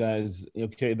open guys.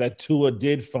 Okay, that Tua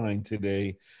did fine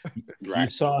today. Right. You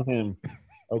saw him.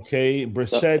 Okay,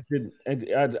 Brissett did.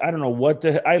 I don't know what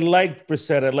I liked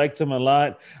Brissett. I liked him a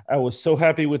lot. I was so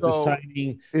happy with the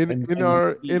signing. In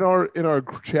our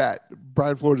chat,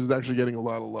 Brian Flores is actually getting a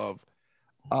lot of love.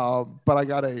 But I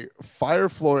got a fire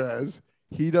Flores.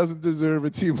 He doesn't deserve a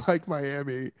team like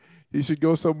Miami. He should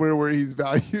go somewhere where he's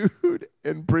valued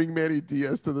and bring Manny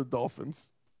Diaz to the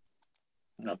Dolphins.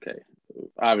 Okay.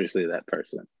 Obviously that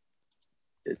person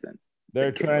isn't.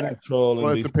 They're trying to troll.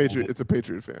 Well, it's a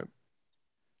Patriot fan.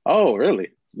 Oh, really?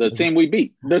 The team we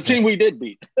beat. The team we did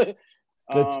beat. The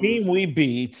team we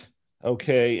beat,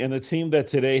 okay, and the team that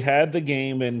today had the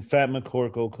game and Fat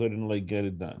McCorkle couldn't get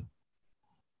it done.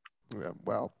 Yeah,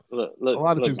 well, look, a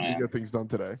lot of teams man. can get things done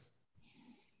today.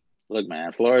 Look,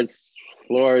 man, Flores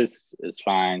is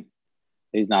fine.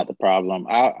 He's not the problem.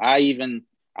 I'll even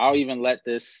let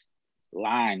this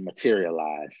line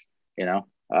materialize. You know,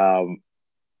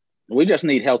 we just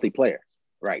need healthy players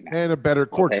right now and a better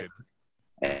coordinator. Okay?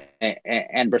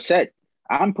 And Brissett,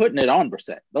 I'm putting it on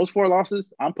Brissett. Those 4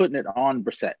 losses, I'm putting it on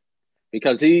Brissett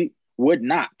because he would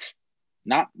not.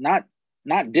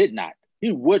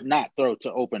 He would not throw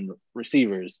to open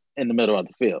receivers in the middle of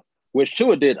the field, which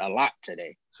Tua did a lot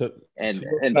today. And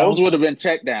those would have been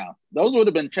check downs. Those would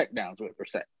have been check downs with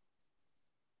Brissett.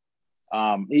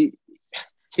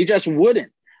 He just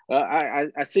wouldn't.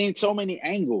 I seen so many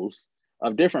angles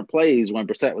of different plays when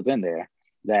Brissett was in there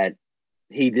that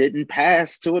he didn't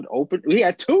pass to an open. He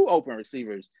had 2 open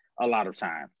receivers a lot of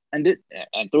times and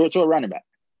threw it to a running back.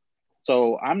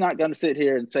 So I'm not going to sit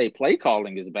here and say play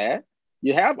calling is bad.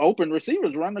 You have open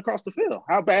receivers running across the field.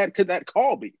 How bad could that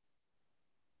call be?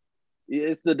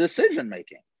 It's the decision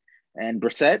making. And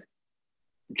Brissett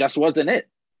just wasn't it.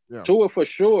 Yeah. Tua for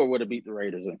sure would have beat the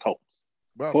Raiders and Colts.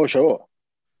 Well, for sure.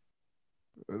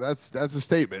 That's a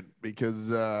statement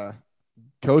because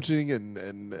coaching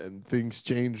and things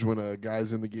change when a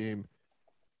guy's in the game.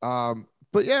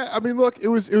 But yeah, I mean, look, it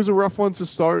was a rough one to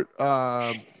start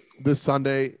this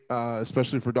Sunday,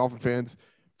 especially for Dolphin fans.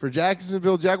 For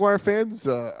Jacksonville Jaguar fans,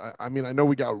 I mean, I know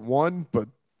we got one, but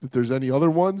if there's any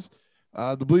other ones,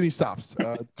 the bleeding stops.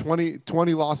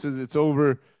 20 losses, it's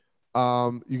over.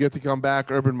 You get to come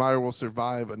back. Urban Meyer will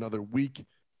survive another week.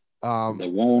 The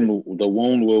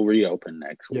wound will reopen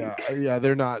next week. Yeah.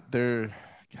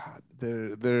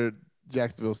 They're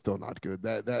Jacksonville's still not good.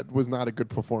 That was not a good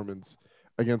performance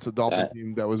against a Dolphin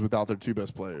team that was without their two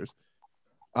best players.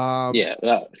 Five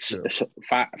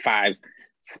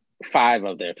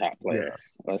of their top players. Yeah.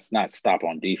 Let's not stop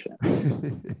on defense.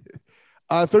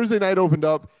 Thursday night opened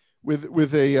up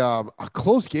with a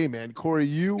close game, man. Corey,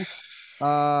 you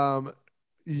thought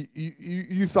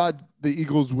the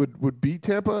Eagles would beat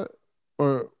Tampa,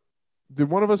 or did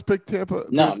one of us pick Tampa?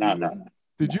 No.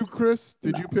 Did you, Chris?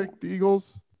 Did you pick the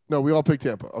Eagles? No, we all picked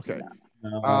Tampa. Okay.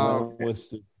 No,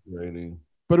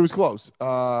 but it was close.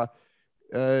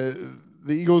 The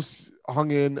Eagles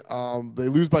hung in. They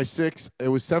lose by 6. It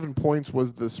was 7 points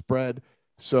was the spread,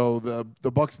 so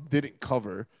the Bucks didn't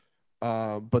cover.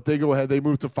 But they go ahead. They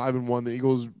move to 5-1. The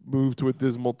Eagles move to a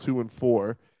dismal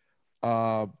 2-4.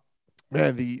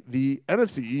 Man, the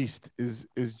NFC East is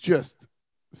just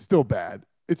still bad.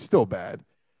 It's still bad.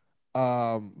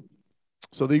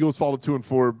 So the Eagles fall to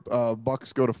 2-4.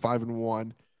 Bucks go to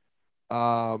 5-1.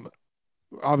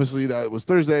 Obviously, that was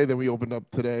Thursday. Then we opened up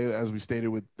today, as we stated,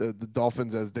 with the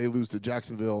Dolphins as they lose to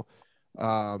Jacksonville.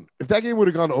 If that game would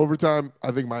have gone to overtime,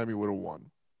 I think Miami would have won,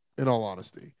 in all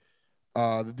honesty.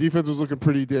 The defense was looking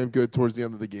pretty damn good towards the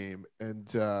end of the game, and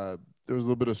there was a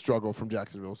little bit of struggle from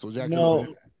Jacksonville. So Jacksonville.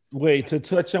 No, wait, to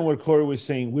touch on what Corey was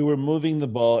saying, we were moving the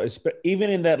ball. Even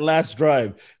in that last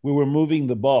drive, we were moving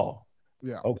the ball.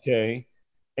 Yeah. Okay.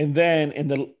 And then in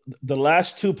the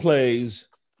last 2 plays,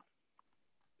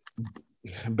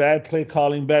 bad play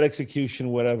calling, bad execution,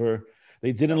 whatever.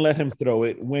 They didn't let him throw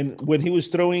it when he was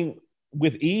throwing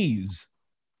with ease.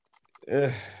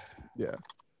 Yeah.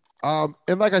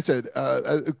 And like I said,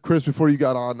 Chris, before you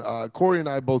got on, Corey and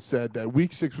I both said that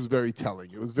week 6 was very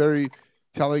telling. It was very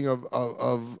telling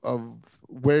of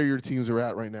where your teams are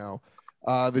at right now.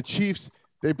 The Chiefs,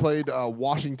 they played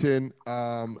Washington.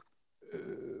 The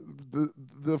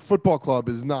football club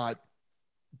is not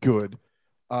good.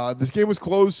 This game was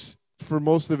close for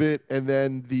most of it, and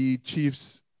then the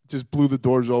Chiefs just blew the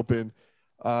doors open.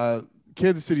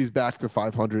 Kansas City's back to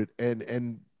 500,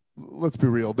 and let's be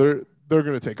real, they're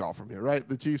going to take off from here, right?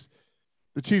 The Chiefs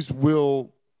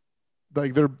will,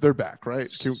 like, they're back, right?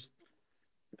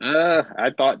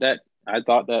 I thought that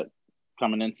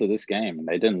coming into this game, and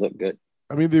they didn't look good.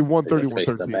 I mean, they won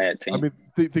 31-13. I mean,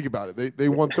 think about it. They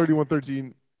won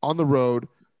 31-13 on the road,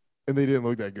 and they didn't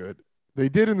look that good. They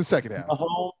did in the second half.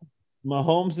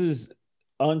 Mahomes is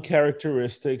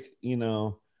uncharacteristic.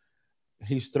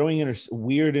 He's throwing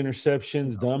weird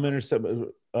interceptions, dumb interceptions.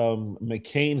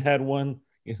 McCain had one,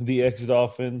 the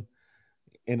ex-Dolphin,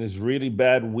 and his really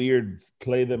bad, weird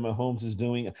play that Mahomes is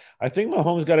doing. I think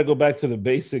Mahomes got to go back to the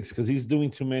basics because he's doing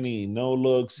too many no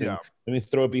looks. And let me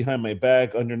throw it behind my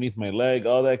back, underneath my leg,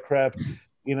 all that crap.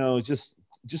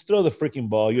 Just throw the freaking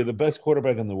ball. You're the best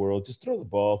quarterback in the world. Just throw the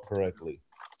ball correctly.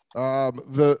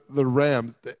 The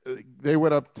Rams, they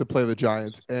went up to play the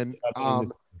Giants, and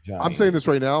I'm saying this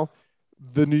right now,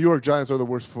 the New York Giants are the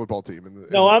worst football team. I'm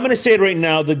going to say it right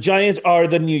now. The Giants are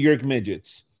the New York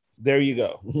Midgets. There you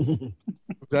go.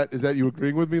 Is that you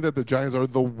agreeing with me that the Giants are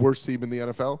the worst team in the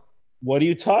NFL? What are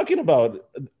you talking about?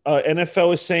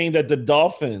 NFL is saying that the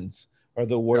Dolphins are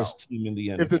the worst team in the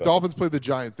NFL. If the Dolphins played the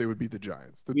Giants, they would beat the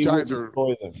Giants. The Giants are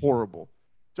horrible.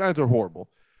 Giants are horrible.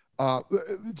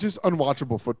 Just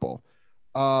unwatchable football.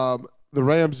 The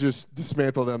Rams just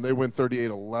dismantle them. They win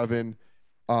 38-11.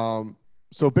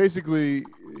 So basically,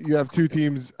 you have 2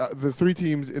 teams, the 3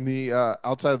 teams in the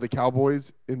outside of the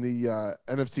Cowboys in the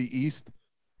NFC East.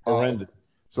 Horrendous.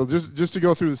 So just to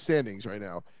go through the standings right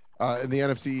now, in the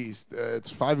NFC East,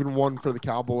 it's 5-1 for the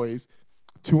Cowboys,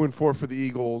 2-4 for the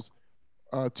Eagles,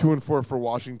 2-4 for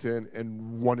Washington,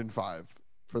 and 1-5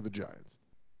 for the Giants.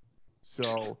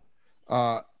 So,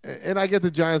 and I get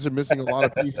the Giants are missing a lot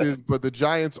of pieces, but the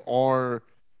Giants are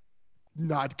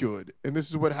not good. And this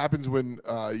is what happens when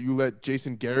you let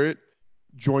Jason Garrett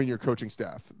join your coaching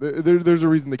staff. There's a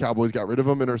reason the Cowboys got rid of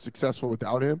him and are successful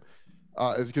without him.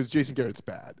 It's because Jason Garrett's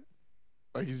bad.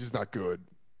 Like, he's just not good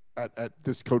at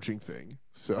this coaching thing.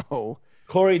 So,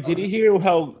 Corey, did you hear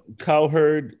how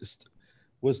Cowherd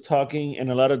was talking?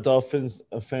 And a lot of Dolphins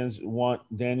fans want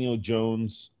Daniel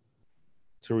Jones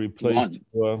to replace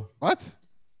Tua. What?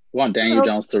 Want Daniel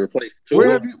Jones to replace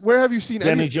Tua? Where have you seen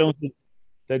Danny Jones?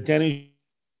 That Danny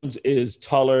Jones is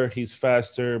taller, he's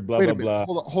faster, blah, Wait blah, a minute.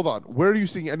 blah. Hold on. Where are you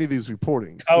seeing any of these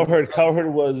reportings?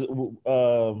 Cowherd was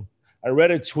I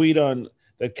read a tweet on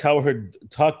that Cowherd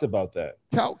talked about that.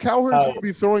 Cowherd's going to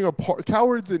be throwing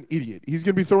Cowherd's an idiot. He's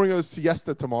going to be throwing a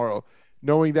siesta tomorrow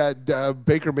knowing that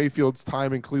Baker Mayfield's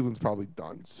time in Cleveland's probably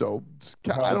done. So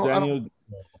I don't.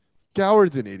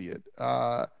 Coward's an idiot.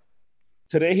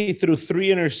 Today he threw 3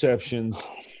 interceptions.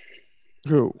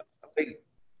 Who?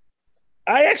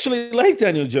 I actually like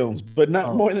Daniel Jones, but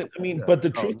not more than But the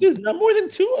truth is, not more than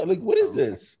 2. Like, what is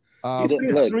this? He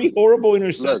threw 3 horrible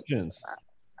interceptions. Look,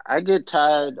 I get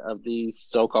tired of these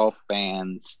so-called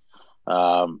fans,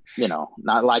 not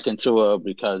liking Tua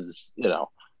because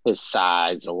his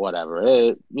size or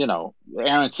whatever.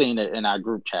 Aaron's seen it in our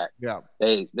group chat. Yeah,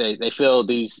 they feel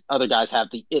these other guys have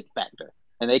the it factor,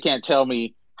 and they can't tell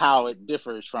me how it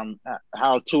differs from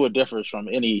how Tua differs from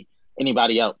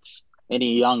anybody else,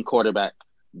 any young quarterback.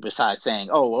 Besides saying,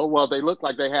 "Oh, well, they look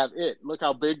like they have it. Look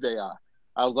how big they are."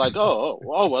 I was like,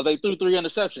 well, they threw 3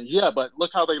 interceptions. Yeah, but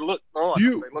look how they look throwing.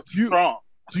 They look strong.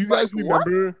 Do you guys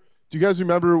remember? Do you guys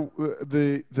remember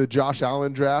the Josh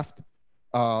Allen draft?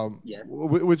 Yeah.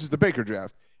 Which is the Baker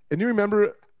draft. And you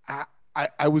remember,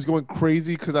 I was going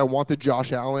crazy because I wanted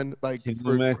Josh Allen. Like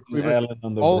Allen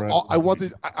on the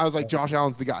I was like, Josh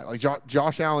Allen's the guy. Like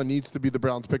Josh Allen needs to be the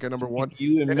Browns pick at number 1. Can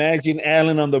you imagine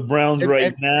Allen on the Browns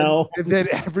now? And then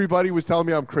everybody was telling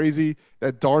me I'm crazy,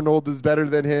 that Darnold is better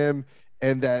than him,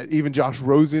 and that even Josh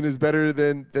Rosen is better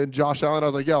than Josh Allen. I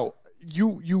was like, yo,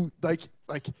 you like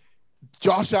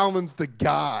Josh Allen's the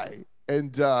guy.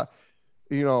 And just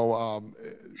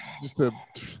of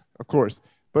course.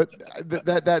 But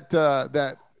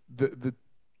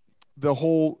the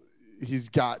whole he's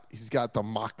got the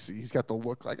moxie, he's got the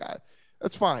look, like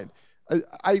that's fine.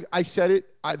 I said it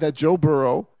that Joe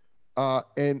Burrow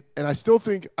and I still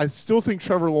think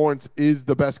Trevor Lawrence is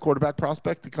the best quarterback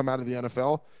prospect to come out of the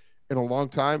NFL in a long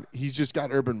time. He's just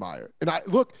got Urban Meyer, and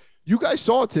you guys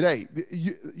saw it today.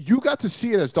 You got to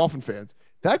see it as Dolphin fans.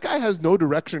 That guy has no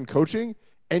direction coaching,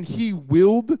 and he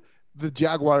willed the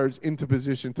Jaguars into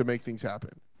position to make things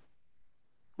happen.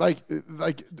 Like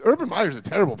Urban Meyer's a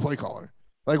terrible play caller.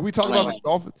 Like we talk about the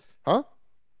Dolphins, huh?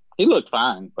 He looked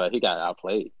fine, but he got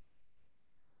outplayed.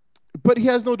 But he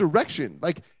has no direction.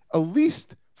 Like at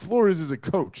least Flores is a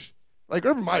coach. Like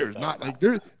Urban Meyer's not. Like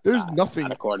there's nothing.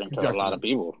 Not according to a lot of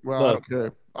people. Well, I don't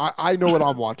care. I know what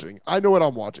I'm watching.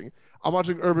 I'm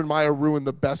watching Urban Meyer ruin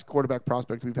the best quarterback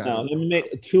prospect we've had. Now,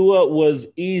 Tua was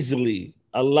easily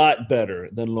a lot better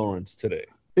than Lawrence today.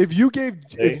 If you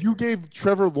gave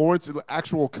Trevor Lawrence an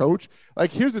actual coach,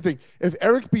 like here's the thing: if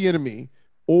Eric Bieniemy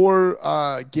or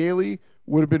Gailey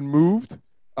would have been moved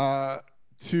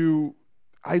to,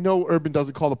 I know Urban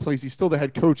doesn't call the plays. He's still the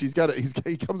head coach. He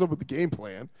comes up with the game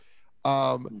plan.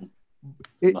 One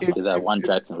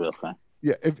Jacksonville fan.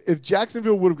 Yeah, if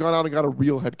Jacksonville would have gone out and got a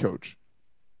real head coach,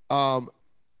 how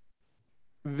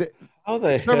the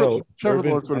hell Trevor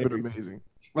Lawrence would have been amazing.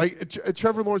 Like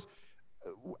Trevor Lawrence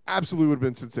absolutely would have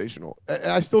been sensational, and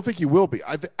I still think he will be.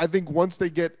 I think once they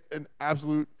get an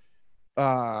absolute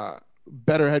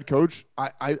better head coach,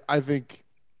 I think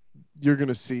you're going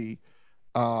to see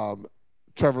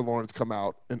Trevor Lawrence come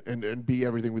out and be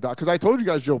everything we thought. Because I told you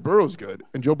guys Joe Burrow's good,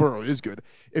 and Joe Burrow is good.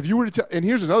 If you were to tell, and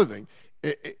here's another thing,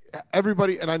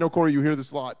 everybody, and I know Corey, you hear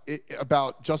this a lot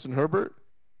about Justin Herbert,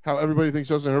 how everybody thinks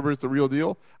Justin Herbert's the real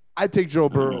deal. I'd take Joe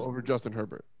Burrow over Justin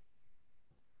Herbert.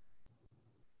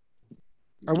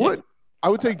 I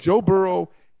would take Joe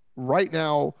Burrow right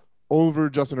now over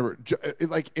Justin Herbert.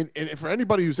 And for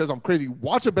anybody who says I'm crazy,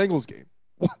 watch a Bengals game.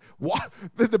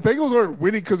 The Bengals aren't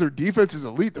winning because their defense is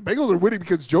elite. The Bengals are winning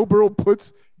because Joe Burrow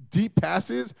puts deep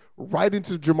passes right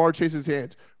into Jamar Chase's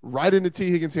hands, right into T.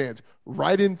 Higgins' hands,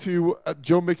 right into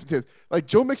Joe Mixon's hands. Like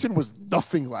Joe Mixon was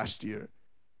nothing last year.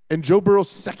 And Joe Burrow's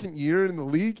second year in the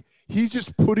league, he's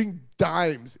just putting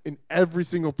dimes in every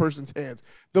single person's hands.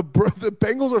 The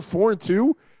Bengals are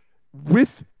 4-2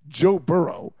 with Joe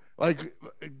Burrow. Like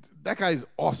that guy's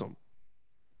awesome.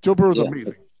 Joe Burrow's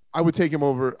amazing. I would take him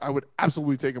over. I would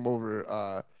absolutely take him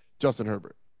over Justin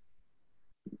Herbert.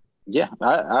 Yeah,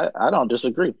 I don't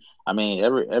disagree. I mean,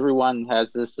 everyone has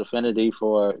this affinity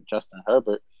for Justin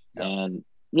Herbert, and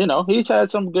he's had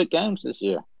some good games this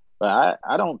year. But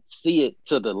I don't see it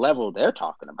to the level they're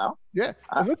talking about. Yeah,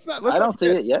 I don't see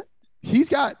it yet. He's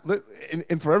got,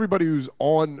 and for everybody who's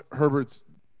on Herbert's,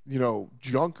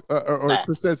 junk or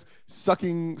Chris says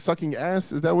sucking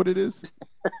ass. Is that what it is?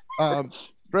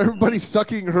 For everybody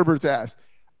sucking Herbert's ass.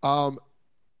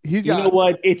 He's got. You know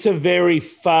what? It's a very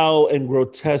foul and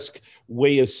grotesque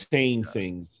way of saying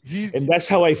things, and that's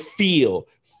how I feel.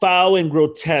 Foul and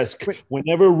grotesque.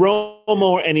 Whenever Romo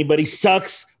or anybody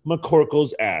sucks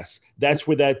McCorkle's ass, that's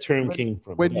where that term came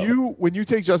from. When you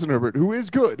take Justin Herbert, who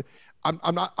is good,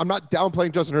 I'm not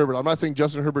downplaying Justin Herbert. I'm not saying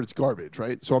Justin Herbert's garbage,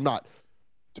 right? So I'm not.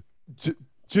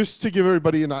 just to give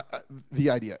everybody the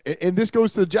idea, and this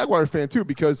goes to the Jaguar fan too,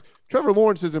 because Trevor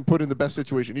Lawrence isn't put in the best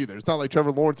situation either. It's not like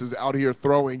Trevor Lawrence is out here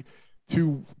throwing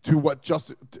to what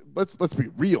Justin. Let's be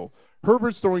real.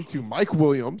 Herbert's throwing to Mike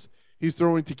Williams. He's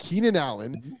throwing to Keenan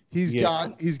Allen. He's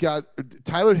got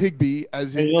Tyler Higbee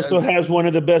as and he also has one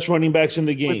of the best running backs in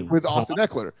the game with Austin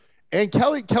Eckler. And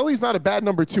Kelly's not a bad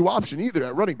number 2 option either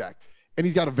at running back. And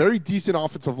he's got a very decent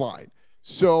offensive line.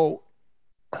 So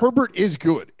Herbert is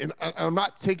good. And I'm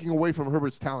not taking away from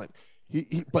Herbert's talent.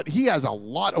 But he has a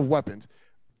lot of weapons.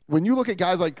 When you look at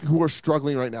guys like who are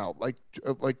struggling right now,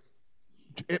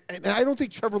 and I don't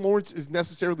think Trevor Lawrence is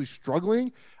necessarily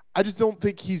struggling. I just don't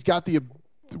think he's got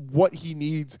what he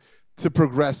needs to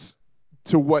progress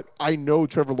to what I know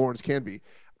Trevor Lawrence can be.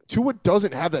 Tua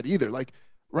doesn't have that either. Like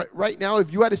right now,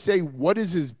 if you had to say what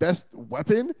is his best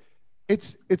weapon,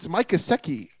 it's Mike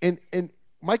Gesicki. And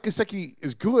Mike Gesicki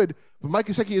is good, but Mike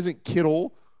Gesicki isn't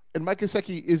Kittle, and Mike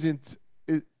Gesicki isn't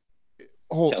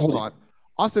hold on.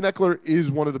 Austin Eckler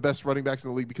is one of the best running backs in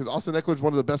the league because Austin Eckler is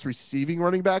one of the best receiving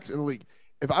running backs in the league.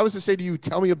 If I was to say to you,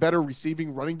 tell me a better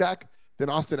receiving running back than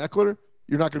Austin Eckler,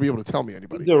 you're not going to be able to tell me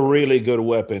anybody. He's a really good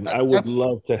weapon. I would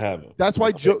love to have him. That's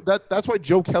why that's why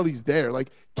Joe Kelly's there.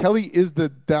 Like Kelly is the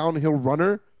downhill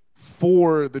runner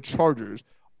for the Chargers.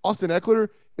 Austin Eckler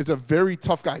is a very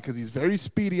tough guy because he's very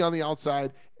speedy on the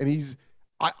outside, and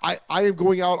I'm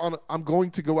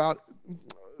going to go out.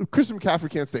 Christian McCaffrey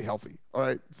can't stay healthy. All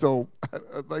right, so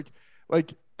like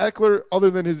Eckler,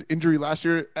 other than his injury last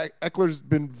year, Eckler's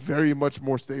been very much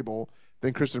more stable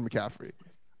than Christian McCaffrey.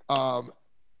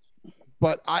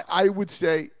 But I would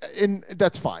say, and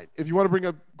that's fine. If you want to bring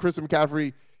up Christian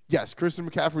McCaffrey, yes, Christian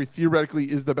McCaffrey theoretically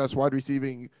is the best wide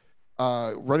receiving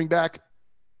running back.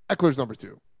 Eckler's number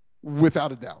 2,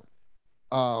 without a doubt.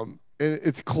 And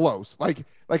it's close. Like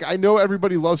I know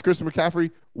everybody loves Christian McCaffrey.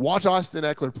 Watch Austin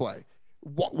Eckler play.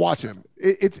 Watch him.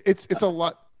 It's a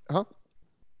lot. Huh?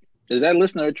 Is that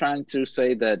listener trying to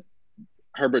say that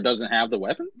Herbert doesn't have the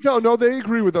weapons? No, they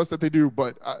agree with us that they do,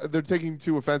 but they're taking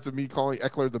too offensive me calling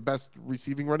Eckler the best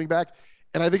receiving running back,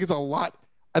 and I think it's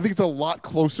a lot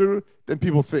closer than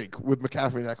people think with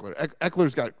McCaffrey and Eckler.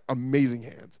 Eckler's got amazing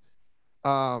hands,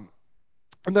 and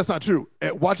that's not true.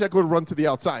 Watch Eckler run to the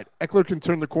outside. Eckler can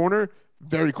turn the corner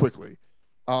very quickly.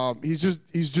 He's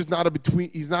just not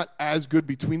he's not as good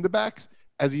between the backs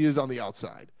as he is on the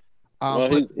outside.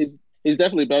 He's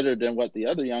definitely better than what the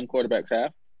other young quarterbacks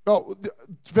have. Oh,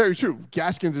 very true.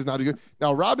 Gaskins is not a good.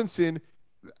 Now Robinson,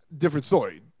 different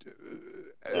story.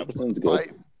 Robinson's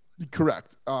good.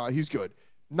 Correct. He's good.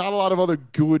 Not a lot of other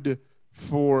good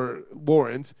for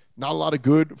Lawrence. Not a lot of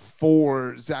good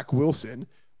for Zach Wilson.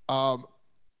 I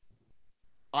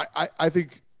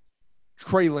think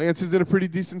Trey Lance is in a pretty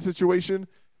decent situation.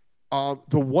 The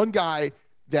one guy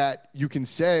that you can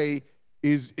say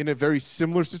is in a very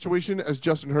similar situation as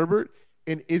Justin Herbert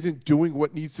and isn't doing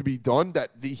what needs to be done,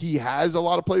 that he has a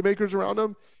lot of playmakers around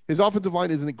him. His offensive line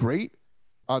isn't great.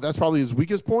 That's probably his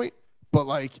weakest point. But,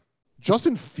 like,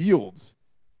 Justin Fields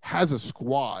has a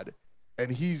squad,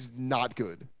 and he's not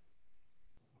good.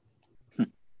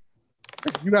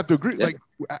 You have to agree. Yeah. Like,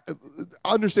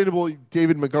 understandable,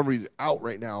 David Montgomery's out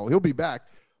right now. He'll be back.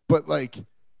 But, like,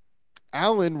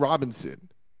 Allen Robinson,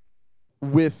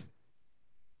 with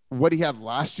what he had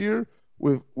last year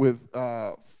with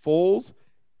Foles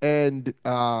and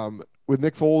with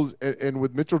Nick Foles and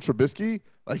with Mitchell Trubisky,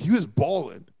 like, he was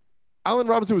balling. Allen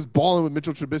Robinson was balling with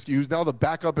Mitchell Trubisky, who's now the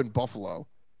backup in Buffalo.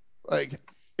 Like,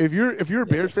 if you're a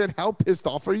Bears fan, how pissed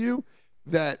off are you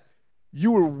that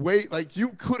you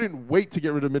couldn't wait to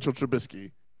get rid of Mitchell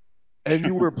Trubisky, and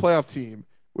you were a playoff team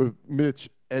with Mitch,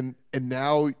 and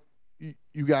now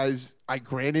you guys,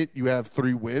 granted you have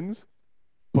 3 wins,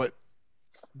 but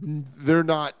they're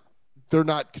not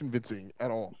convincing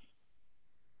at all.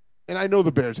 And I know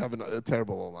the Bears have a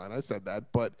terrible O-line. I said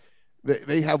that, but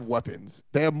they have weapons.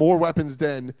 They have more weapons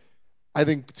than I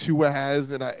think Tua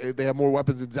has, and they have more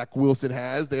weapons than Zach Wilson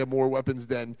has. They have more weapons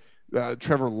than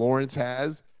Trevor Lawrence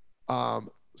has.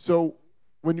 So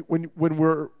when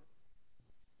we're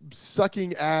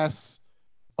sucking ass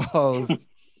of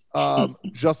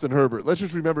Justin Herbert, let's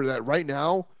just remember that right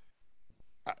now,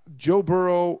 Joe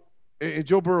Burrow's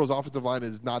offensive line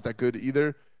is not that good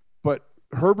either, but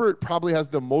Herbert probably has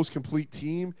the most complete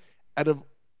team out of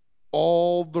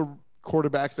all the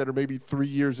quarterbacks that are maybe 3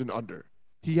 years and under.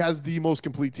 He has the most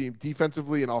complete team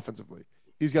defensively and offensively.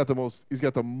 He's got the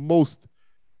most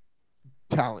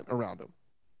talent around him.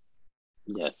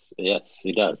 Yes,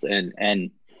 he does.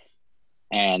 And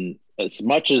as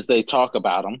much as they talk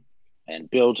about him and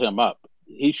build him up,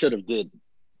 he should have did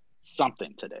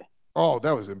something today. Oh,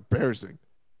 that was embarrassing.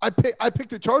 I picked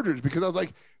the Chargers because I was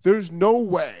like, there's no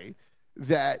way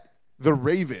that the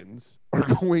Ravens are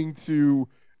going to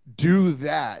do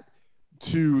that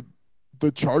to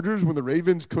the Chargers when the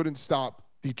Ravens couldn't stop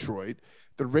Detroit.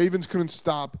 The Ravens couldn't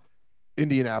stop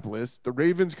Indianapolis. The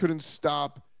Ravens couldn't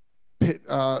stop Pitt.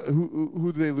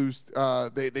 Who did they lose?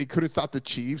 They couldn't stop the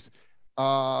Chiefs.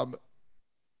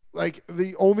 Like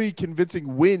the only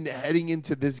convincing win heading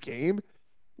into this game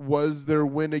was their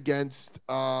win against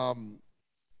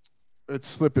it's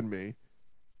slipping me.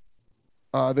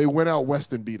 They went out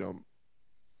west and beat them.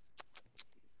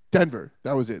 Denver.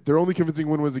 That was it. Their only convincing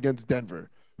win was against Denver,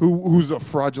 who's a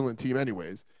fraudulent team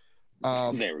anyways.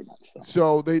 Very much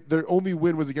so. Their only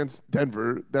win was against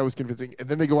Denver. That was convincing. And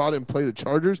then they go out and play the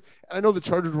Chargers. And I know the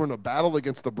Chargers were in a battle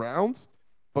against the Browns,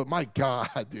 but my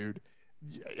God, dude.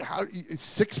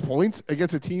 6 points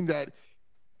against a team that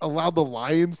allowed the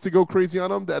Lions to go crazy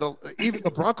on them. That even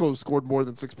the Broncos scored more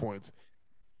than 6 points.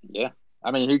 Yeah.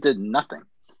 I mean, he did nothing.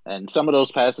 And some of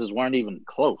those passes weren't even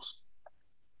close.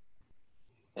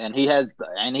 And he has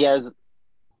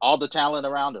all the talent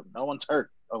around him. No one's hurt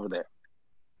over there.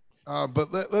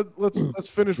 But let's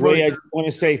finish. Ray, I just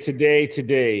want to say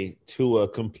today, Tua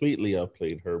completely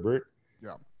outplayed Herbert.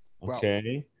 Yeah. Well,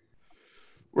 okay.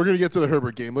 We're gonna get to the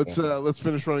Herbert game. Let's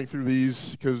finish running through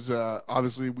these because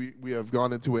obviously we have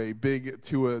gone into a big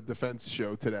Tua defense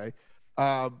show today.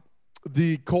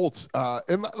 The Colts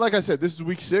and like I said, this is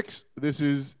week 6. This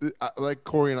is like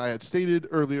Corey and I had stated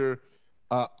earlier.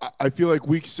 I feel like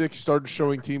week 6 started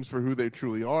showing teams for who they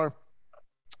truly are.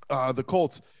 The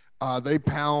Colts, they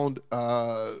pound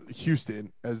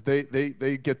Houston as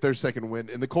they get their second win,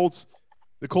 and the Colts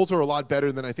are a lot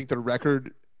better than I think their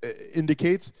record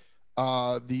indicates.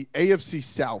 The AFC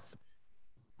South,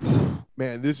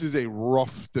 man, this is a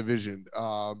rough division.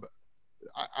 I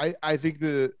think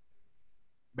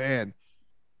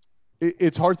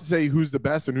it's hard to say who's the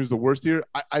best and who's the worst here.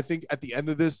 I think at the end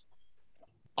of this,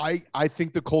 I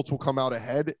think the Colts will come out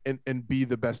ahead and be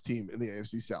the best team in the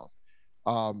AFC South.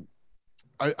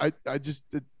 I just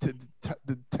the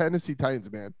Tennessee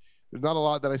Titans, man. There's not a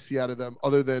lot that I see out of them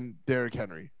other than Derrick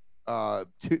Henry.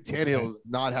 Tannehill is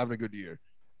not having a good year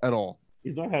at all.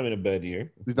 He's not having a bad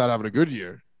year. He's not having a good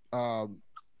year. So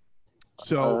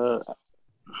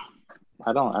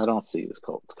I don't see this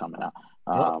Colts coming out.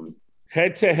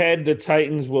 Head to head, the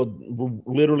Titans will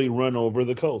literally run over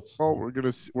the Colts. Oh, we're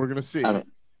gonna see.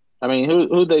 I mean,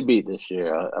 who they beat this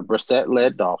year? A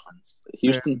Brissett-led Dolphins,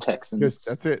 Houston Texans.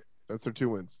 That's it. That's their 2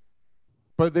 wins.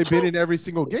 But they've been in every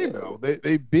single game though.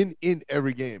 They've been in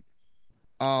every game.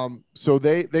 So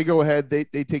they go ahead.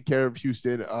 They take care of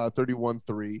Houston,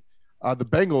 31-3. The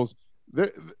Bengals, they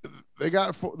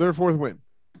got their 4th win.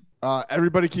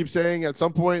 Everybody keeps saying at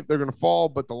some point they're going to fall,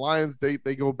 but the Lions, they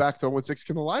go back to 0-6.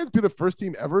 Can the Lions be the first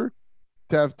team ever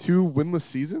to have 2 winless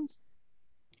seasons?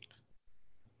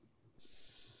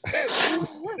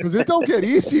 Because it don't get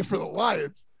easy for the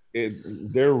Lions.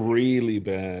 They're really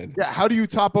bad. Yeah, how do you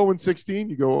top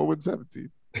 0-16? You go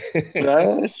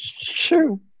 0-17.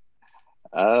 Sure.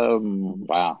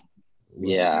 Wow.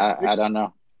 Yeah, I don't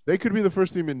know. They could be the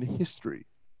first team in history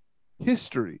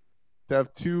to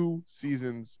have 2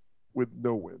 seasons with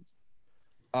no wins.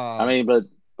 I mean, but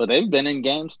they've been in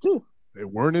games too. They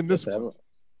weren't in this one.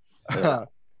 Yeah.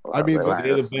 I mean,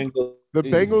 the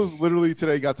Bengals literally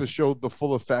today got to show the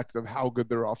full effect of how good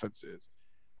their offense is.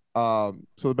 So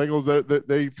the Bengals,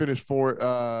 they finished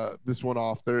this one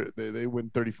off. They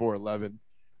win 34-11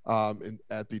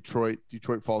 at Detroit.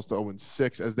 Detroit falls to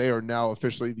 0-6 as they are now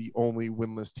officially the only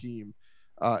winless team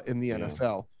in the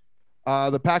NFL.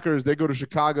 The Packers, they go to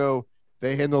Chicago.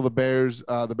 They handle the Bears.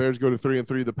 The Bears go to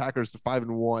 3-3. The Packers to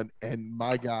 5-1. And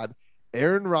my God,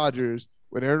 Aaron Rodgers.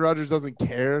 When Aaron Rodgers doesn't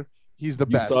care, he's the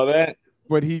best. You saw that?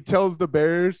 When he tells the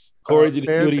Bears, Corey, did you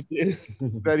see what he did?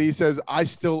 that he says, "I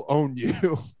still own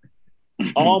you."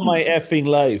 All my effing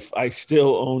life, I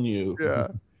still own you. Yeah.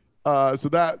 So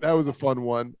that was a fun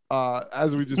one.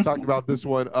 As we just talked about this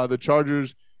one, the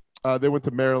Chargers, they went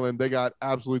to Maryland. They got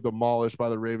absolutely demolished by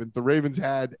the Ravens. The Ravens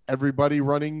had everybody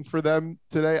running for them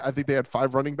today. I think they had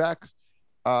 5 running backs.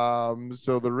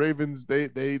 So the Ravens,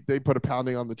 they put a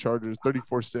pounding on the Chargers,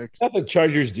 34-6. I thought the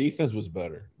Chargers defense was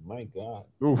better. My God.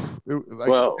 Oof.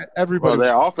 Everybody.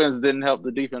 Their offense didn't help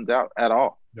the defense out at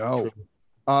all. No.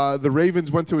 The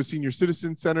Ravens went to a senior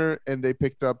citizen center and they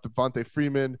picked up Devontae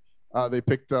Freeman. They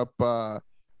picked up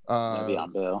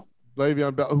Le'Veon Bell.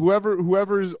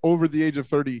 Whoever is over the age of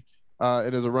 30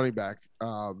 and is a running back,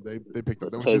 they picked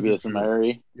up. Latavius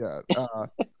Murray. Yeah.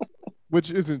 Which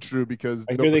isn't true because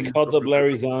I hear they called up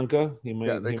Larry Zonka.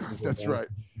 That's right.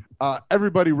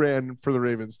 Everybody ran for the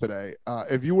Ravens today.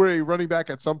 If you were a running back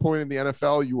at some point in the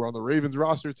NFL, you were on the Ravens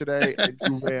roster today, and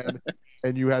you ran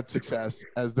and you had success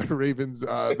as the Ravens.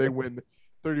 They win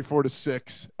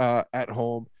 34-6 at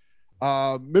home.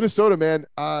 Minnesota, man,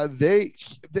 they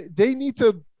need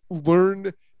to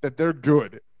learn that they're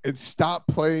good and stop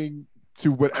playing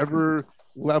to whatever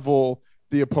level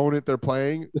the opponent they're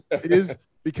playing is,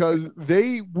 because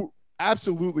they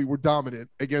absolutely were dominant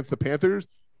against the Panthers,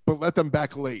 but let them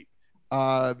back late.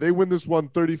 They win this one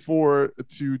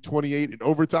 34-28 in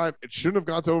overtime. It shouldn't have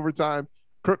gone to overtime.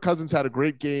 Kirk Cousins had a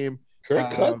great game.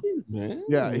 Kirk Cousins, man.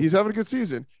 Yeah, he's having a good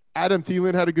season. Adam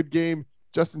Thielen had a good game.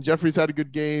 Justin Jeffries had a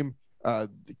good game.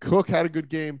 Cook had a good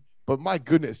game. But my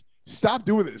goodness, stop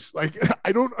doing this. Like,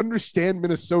 I don't understand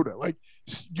Minnesota. Like,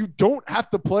 you don't have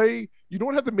to play. You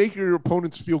don't have to make your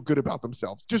opponents feel good about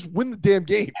themselves. Just win the damn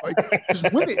game. Like,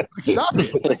 just win it. Like, stop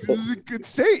it. Like, this is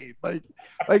insane. Like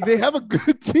they have a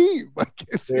good team. Like,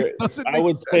 I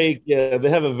would take. Yeah, they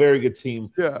have a very good team.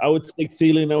 Yeah, I would take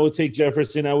Thielen. I would take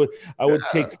Jefferson. I would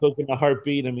take Cook in a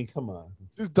heartbeat. I mean, come on.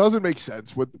 Just doesn't make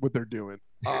sense what they're doing.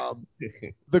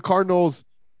 The Cardinals.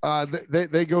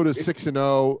 They go to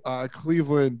 6-0.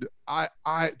 Cleveland,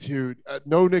 dude,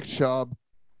 no Nick Chubb.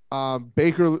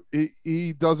 Baker,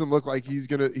 he doesn't look like he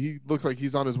looks like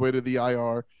he's on his way to the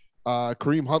IR.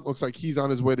 Kareem Hunt looks like he's on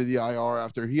his way to the IR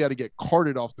after he had to get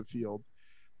carted off the field.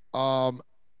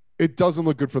 It doesn't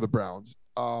look good for the Browns.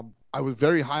 I was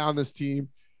very high on this team.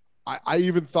 I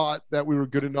even thought that we were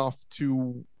good enough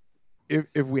to,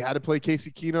 if we had to play Casey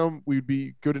Keenum, we'd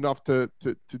be good enough to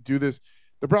do this.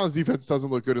 The Browns defense doesn't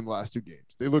look good in the last 2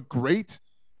 games. They look great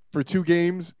for 2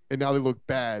 games, and now they look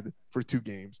bad for 2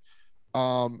 games.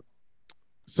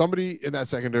 Somebody in that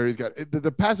secondary has got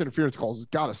the pass interference calls has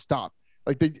got to stop.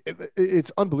 Like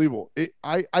it's unbelievable.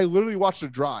 I literally watched a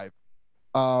drive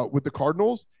with the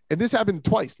Cardinals, and this happened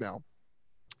twice now.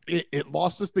 It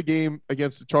lost us the game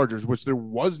against the Chargers, which there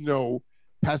was no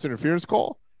pass interference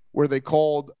call, where they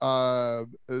called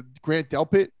Grant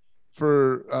Delpit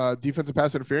for defensive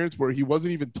pass interference, where he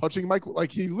wasn't even touching Mike. Like,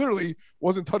 he literally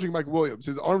wasn't touching Mike Williams.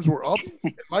 His arms were up,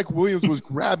 and Mike Williams was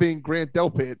grabbing Grant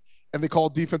Delpit, and they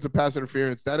called defensive pass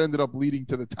interference. That ended up leading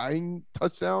to the tying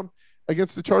touchdown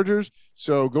against the Chargers.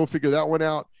 So go figure that one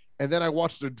out. And then I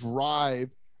watched a drive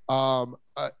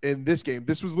in this game.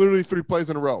 This was literally 3 plays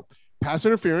in a row. Pass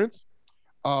interference,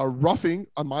 roughing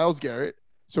on Myles Garrett.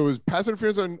 So it was pass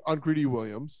interference on Greedy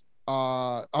Williams.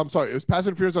 I'm sorry, it was pass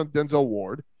interference on Denzel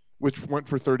Ward, which went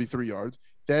for 33 yards.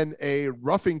 Then a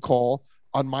roughing call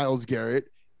on Myles Garrett.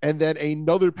 And then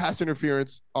another pass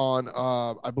interference on,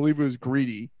 I believe it was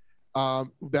Greedy,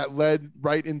 that led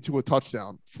right into a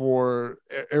touchdown for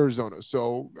Arizona.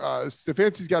 So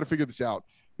Stefanski's got to figure this out,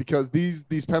 because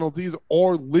these penalties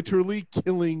are literally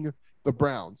killing the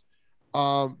Browns.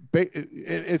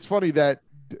 It's funny that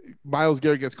Myles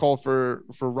Garrett gets called for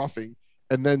roughing,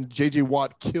 and then J.J.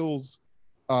 Watt kills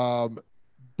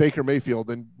Baker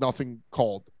Mayfield and nothing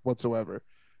called whatsoever.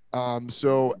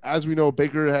 So as we know,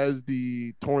 Baker has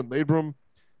the torn labrum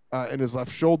in his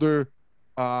left shoulder.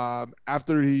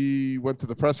 After he went to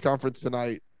the press conference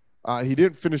tonight, he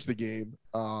didn't finish the game.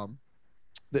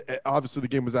 Obviously the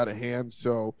game was out of hand.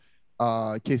 So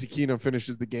Casey Keenum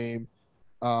finishes the game.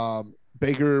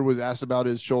 Baker was asked about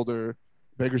his shoulder.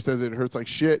 Baker says it hurts like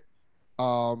shit.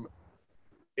 I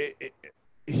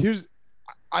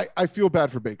feel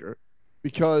bad for Baker,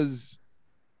 because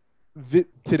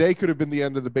today could have been the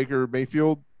end of the Baker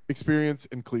Mayfield experience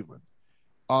in Cleveland.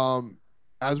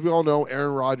 As we all know,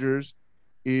 Aaron Rodgers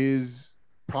is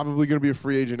probably going to be a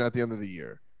free agent at the end of the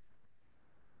year.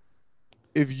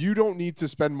 If you don't need to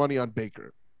spend money on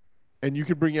Baker, and you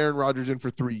can bring Aaron Rodgers in for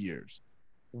 3 years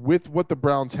with what the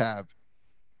Browns have,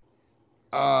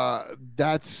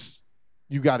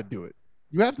 you got to do it.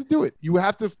 You have to do it. You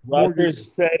have to.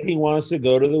 Rodgers said he wants to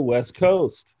go to the West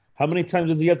Coast. How many times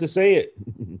does he have to say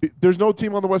it? There's no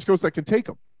team on the West Coast that can take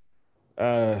him.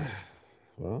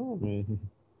 Well, I mean,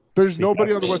 there's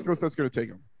nobody on the West Coast that's going to take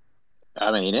him.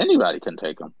 I mean, anybody can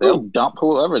take him. They'll dump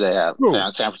whoever they have.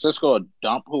 San Francisco will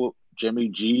dump Jimmy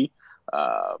G.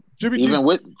 Even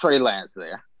with Trey Lance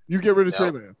there. You get rid of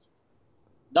Trey Lance.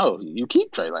 No, you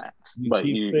keep Trey Lance.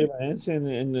 Trey Lance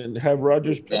and have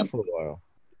Rodgers play for a while.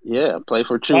 Yeah, play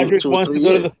for two. Rodgers two wants to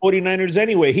go to the 49ers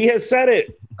anyway. He has said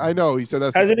it. I know. He said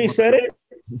that. Hasn't he said it?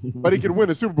 But he can win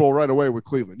a Super Bowl right away with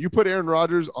Cleveland. You put Aaron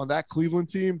Rodgers on that Cleveland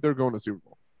team, they're going to Super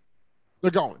Bowl.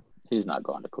 They're going. He's not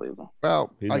going to Cleveland.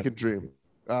 Well, I can dream.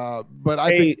 But I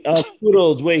think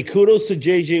kudos to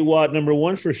J.J. Watt, number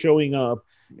one, for showing up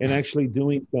and actually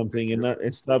doing something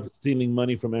and stop stealing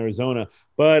money from Arizona.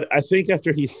 But I think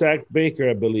after he sacked Baker,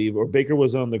 I believe, or Baker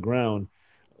was on the ground,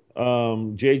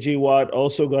 JJ Watt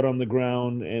also got on the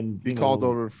ground and He called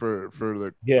over for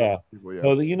the yeah. people, yeah.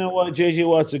 So you know what? JJ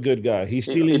Watt's a good guy. He's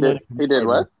He stealing money. he did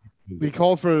what? He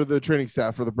called for the training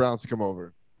staff for the Browns to come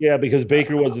over. Yeah, because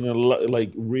Baker wasn't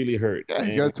like really hurt. Yeah,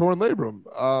 he's got a torn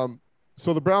labrum.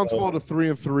 So the Browns fall to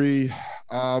 3-3.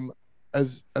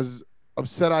 As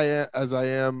upset as I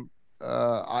am,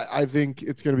 I think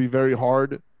it's going to be very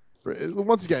hard.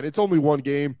 Once again, it's only one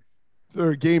game.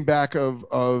 They're a game back of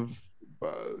the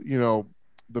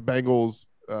Bengals.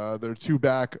 They're 2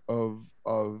 back of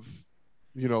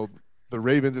the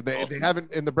Ravens, and they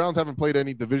haven't, and the Browns haven't played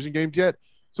any division games yet.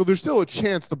 So there's still a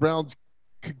chance the Browns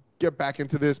could get back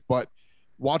into this. But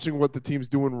watching what the team's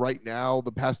doing right now,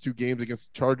 the past 2 games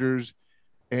against the Chargers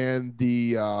and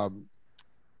the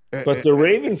but the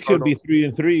Ravens could be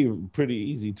 3-3 pretty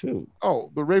easy too.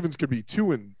 Oh, the Ravens could be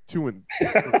 2-2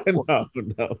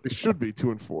 no. They should be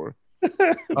 2-4.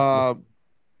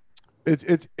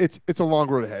 It's a long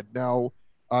road ahead. Now,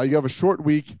 you have a short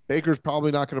week. Baker's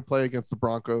probably not going to play against the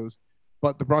Broncos,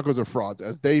 but the Broncos are frauds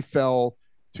as they fell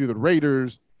to the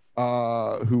Raiders,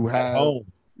 who have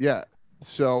yeah.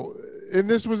 So, and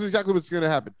this was exactly what's going to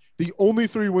happen. The only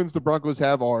 3 wins the Broncos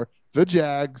have are the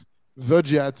Jags, the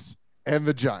Jets, and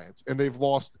the Giants, and they've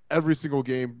lost every single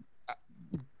game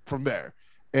from there.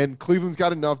 And Cleveland's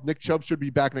got enough. Nick Chubb should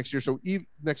be back next year, so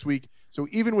next week. So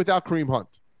even without Kareem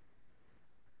Hunt,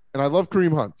 and I love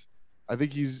Kareem Hunt, I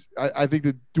think I think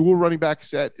the dual running back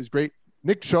set is great.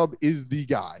 Nick Chubb is the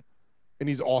guy, and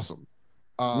he's awesome.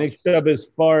 Nick Chubb is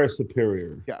far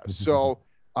superior. Yeah, so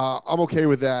I'm okay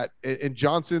with that. And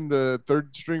Johnson, the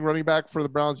 3rd string running back for the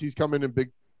Browns, he's coming in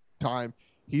big time.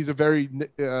 He's a very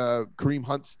Kareem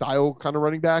Hunt style kind of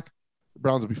running back. The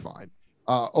Browns will be fine.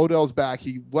 Odell's back.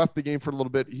 He left the game for a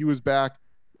little bit. He was back.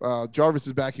 Jarvis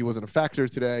is back. He wasn't a factor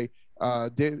today.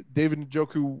 David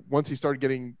Njoku, once he started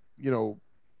getting,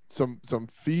 some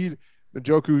feed,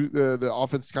 Njoku, the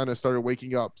offense kind of started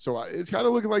waking up. So it's kind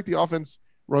of looking like the offense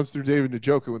runs through David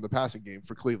Njoku in the passing game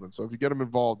for Cleveland. So if you get him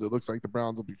involved, it looks like the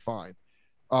Browns will be fine.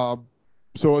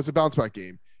 So it's a bounce back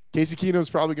game. Casey Keenum's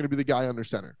probably going to be the guy under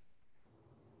center.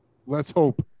 Let's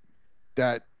hope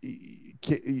that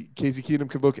Casey Keenum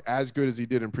can look as good as he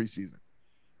did in preseason.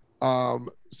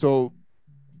 So,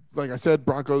 like I said,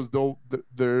 Broncos,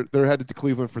 they're headed to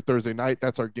Cleveland for Thursday night.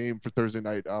 That's our game for Thursday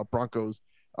night. Broncos,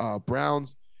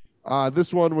 Browns.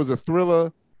 This one was a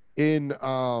thriller in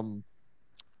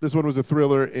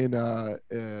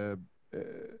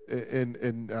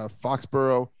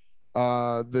Foxborough.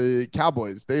 The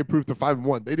Cowboys, they improved to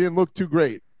 5-1. They didn't look too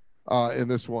great in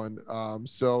this one.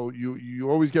 So you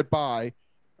always get by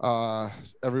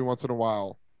every once in a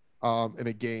while in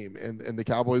a game, and the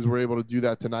Cowboys were able to do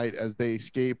that tonight as they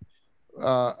escape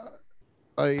a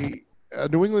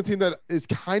New England team that is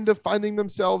kind of finding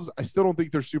themselves. I still don't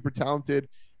think they're super talented,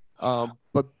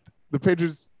 but the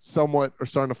Patriots somewhat are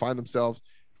starting to find themselves,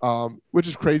 which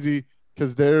is crazy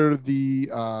because they're the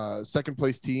 2nd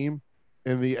place team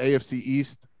in the AFC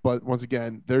East. But once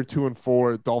again, they're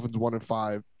 2-4, Dolphins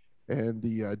 1-5, and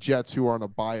the Jets, who are on a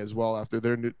bye as well after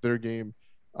their game,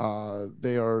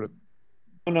 they are.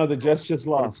 Oh, no, the Jets just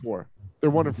lost. 1-4.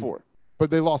 They're 1-4, but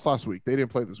they lost last week. They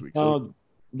didn't play this week. So.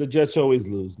 The Jets always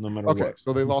lose, no matter what. Okay,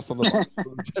 so they lost on the bye. So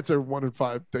the Jets are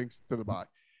 1-5 thanks to the bye.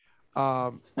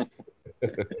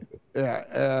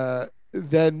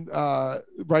 Then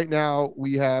right now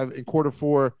we have in quarter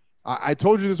 4. I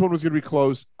told you this one was going to be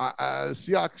close.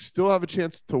 Seahawks still have a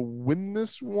chance to win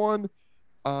this one.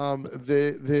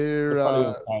 They're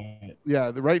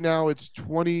right now it's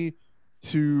 20-17.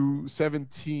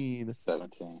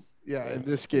 17. Yeah, in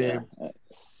this game. Yeah.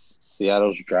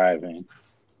 Seattle's driving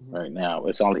right now.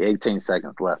 It's only 18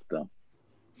 seconds left, though.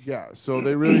 Yeah, so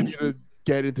they really need to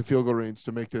get into field goal range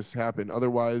to make this happen.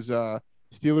 Otherwise,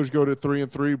 Steelers go to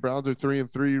 3-3, Browns are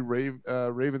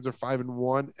 3-3, Ravens are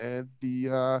 5-1, and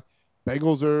the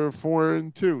Bengals are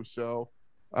 4-2. So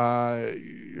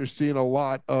you're seeing a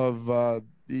lot of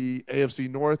the AFC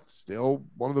North, still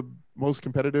one of the most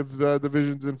competitive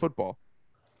divisions in football.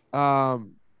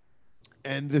 And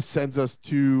this sends us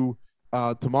to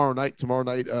tomorrow night,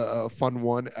 a fun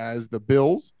one as the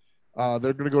Bills. They're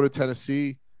going to go to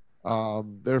Tennessee.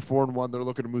 They're 4-1. They're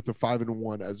looking to move to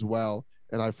 5-1 as well.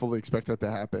 And I fully expect that to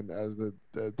happen as the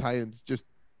Titans you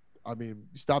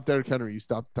stop Derrick Henry, you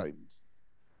stop the Titans.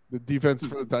 The defense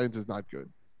for the Titans is not good.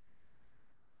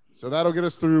 So that'll get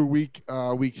us through week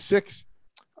 6.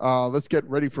 Let's get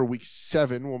ready for week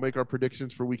 7. We'll make our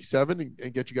predictions for week 7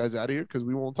 and get you guys out of here because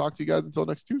we won't talk to you guys until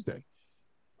next Tuesday.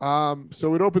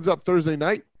 So it opens up Thursday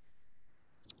night.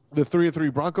 The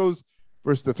 3-3 Broncos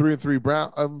versus the 3-3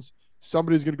 Browns.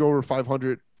 Somebody's going to go over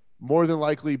 500. More than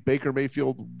likely, Baker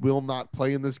Mayfield will not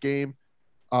play in this game.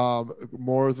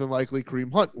 More than likely,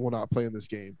 Kareem Hunt will not play in this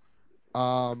game.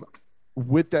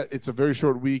 With that, it's a very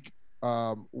short week.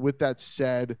 With that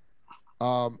said,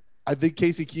 I think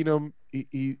Casey Keenum,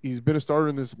 he's been a starter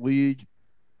in this league.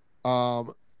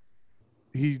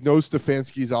 He knows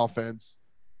Stefanski's offense.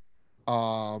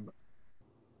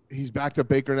 He's backed up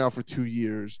Baker now for 2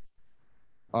 years.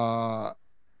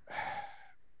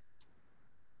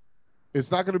 It's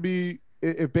not going to be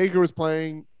if Baker was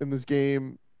playing in this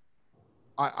game.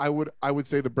 I would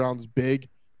say the Browns big.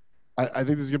 I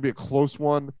think this is going to be a close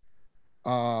one.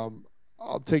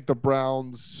 I'll take the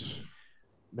Browns.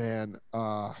 Man,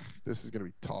 this is going to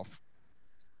be tough.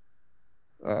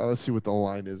 Let's see what the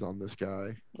line is on this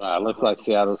guy. Looks like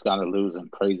Seattle's going to lose in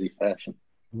crazy fashion.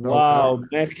 Wow,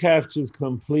 Metcalf just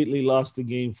completely lost the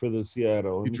game for the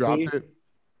Seattle. He dropped it.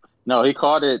 No, he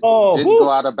caught it. Didn't go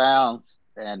out of bounds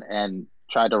and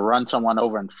tried to run someone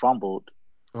over and fumbled.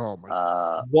 Oh my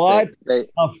God. What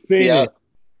a finish!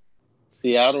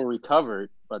 Seattle recovered,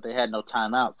 but they had no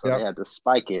timeout, so they had to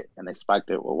spike it, and they spiked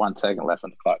it with 1 second left,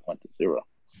 and the clock went to 0.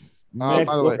 By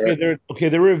the way,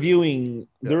 they're reviewing.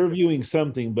 They're reviewing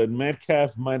something, but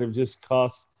Metcalf might have just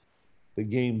cost the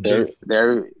game. They're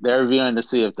reviewing to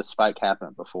see if the spike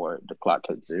happened before the clock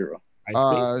hit 0.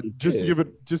 Just to give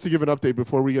an update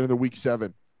before we get into Week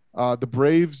 7, the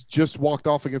Braves just walked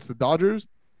off against the Dodgers.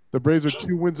 The Braves are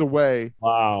 2 wins away.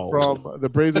 Wow! The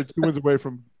Braves are 2 wins away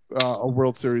from a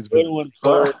World Series good visit. one,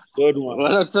 sir. Good one.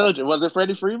 What I told you, was it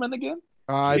Freddie Freeman again?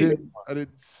 I didn't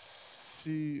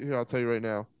see. Here, I'll tell you right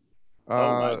now.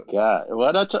 Oh my God!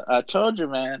 What I told you,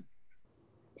 man.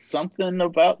 Something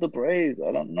about the Braves.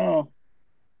 I don't know.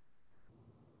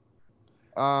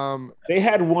 They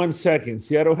had 1 second.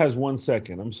 Seattle has 1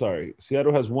 second. I'm sorry.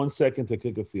 Seattle has 1 second to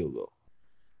kick a field goal.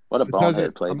 What a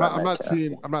bonehead play! I'm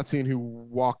not seeing who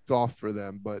walked off for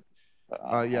them, but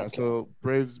yeah. Okay. So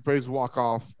Braves walk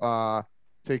off.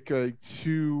 Take a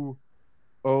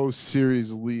 2-0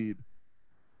 series lead.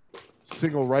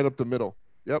 Single right up the middle.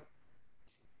 Yep.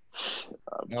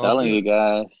 I'm telling you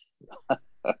guys.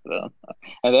 And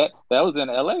that was in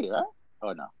LA, right?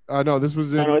 Oh no. No, this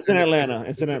was in. No, it's in Atlanta.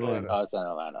 It's in Atlanta. Oh, it's in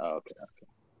Atlanta. Oh, okay.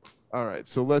 All right,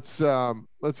 so let's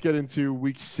get into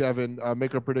Week 7.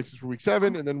 Make our predictions for Week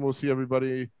 7, and then we'll see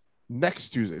everybody next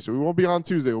Tuesday. So we won't be on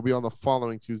Tuesday; we'll be on the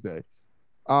following Tuesday.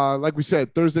 Like we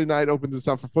said, Thursday night opens us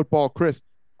up for football. Chris,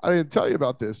 I didn't tell you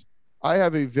about this. I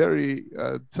have a very.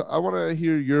 I want to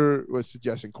hear your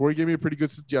suggestion. Corey gave me a pretty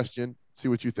good suggestion. See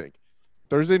what you think.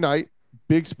 Thursday night,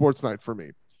 big sports night for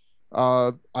me.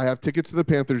 I have tickets to the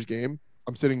Panthers game.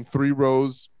 I'm sitting 3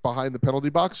 rows behind the penalty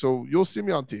box, so you'll see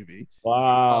me on TV.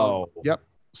 Wow. Yep.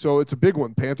 So it's a big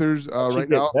one. Panthers right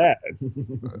now.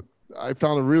 I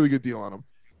found a really good deal on them.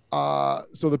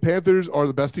 So the Panthers are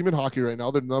the best team in hockey right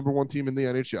now. They're the number 1 team in the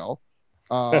NHL.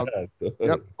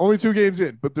 Yep. Only 2 games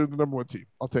in, but they're the number 1 team.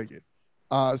 I'll take it.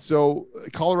 So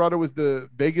Colorado was the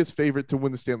Vegas favorite to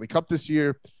win the Stanley Cup this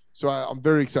year. So I'm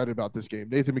very excited about this game.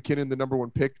 Nathan McKinnon, the number 1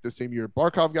 pick the same year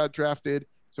Barkov got drafted.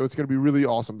 So it's going to be really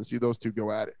awesome to see those 2 go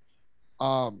at it.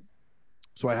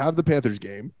 So I have the Panthers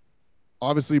game.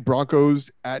 Obviously,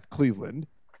 Broncos at Cleveland.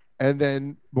 And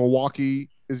then Milwaukee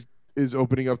is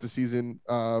opening up the season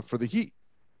for the Heat.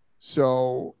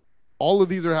 So all of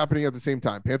these are happening at the same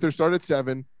time. Panthers start at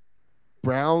 7.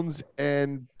 Browns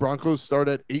and Broncos start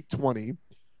at 8:20.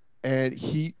 And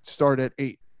Heat start at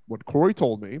 8. What Corey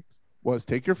told me was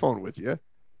take your phone with you.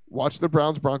 Watch the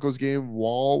Browns-Broncos game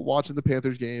while watching the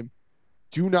Panthers game.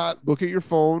 Do not look at your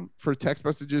phone for text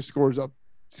messages, score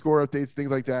updates,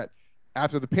 things like that.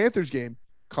 After the Panthers game,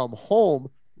 come home,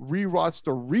 rewatch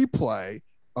the replay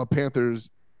of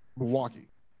Panthers-Milwaukee.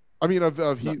 I mean,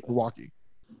 of Heat-Milwaukee.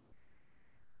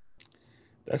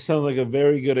 That sounds like a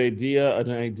very good idea, an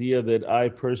idea that I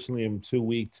personally am too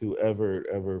weak to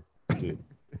ever do.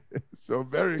 So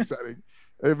very exciting.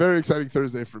 A very exciting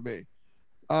Thursday for me.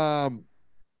 All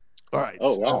right.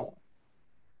 Oh, wow.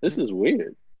 This is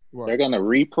weird. What? They're going to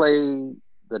replay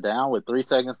the down with 3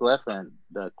 seconds left, and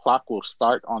the clock will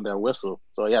start on their whistle.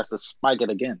 So he has to spike it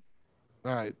again.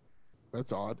 All right.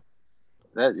 That's odd.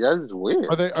 That is weird.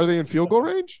 Are they in field goal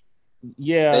range?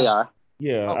 Yeah. They are.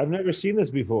 Yeah. Oh. I've never seen this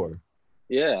before.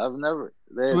 Yeah, I've never.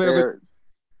 So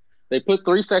they put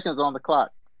 3 seconds on the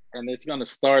clock, and it's going to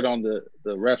start on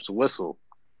the ref's whistle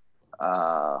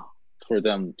for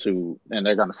them to, and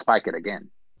they're going to spike it again.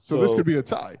 So this could be a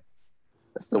tie.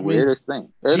 That's the weirdest thing.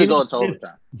 They're going to go into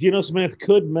overtime. Geno Smith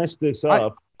could mess this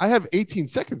up. I have 18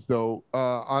 seconds though.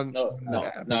 No,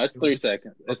 it's 3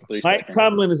 seconds. It's 3 Mike seconds.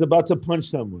 Tomlin is about to punch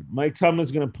someone. Mike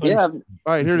Tomlin's going to punch. Yeah, all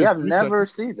right, here it is. I've never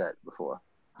seen that before.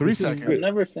 3 seconds. I've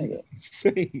never seen it.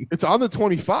 Insane. It's on the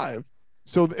 25.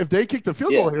 So if they kick the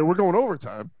field goal here, we're going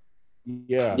overtime.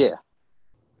 Yeah. Yeah.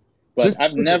 But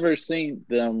I've never seen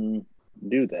them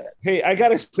do that. Hey, I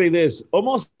gotta say this: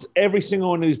 almost every single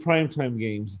one of these primetime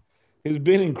games has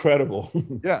been incredible.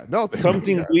 Yeah, no,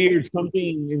 something weird,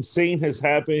 something insane has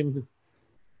happened.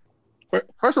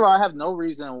 First of all, I have no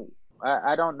reason.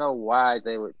 I don't know why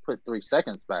they would put 3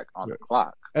 seconds back on the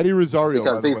clock. Eddie Rosario,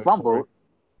 because he fumbled.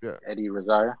 Yeah, Eddie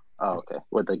Rosario. Oh, okay,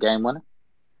 with the game winner.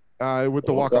 With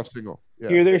the walk-off single. Yeah.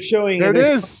 Here they're showing. There it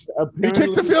is. He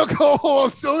kicked the field goal. I'm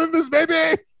still in this,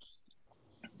 baby.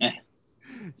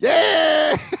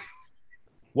 Yeah.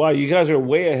 Wow, you guys are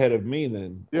way ahead of me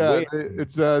then. Yeah,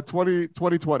 it's 2020.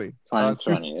 2020,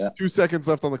 yeah. 2 seconds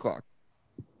left on the clock.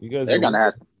 You guys they're gonna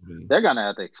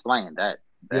have to explain that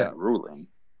ruling.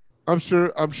 I'm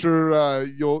sure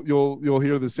you'll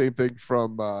hear the same thing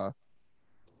from the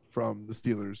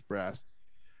Steelers brass.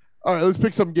 All right, let's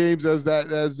pick some games as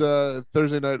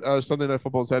Thursday night, Sunday night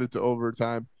football is headed to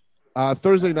overtime.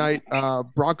 Thursday night,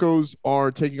 Broncos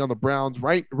are taking on the Browns.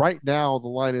 Right now, the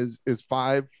line is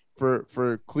 5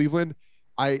 for Cleveland.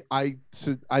 I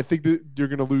think that you're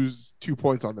going to lose 2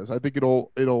 points on this. I think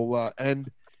it'll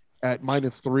end at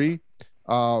 -3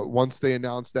 once they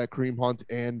announce that Kareem Hunt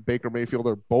and Baker Mayfield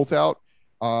are both out.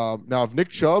 Now, if Nick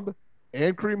Chubb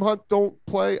and Kareem Hunt don't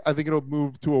play, I think it'll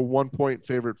move to a 1-point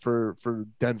favorite for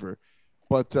Denver.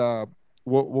 But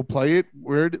we'll play it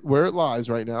where it lies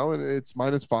right now, and it's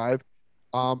 -5.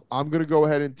 I'm going to go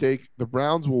ahead and take the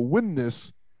Browns will win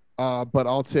this, but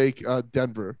I'll take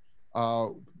Denver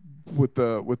with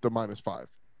the -5.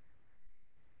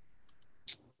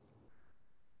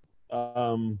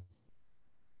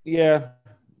 Yeah,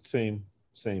 same.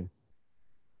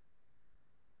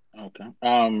 Okay.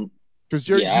 Because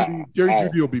Jerry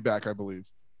Jeudy will be back, I believe.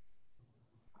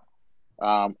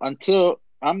 Until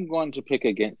I'm going to pick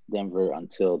against Denver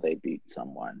until they beat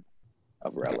someone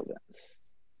of relevance.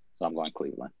 So I'm going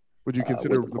Cleveland. Would you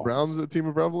consider the Browns a team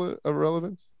of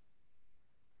relevance?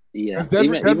 Yeah,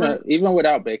 even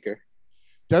without Baker.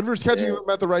 Denver's catching them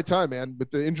at the right time, man. With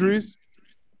the injuries,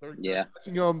 they're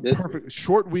catching them perfect.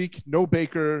 Short week, no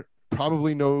Baker,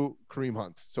 probably no Kareem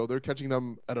Hunt. So they're catching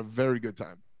them at a very good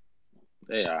time.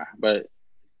 They are, but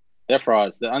they're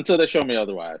frauds. Until they show me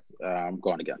otherwise, I'm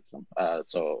going against them.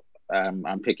 So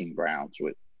I'm picking Browns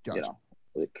with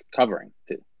with covering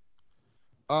too.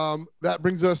 That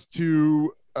brings us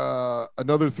to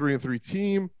another 3-3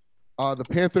 team. The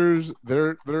Panthers,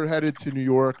 they're headed to New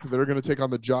York. They're going to take on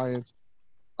the Giants.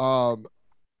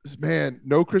 Man,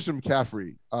 no Christian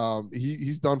McCaffrey.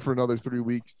 He's done for another 3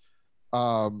 weeks.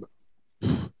 The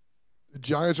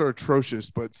Giants are atrocious,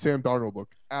 but Sam Darnold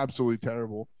looked absolutely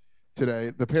terrible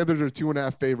today. The Panthers are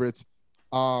 2.5 favorites.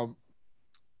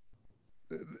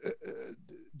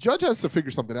 Judge has to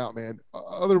figure something out, man.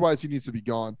 Otherwise, he needs to be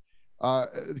gone.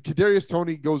 Kadarius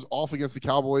Toney goes off against the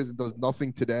Cowboys and does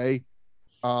nothing today.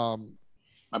 I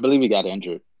believe he got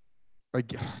injured.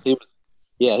 He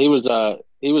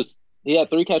had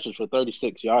 3 catches for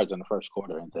 36 yards in the first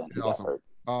quarter, and then he got hurt.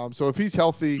 So if he's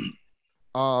healthy,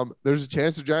 there's a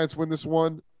chance the Giants win this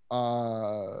one.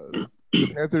 The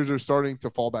Panthers are starting to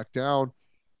fall back down.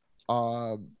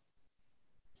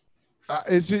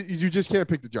 You just can't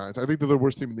pick the Giants. I think they're the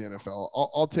worst team in the NFL.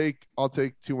 I'll take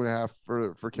 2.5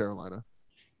 for Carolina.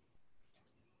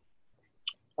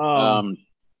 Go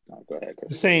ahead,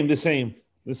 Chris. The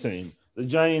same. The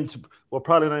Giants will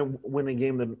probably not win a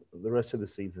game the rest of the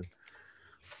season.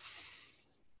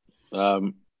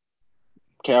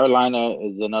 Carolina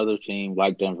is another team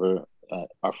like Denver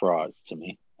are frauds to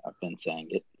me. I've been saying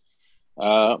it,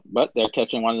 but they're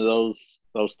catching one of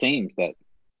those teams that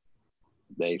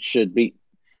they should beat,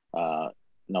 no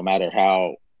matter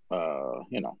how how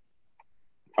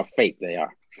fake they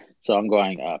are. So I'm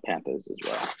going Panthers as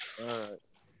well. All right.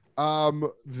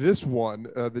 This one,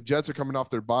 the Jets are coming off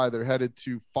their bye. They're headed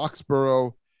to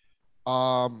Foxborough.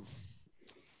 I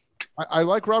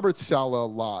like Robert Saleh a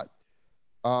lot.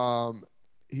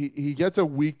 He gets a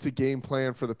week to game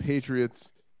plan for the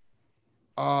Patriots.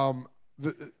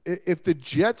 If the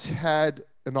Jets had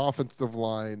an offensive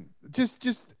line, just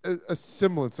a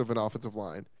semblance of an offensive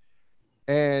line,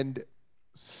 and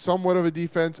somewhat of a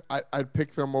defense, I'd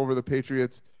pick them over the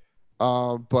Patriots.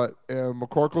 But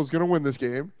McCorkle's going to win this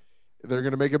game. They're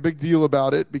going to make a big deal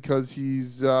about it because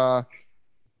he's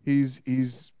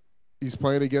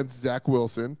playing against Zach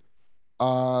Wilson.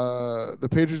 The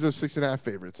Patriots are 6.5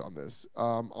 favorites on this.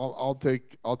 I'll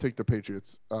take the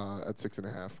Patriots at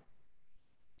 6.5.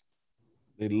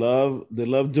 They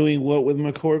love doing what with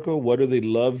McCorkle? What do they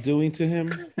love doing to him?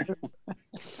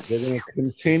 They're going to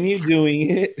continue doing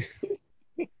it.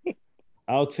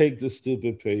 I'll take the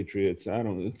stupid Patriots. I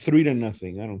don't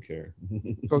 3-0. I don't care.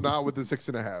 So not with the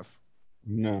 6.5.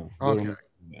 No. Okay. Don't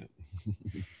do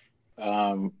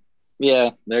that. Yeah,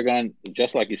 they're going to,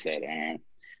 just like you said, Aaron,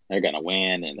 they're going to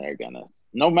win, and they're going to,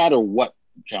 no matter what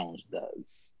Jones does,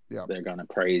 they're going to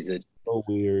praise it. So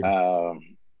weird.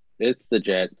 It's the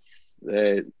Jets.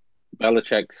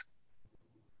 Belichick's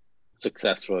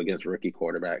successful against rookie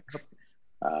quarterbacks.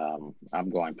 I'm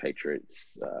going Patriots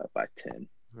by 10.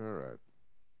 All right.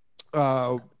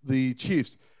 The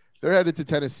Chiefs, they're headed to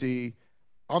Tennessee.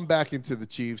 I'm back into the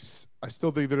Chiefs. I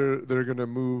still think they're going to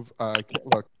move.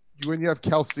 Look, when you have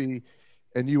Kelsey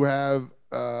and you have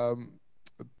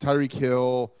Tyreek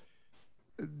Hill,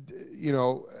 you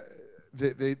know,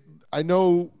 I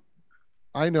know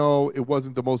it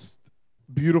wasn't the most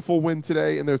beautiful win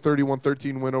today in their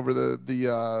 31-13 win over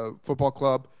the football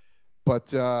club,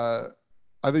 but I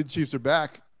think the Chiefs are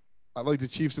back. I like the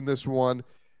Chiefs in this one.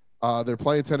 They're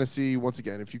playing Tennessee once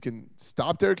again. If you can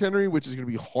stop Derrick Henry, which is going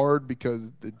to be hard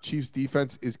because the Chiefs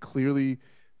defense is clearly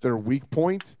their weak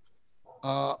point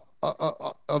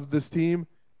of this team.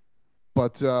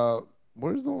 But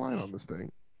where's the line on this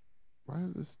thing? Why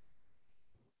is this?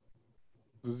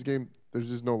 Is this game? There's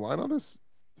just no line on this.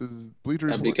 This is Bleacher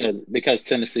Report. Because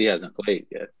Tennessee hasn't played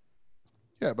yet.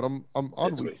 Yeah, but I'm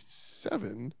on week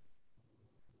 7.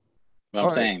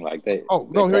 I'm saying like they. Oh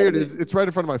no, here it is. It's right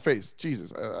in front of my face.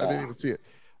 Jesus, I didn't even see it.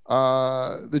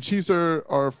 The Chiefs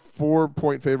are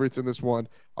 4-point favorites in this one.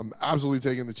 I'm absolutely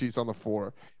taking the Chiefs on the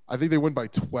 4. I think they win by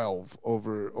 12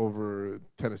 over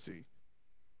Tennessee.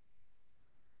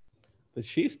 The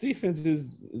Chiefs defense is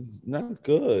not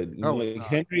good. It's not.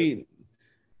 Henry.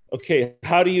 Okay,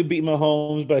 how do you beat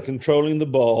Mahomes? By controlling the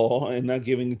ball and not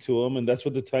giving it to him, and that's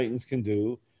what the Titans can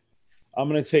do. I'm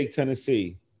going to take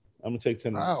Tennessee.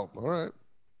 Wow, all right.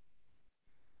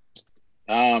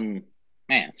 Man,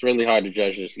 it's really hard to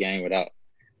judge this game without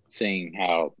seeing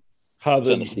how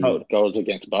Tennessee goes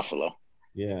against Buffalo.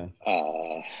 Yeah.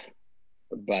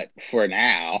 But for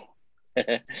now,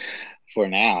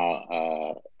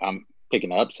 I'm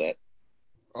picking the upset.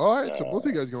 All right, so both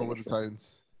of you guys going with the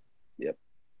Titans. Yep.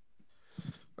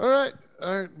 All right.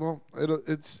 Well,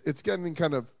 it's getting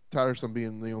kind of tiresome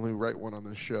being the only right one on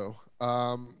this show.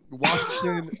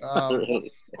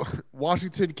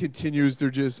 Washington continues.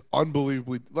 They're just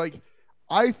unbelievably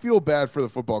I feel bad for the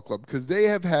football club because they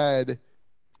have had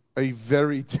a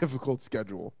very difficult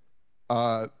schedule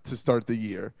to start the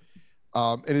year,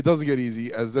 and it doesn't get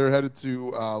easy as they're headed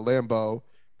to Lambeau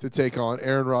to take on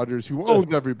Aaron Rodgers, who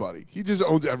owns everybody. He just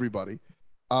owns everybody.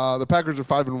 The Packers are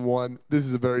 5-1. This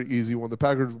is a very easy one. The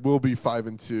Packers will be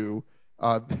 5-2.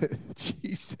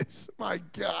 Jesus, my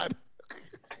God.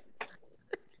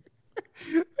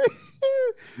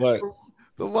 What?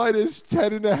 The line is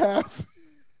 10.5.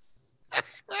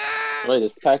 Wait,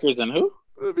 it's Packers and who?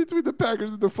 Between the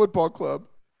Packers and the football club.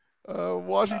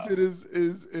 Washington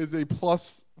is a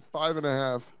plus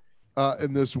 5.5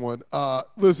 in this one.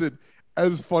 Listen,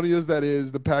 as funny as that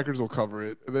is, the Packers will cover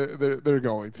it. They're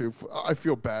going to. I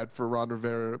feel bad for Ron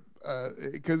Rivera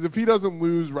because if he doesn't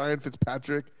lose Ryan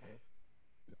Fitzpatrick,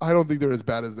 I don't think they're as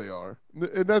bad as they are.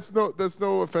 And that's no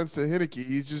offense to Heineke.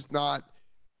 He's just not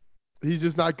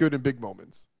good in big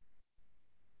moments.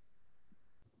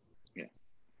 Yeah.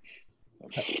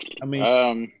 I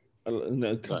mean,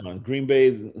 no, come on. Green Bay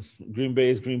is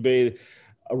Green Bay.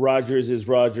 Rodgers is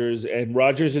Rodgers, and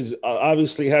Rodgers is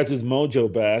obviously has his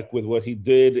mojo back with what he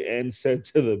did and said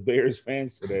to the Bears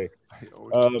fans today.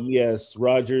 Yes,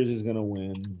 Rodgers is going to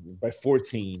win by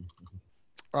 14.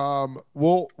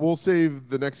 We'll save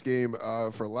the next game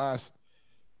for last.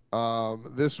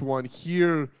 This one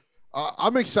here,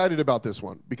 I'm excited about this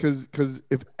one because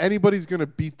if anybody's going to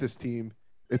beat this team,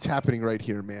 it's happening right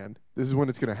here, man. This is when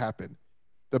it's going to happen.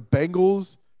 The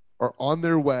Bengals are on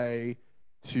their way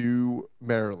to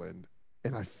Maryland,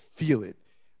 and I feel it.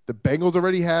 The Bengals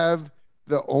already have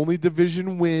the only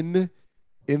division win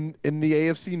in the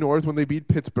AFC North when they beat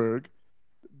Pittsburgh.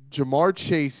 Jamar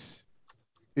Chase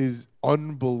is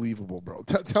unbelievable, bro.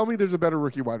 Tell me there's a better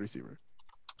rookie wide receiver.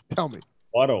 Tell me.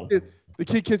 Waddle. The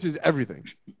kid catches everything.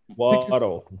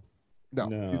 Waddle. No,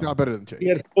 he's not better than Chase. He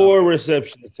had 4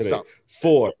 receptions today. Stop.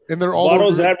 4. And they're all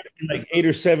Waddle's averaging like 8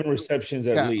 or 7 receptions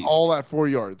at least. All at 4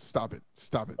 yards. Stop it.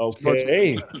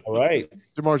 Okay. All right.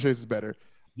 Jamar Chase is better.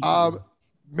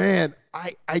 Man,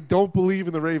 I don't believe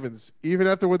in the Ravens. Even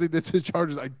after what they did to the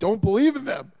Chargers, I don't believe in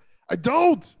them. I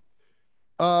don't.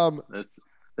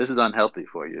 This is unhealthy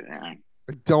for you, Aaron.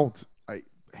 I don't. I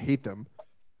hate them.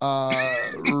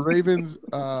 Ravens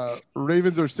are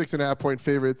 6.5-point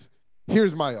favorites.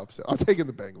 Here's my upset. I'm taking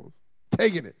the Bengals.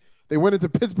 Taking it. They went into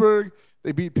Pittsburgh.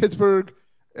 They beat Pittsburgh.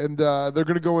 and they're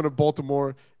going to go into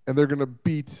Baltimore and they're going to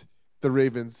beat the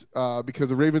Ravens because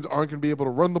the Ravens aren't going to be able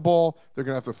to run the ball. They're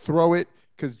going to have to throw it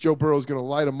because Joe Burrow is going to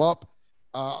light them up.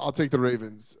 I'll take the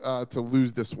Ravens to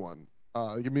lose this one.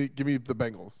 Give me the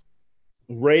Bengals.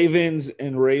 Ravens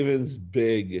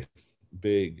big,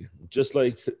 just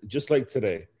like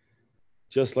today.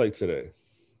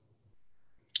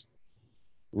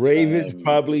 Ravens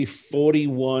probably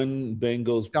 41,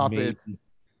 Bengals Stop maybe, it.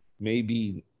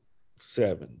 maybe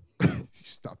 7.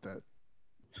 Stop that.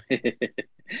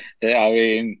 Yeah, I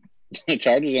mean,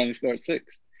 Chargers only scored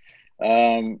 6.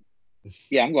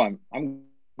 Yeah, I'm going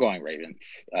Ravens.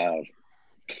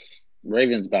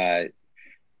 Ravens by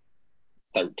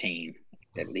 13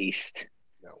 at least.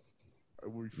 No, I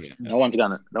refuse. No one's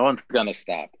gonna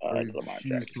stop Lamar refuse to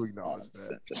Jackson. acknowledge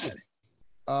that. Cincinnati.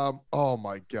 Oh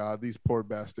my God, these poor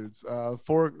bastards.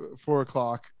 4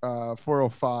 o'clock,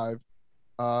 4:05,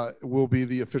 will be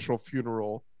the official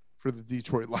funeral for the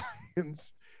Detroit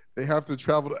Lions. They have to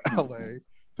travel to LA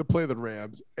to play the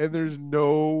Rams, and there's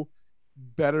no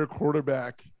better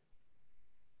quarterback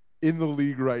in the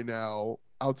league right now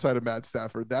outside of Matt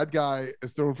Stafford. That guy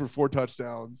is thrown for 4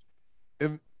 touchdowns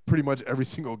in pretty much every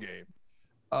single game.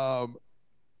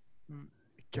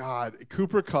 God,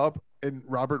 Cooper Kupp and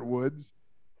Robert Woods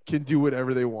can do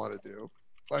whatever they want to do.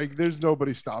 Like, there's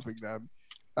nobody stopping them.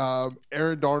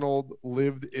 Aaron Darnold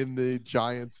lived in the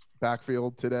Giants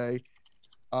backfield today.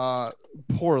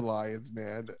 Poor Lions,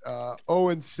 man.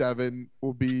 0-7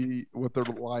 will be what the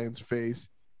Lions face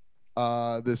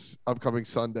this upcoming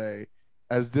Sunday,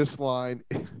 as this line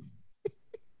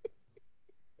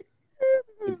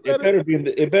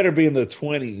It better be in the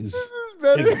 20s.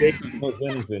 This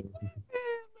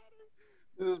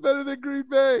is better than Green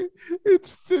Bay.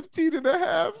 It's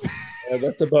 15.5. Yeah,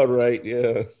 that's about right.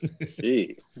 Yeah.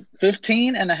 Gee,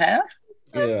 15 and a half?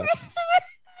 Yeah.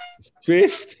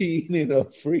 15 in a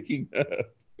freaking half.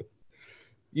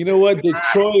 You know what?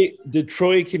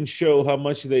 Detroit can show how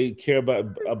much they care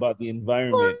about the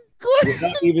environment. We're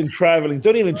not even traveling.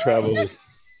 Don't even travel.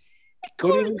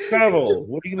 Don't even travel.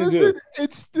 What are you going to do?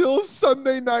 It's still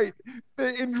Sunday night.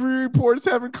 The injury reports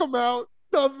haven't come out.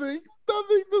 Nothing.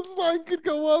 This line could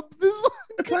go up. This line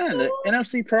could Playing go the up.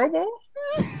 NFC Pro Bowl?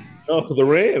 Oh, the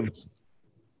Rams.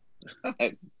 Oh,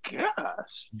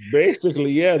 gosh.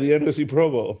 Basically, yeah, the NFC Pro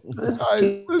Bowl.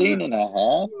 15 and a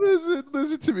half?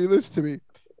 Listen to me.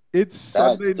 It's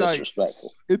Sunday night.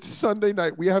 It's Sunday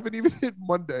night. We haven't even hit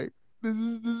Monday. This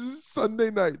is Sunday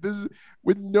night. This is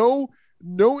with no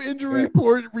injury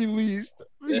report released.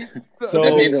 Yeah. So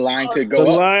that means the line could go up.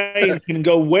 The line can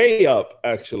go way up,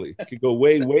 actually. It could go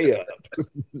way up.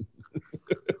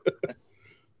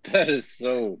 That is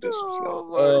so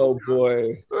disrespectful. Oh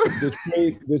boy.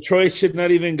 Detroit should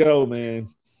not even go, man.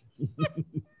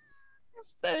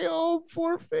 Stay home,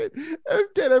 forfeit, and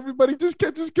get everybody just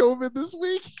catches COVID this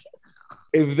week.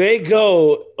 If they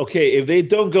go, okay, if they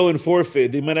don't go and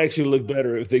forfeit, they might actually look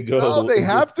better if they go. No, they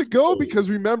have to go because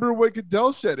remember what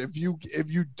Goodell said. If you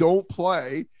don't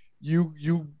play, you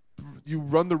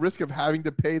run the risk of having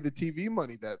to pay the TV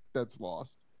money that's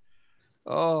lost.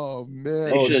 Oh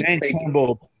man. Dan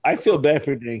Campbell. I feel bad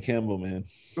for Dan Campbell, man.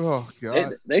 Oh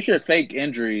God. They should fake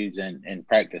injuries in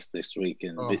practice this week,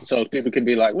 and so people can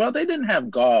be like, well, they didn't have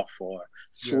Goff or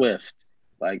Swift.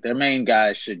 Yeah. Like their main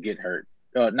guys should get hurt.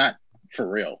 Not for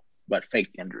real, but fake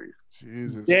injuries.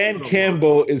 Jesus. Dan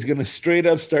Campbell is going to straight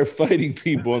up start fighting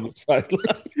people on the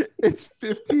sideline. It's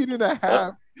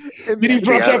 15.5. Did he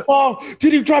drop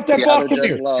that ball?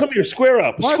 Come here. Square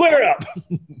up. What? Square up.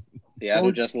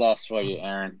 Seattle just lost for you,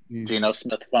 Aaron. Geno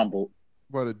Smith fumbled.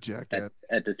 What a jackass.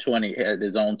 At the 20, at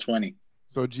his own 20.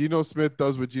 So Geno Smith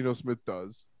does what Geno Smith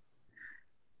does.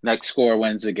 Next score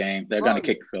wins the game. They're going to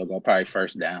kick a field goal, probably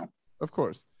first down. Of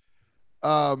course.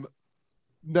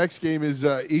 Next game is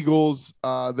Eagles.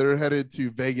 They're headed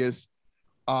to Vegas.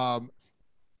 I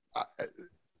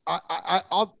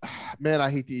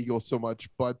hate the Eagles so much,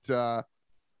 but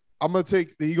I'm going to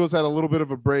take the Eagles. Had a little bit of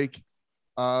a break.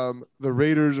 The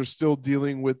Raiders are still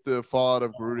dealing with the fallout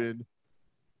of Gruden.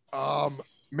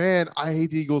 Man, I hate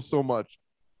the Eagles so much.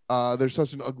 They're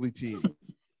such an ugly team.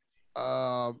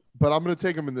 But I'm going to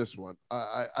take them in this one.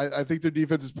 I think their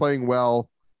defense is playing well.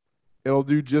 It'll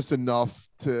do just enough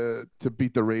to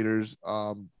beat the Raiders.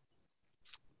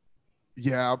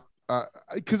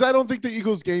 Because I don't think the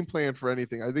Eagles game plan for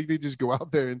anything. I think they just go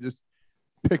out there and just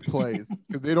pick plays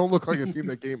because they don't look like a team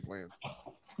that game plans.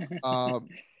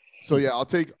 So yeah, I'll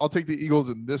take the Eagles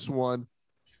in this one.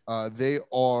 They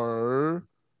are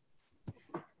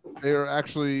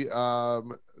actually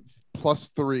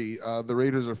 +3. The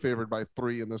Raiders are favored by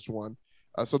 3 in this one.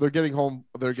 So they're getting home.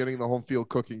 They're getting the home field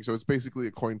cooking. So it's basically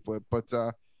a coin flip. But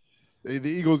the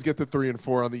Eagles get to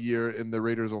 3-4 on the year, and the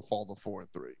Raiders will fall to 4-3.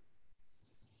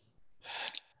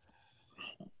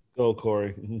 Go,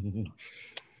 Corey.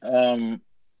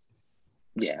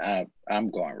 Yeah, I'm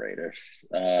going Raiders.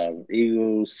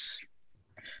 Eagles.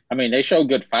 I mean, they show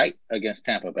good fight against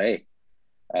Tampa Bay.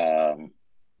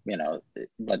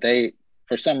 But they,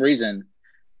 for some reason,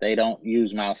 they don't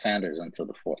use Miles Sanders until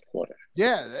the fourth quarter.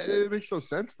 Yeah, it makes no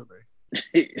sense to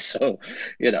me. So,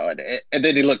 and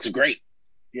then he looks great,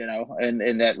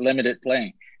 in that limited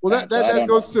playing. Well, that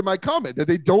goes to my comment that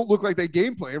they don't look like they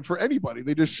game plan for anybody.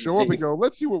 They just show up and go,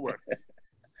 let's see what works.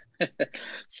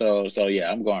 So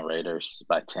yeah, I'm going Raiders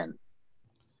by 10.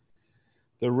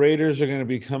 The Raiders are going to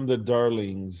become the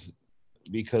darlings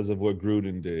because of what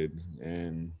Gruden did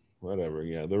and whatever.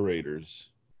 Yeah, the Raiders.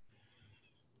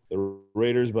 The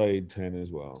Raiders by 10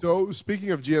 as well. So speaking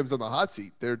of GMs on the hot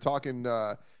seat, they're talking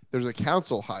there's a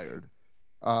council hired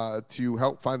to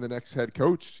help find the next head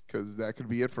coach because that could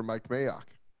be it for Mike Mayock.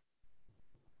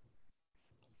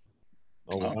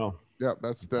 Oh, wow. Yeah,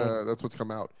 that's what's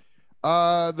come out.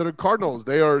 The Cardinals,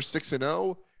 they are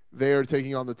 6-0. They are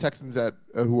taking on the Texans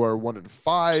who are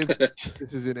 1-5.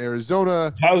 This is in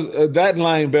Arizona. That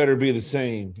line better be the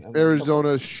same.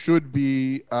 Arizona should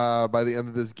be by the end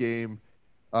of this game.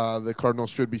 The Cardinals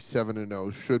should be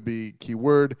 7-0. Should be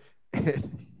keyword.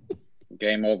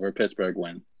 Game over. Pittsburgh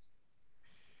win.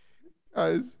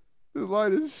 Guys, the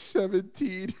line is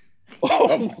 17.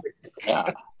 Oh my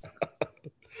God.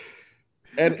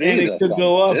 And it could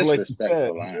go up, like you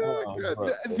said.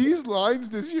 These lines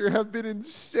this year have been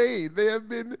insane. They have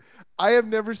been. I have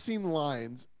never seen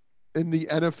lines in the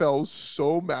NFL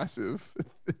so massive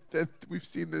that we've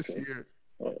seen this year.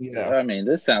 Yeah, I mean,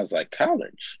 this sounds like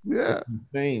college. Yeah, that's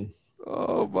insane.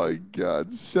 Oh my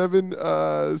God, 17.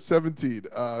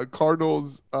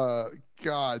 Cardinals.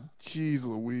 God, jeez,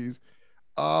 Louise.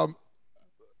 Look,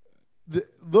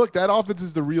 that offense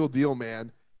is the real deal,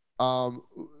 man.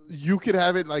 You could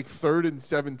have it like 3rd and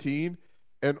 17,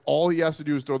 and all he has to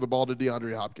do is throw the ball to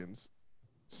DeAndre Hopkins.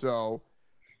 So,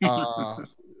 I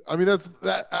mean,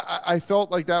 I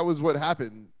felt like that was what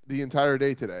happened the entire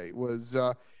day today. Was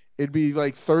it'd be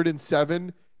like 3rd and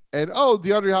 7, and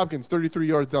DeAndre Hopkins 33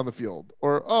 yards down the field,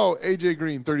 or AJ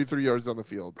Green 33 yards down the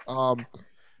field.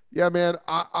 Yeah, man,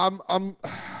 I'm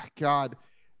God.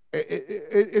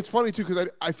 It's funny too because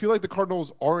I feel like the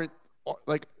Cardinals aren't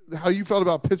like how you felt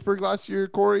about Pittsburgh last year,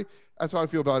 Corey. That's how I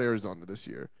feel about Arizona this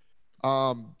year.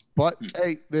 But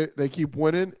hey, they keep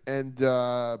winning, and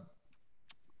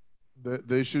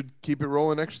they should keep it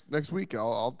rolling next week.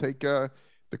 I'll take the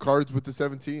Cards with the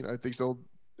 17. I think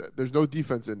there's no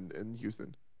defense in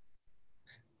Houston.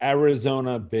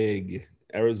 Arizona big.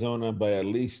 Arizona by at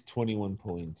least 21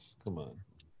 points. Come on.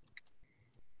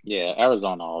 Yeah,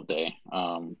 Arizona all day.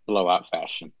 Blowout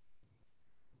fashion.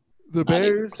 The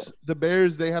Bears,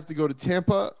 they have to go to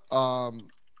Tampa. I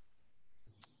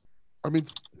mean,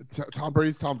 Tom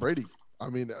Brady's Tom Brady. I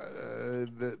mean,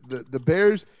 the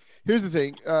Bears. Here's the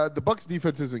thing: the Bucs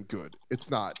defense isn't good. It's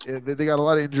not. They got a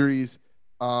lot of injuries.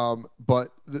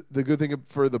 But the good thing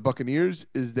for the Buccaneers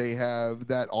is they have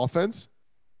that offense.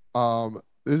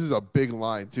 This is a big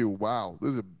line too. Wow,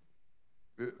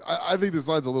 I think this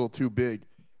line's a little too big.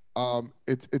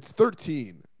 It's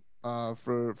 13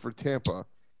 for Tampa.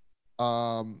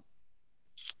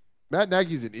 Matt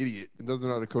Nagy's an idiot and doesn't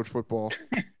know how to coach football.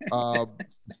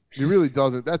 He really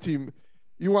doesn't. That team,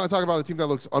 you want to talk about a team that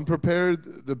looks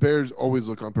unprepared? The Bears always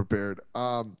look unprepared.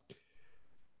 Man,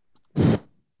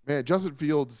 Justin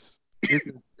Fields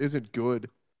isn't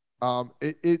good.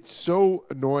 It's so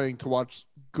annoying to watch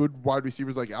good wide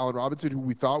receivers like Allen Robinson, who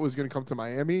we thought was going to come to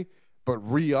Miami, but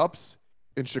re-ups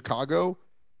in Chicago,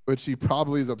 which he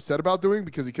probably is upset about doing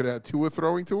because he could have had Tua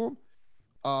throwing to him.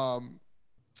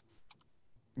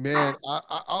 Man,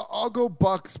 I'll go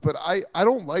Bucks, but I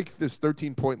don't like this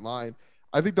 13-point line.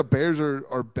 I think the Bears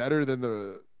are better than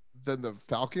the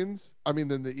Falcons. I mean,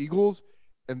 than the Eagles,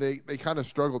 and they kind of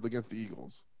struggled against the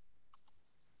Eagles.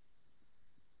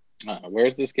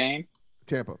 Where's this game?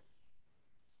 Tampa.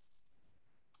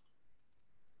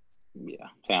 Yeah,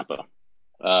 Tampa.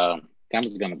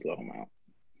 Tampa's gonna blow them out.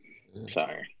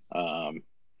 Sorry. I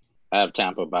have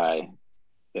Tampa by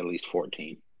at least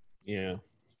 14. Yeah.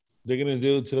 They're going to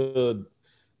do to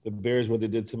the Bears what they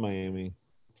did to Miami.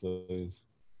 Please.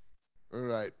 All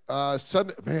right.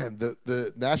 Sunday, man,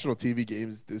 the national TV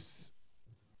games the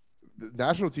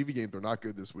national TV games are not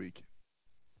good this week.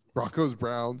 Broncos,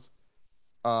 Browns,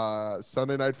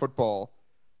 Sunday Night Football.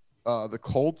 The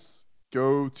Colts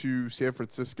go to San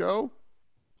Francisco.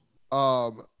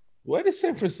 Why does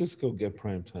San Francisco get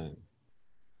prime time?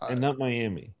 and not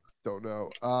Miami. Don't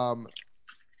know.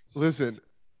 Listen,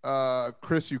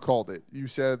 Chris, you called it. You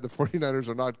said the 49ers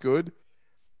are not good.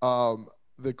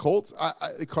 The Colts,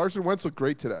 Carson Wentz looked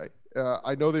great today.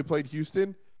 I know they played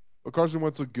Houston, but Carson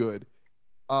Wentz looked good.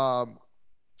 I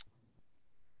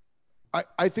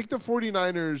think the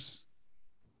 49ers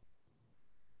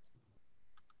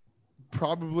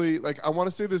probably, like, I want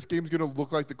to say this game's going to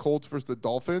look like the Colts versus the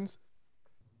Dolphins.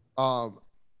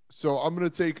 So I'm gonna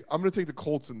take the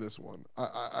Colts in this one.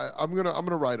 I'm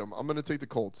gonna ride them. I'm gonna take the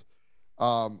Colts.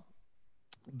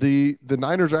 The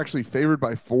Niners are actually favored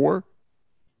by 4.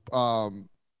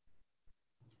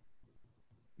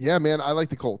 Yeah, man, I like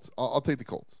the Colts. I'll take the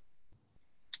Colts.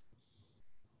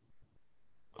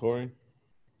 Corey?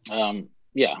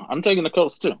 Yeah, I'm taking the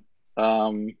Colts too.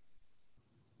 Yeah,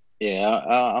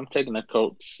 I'm taking the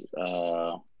Colts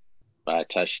by a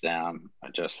touchdown.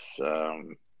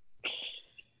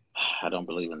 I don't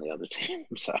believe in the other team.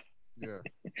 So Yeah.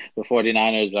 the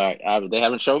 49ers they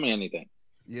haven't shown me anything.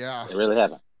 Yeah. They really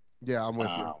haven't. Yeah, I'm with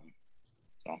you.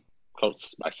 So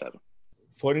Colts by 7.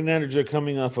 49ers are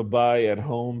coming off a bye at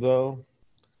home, though.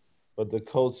 But the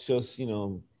Colts just,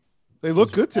 they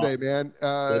look good today, man.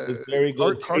 Very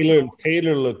good.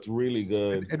 Taylor looked really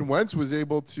good. And Wentz was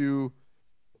able to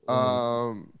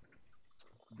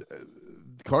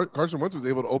Carson Wentz was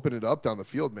able to open it up down the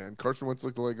field, man. Carson Wentz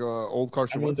looked like old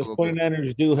Carson Wentz the a little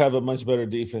 49ers do have a much better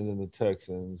defense than the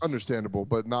Texans. Understandable,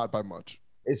 but not by much.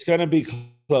 It's going to be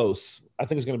close. I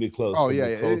think it's going to be close. Oh,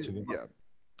 yeah.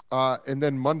 And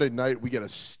then Monday night, we get a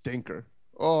stinker.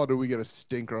 Oh, do we get a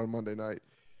stinker on Monday night?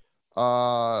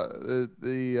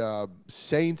 The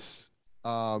Saints, they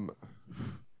are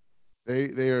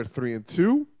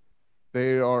 3-2.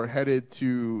 They are headed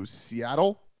to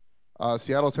Seattle.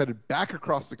 Seattle's headed back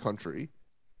across the country.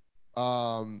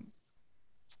 Oh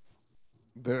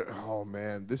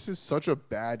man, this is such a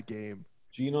bad game.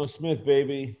 Geno Smith,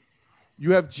 baby.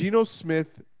 You have Geno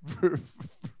Smith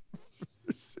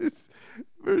versus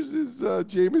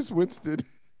Jameis Winston.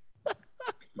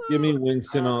 Give me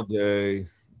Winston all day.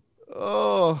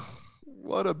 Oh,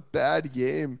 what a bad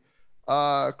game.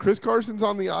 Chris Carson's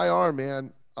on the IR,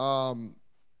 man.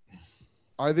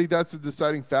 I think that's a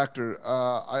deciding factor.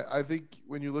 I think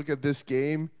when you look at this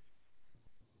game,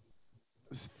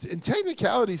 in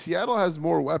technicality, Seattle has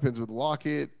more weapons with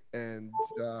Lockett and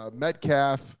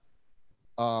Metcalf.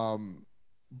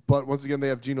 But once again, they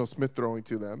have Geno Smith throwing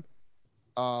to them.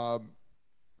 Alvin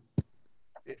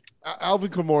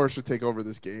Kamara should take over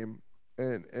this game.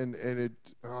 And it,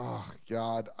 oh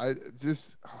God,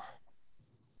 this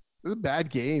is a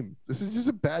bad game. This is just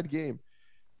a bad game.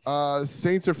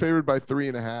 Saints are favored by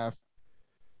 3.5.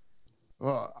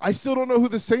 I still don't know who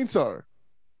the Saints are.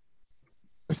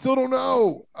 I still don't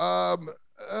know.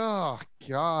 Oh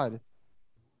God.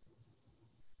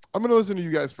 I'm gonna listen to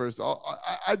you guys first.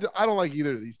 I don't like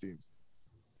either of these teams.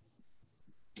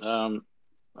 I'll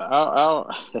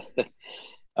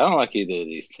I don't like either of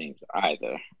these teams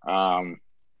either.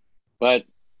 But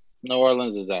New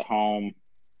Orleans is at home.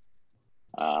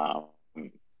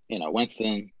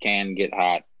 Winston can get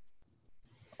hot.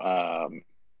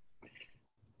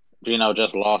 Geno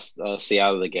just lost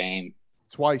Seattle the game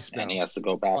twice now. And he has to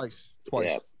go back. Twice.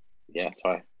 Yeah,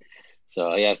 twice.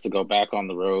 So he has to go back on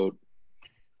the road.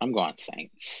 I'm going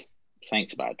Saints.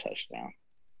 Saints by a touchdown.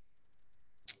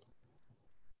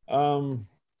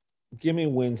 Give me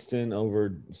Winston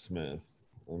over Smith.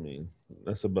 I mean,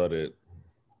 that's about it.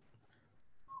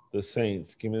 The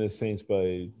Saints. Give me the Saints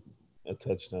by a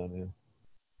touchdown. Yeah.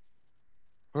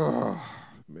 Oh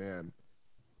man.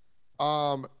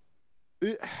 God,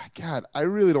 I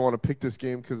really don't want to pick this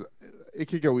game because it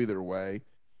could go either way.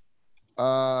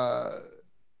 God,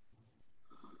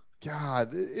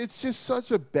 it's just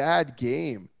such a bad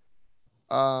game.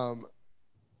 I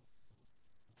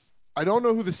don't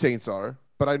know who the Saints are,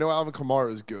 but I know Alvin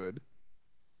Kamara is good.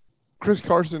 Chris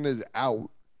Carson is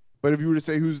out. But if you were to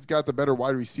say who's got the better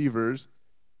wide receivers,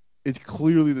 it's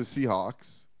clearly the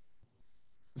Seahawks.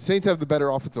 The Saints have the better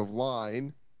offensive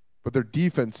line, but their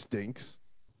defense stinks.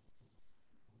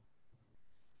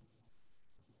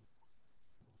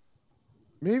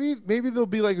 Maybe there'll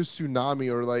be like a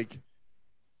tsunami or like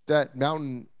that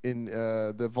mountain in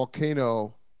the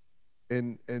volcano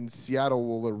in Seattle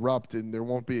will erupt and there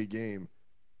won't be a game,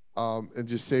 and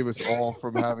just save us all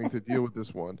from having to deal with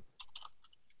this one.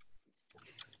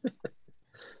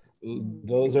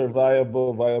 Those are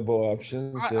viable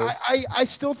options. Yes. I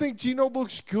still think Geno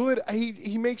looks good.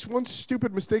 He makes one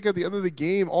stupid mistake at the end of the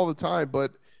game all the time,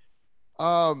 but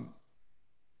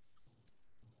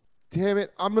damn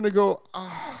it, I'm gonna go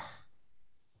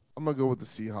with the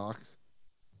Seahawks.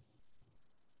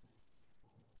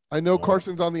 I know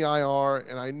Carson's on the IR,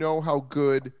 and I know how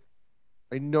good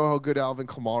Alvin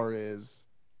Kamara is.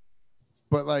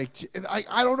 But like,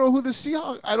 I don't know who the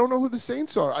Seahawks. I don't know who the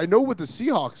Saints are. I know what the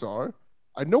Seahawks are.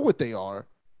 I know what they are.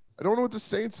 I don't know what the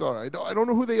Saints are. I don't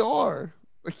know who they are.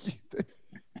 Like,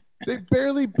 they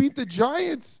barely beat the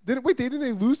Giants. Didn't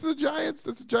they lose to the Giants?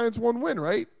 That's the Giants' one win,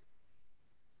 right?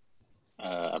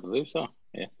 I believe so.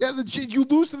 Yeah. Yeah, you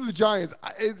lose to the Giants.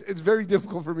 It's very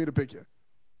difficult for me to pick you.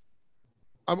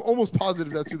 I'm almost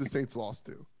positive that's who the Saints lost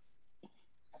to.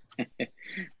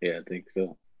 Yeah, I think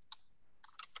so.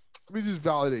 Let me just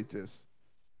validate this.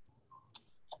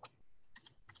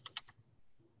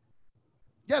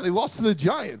 Yeah, they lost to the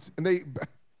Giants, and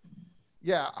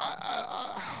yeah,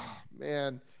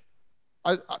 man.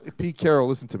 Pete Carroll,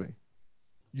 listen to me.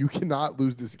 You cannot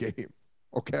lose this game,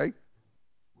 okay?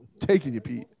 Taking you,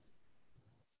 Pete.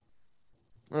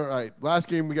 All right, last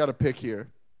game we got to pick here.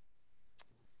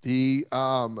 The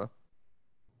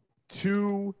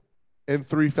 2 and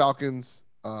 3 Falcons.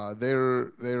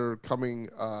 They're coming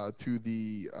to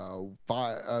the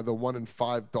 1 and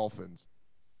 5 Dolphins.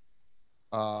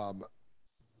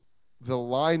 The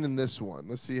line in this one.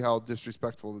 Let's see how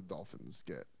disrespectful the Dolphins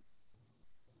get.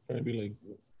 Gonna be like,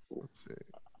 let's see,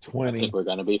 20. I think we're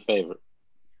gonna be favored.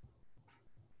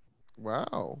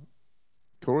 Wow,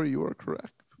 Corey, you are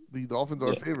correct. The Dolphins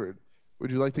are favored.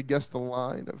 Would you like to guess the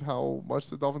line of how much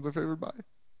the Dolphins are favored by?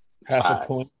 Half a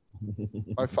point.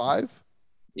 By 5?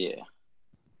 Yeah.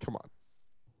 Come on.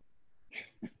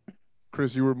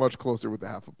 Chris, you were much closer with the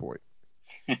half a point.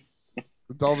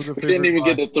 The Dolphins are favored. Didn't even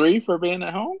get the 3 for being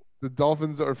at home? The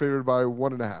Dolphins are favored by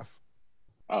 1.5.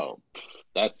 Oh,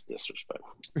 that's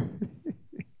disrespectful.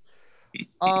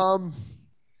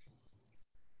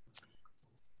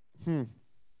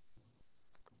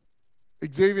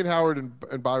 Xavier Howard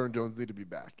and Byron Jones need to be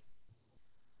back.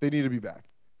 They need to be back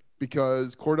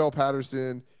because Cordell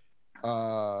Patterson,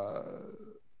 Kyle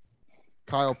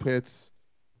Pitts,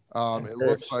 it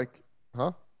looks like,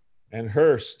 and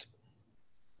Hurst.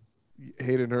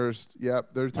 Hayden Hurst.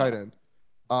 Yep, they're tight end.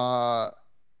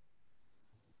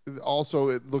 Also,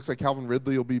 it looks like Calvin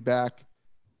Ridley will be back.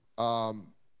 So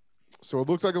it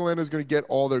looks like Atlanta's going to get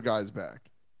all their guys back.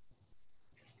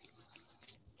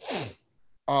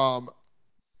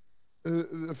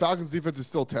 The Falcons' defense is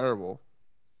still terrible.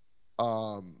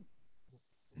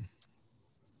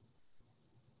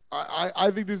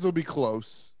 I think this will be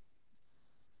close.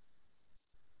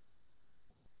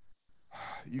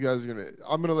 You guys are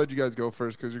I'm gonna let you guys go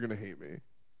first because you're gonna hate me.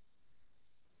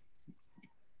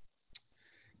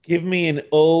 Give me an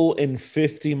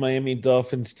 0-50 Miami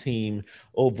Dolphins team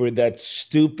over that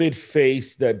stupid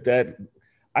face that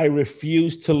I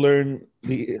refuse to learn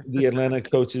the Atlanta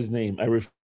coach's name. I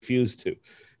refuse to.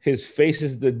 His face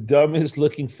is the dumbest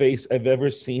looking face I've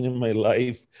ever seen in my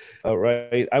life. All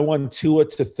right. I want Tua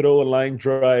to throw a line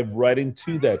drive right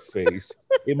into that face.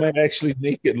 It might actually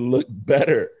make it look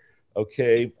better.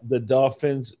 Okay. The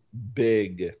Dolphins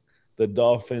big.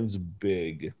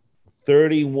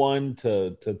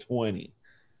 31-20.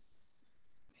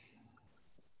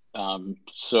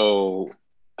 So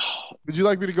would you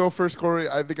like me to go first, Corey?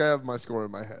 I think I have my score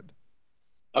in my head.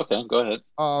 Okay, go ahead.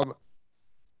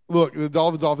 Look, the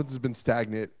Dolphins' offense has been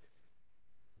stagnant.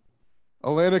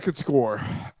 Atlanta could score.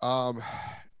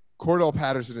 Cordell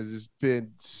Patterson has just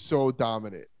been so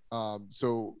dominant. And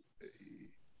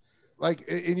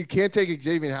you can't take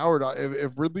Xavier Howard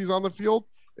if Ridley's on the field.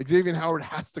 Xavier Howard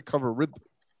has to cover Ridley.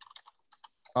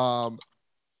 I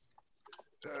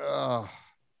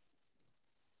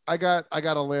got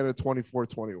Atlanta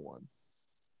 24-21.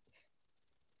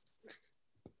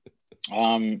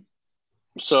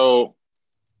 So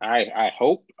I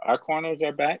hope our corners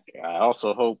are back. I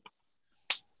also hope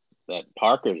that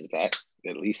Parker's back,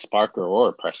 at least Parker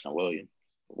or Preston Williams,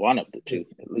 one of the two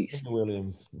at least.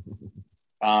 Williams.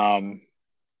 But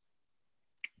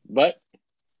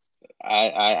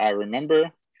I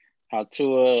remember how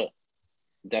Tua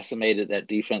decimated that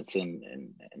defense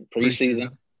in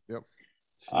preseason. Yep.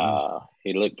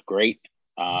 He looked great.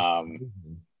 I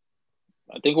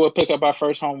think we'll pick up our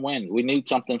first home win. We need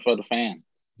something for the fans.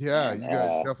 Yeah, you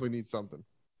guys definitely need something.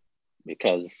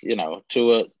 Because,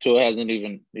 Tua's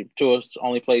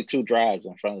only played 2 drives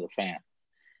in front of the fans.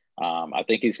 I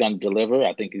think he's going to deliver.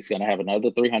 I think he's going to have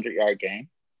another 300-yard game.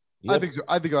 Yep. I think so.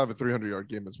 I think I'll have a 300-yard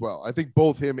game as well. I think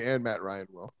both him and Matt Ryan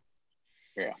will.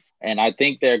 Yeah. And I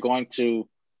think they're going to,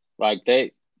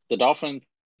 the Dolphins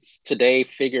today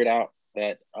figured out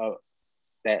that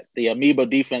the amoeba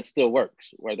defense still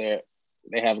works, where they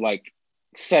have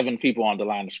 7 people on the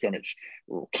line of scrimmage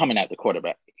coming at the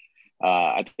quarterback.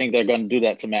 I think they're going to do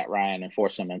that to Matt Ryan and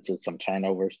force him into some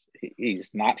turnovers. He's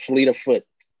not fleet of foot.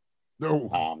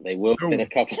 No. They will get a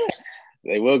couple.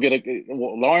 They will get a.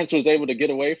 Lawrence was able to get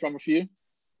away from a few.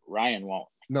 Ryan won't.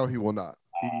 No, he will not.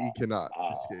 He cannot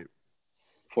escape.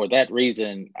 For that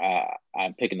reason,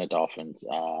 I'm picking the Dolphins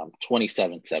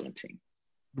 27-17.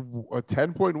 A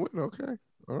 10-point win. Okay.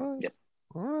 All right. Yep.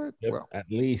 All right. Yep, Well, at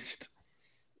least.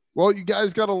 Well, you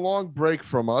guys got a long break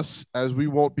from us as we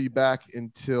won't be back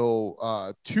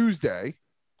until Tuesday.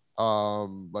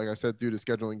 Like I said, due to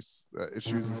scheduling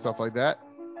issues and stuff like that.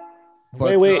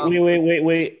 But,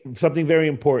 wait. Something very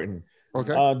important.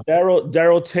 Okay.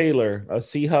 Darryl Taylor, a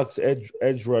Seahawks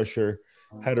edge rusher,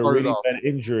 had a Started really off. bad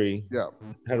injury. Yeah.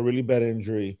 Had a really bad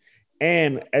injury.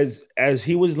 And as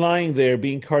he was lying there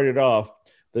being carted off,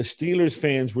 the Steelers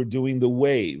fans were doing the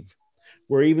wave,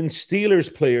 where even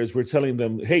Steelers players were telling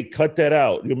them, hey, cut that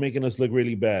out. You're making us look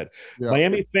really bad. Yeah.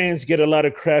 Miami fans get a lot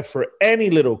of crap for any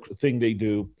little thing they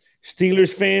do.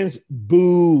 Steelers fans,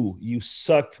 boo, you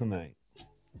suck tonight.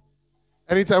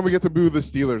 Anytime we get to boo the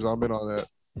Steelers, I'm in on that.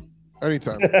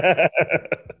 Anytime.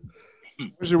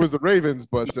 Wish it was the Ravens,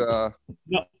 but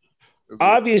no,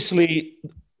 obviously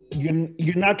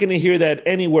you're not going to hear that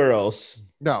anywhere else.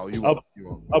 No, you won't.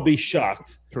 I'll be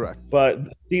shocked. Correct. But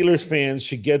Steelers fans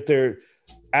should get their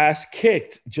ass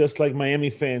kicked just like Miami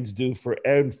fans do for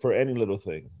any little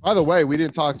thing. By the way, we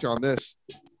didn't talk to you on this.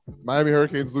 Miami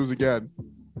Hurricanes lose again.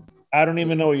 I don't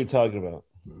even know what you're talking about.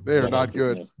 They are not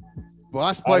good.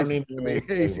 Last place in the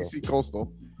ACC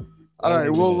Coastal. All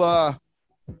right, we'll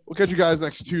catch you guys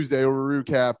next Tuesday. We'll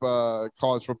recap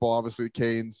college football. Obviously, the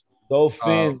Canes. Go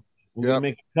Fins. We're gonna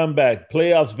make a comeback.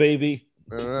 Playoffs, baby.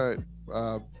 All right.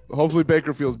 Hopefully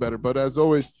Baker feels better. But as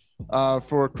always,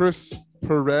 for Chris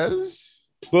Perez.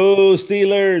 Boo,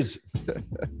 Steelers.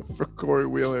 For Corey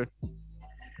Wheeler.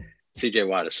 TJ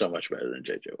Watt is so much better than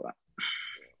JJ Watt.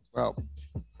 Well,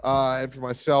 and for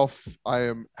myself, I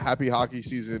am happy hockey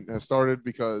season has started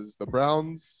because the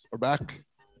Browns are back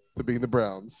to being the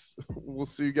Browns. We'll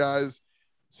see you guys.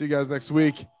 See you guys next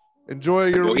week. Enjoy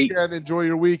your weekend. Enjoy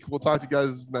your week. We'll talk to you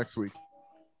guys next week.